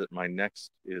remember that my next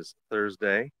is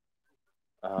Thursday.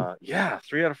 Yeah,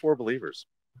 3 out of 4 believers.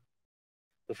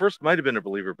 The first might have been a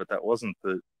believer, but that wasn't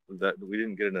that we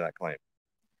didn't get into that claim.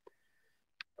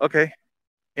 Okay,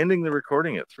 ending the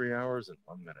recording at 3 hours and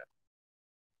 1 minute.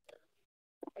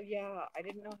 Yeah, I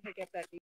didn't know how to get that.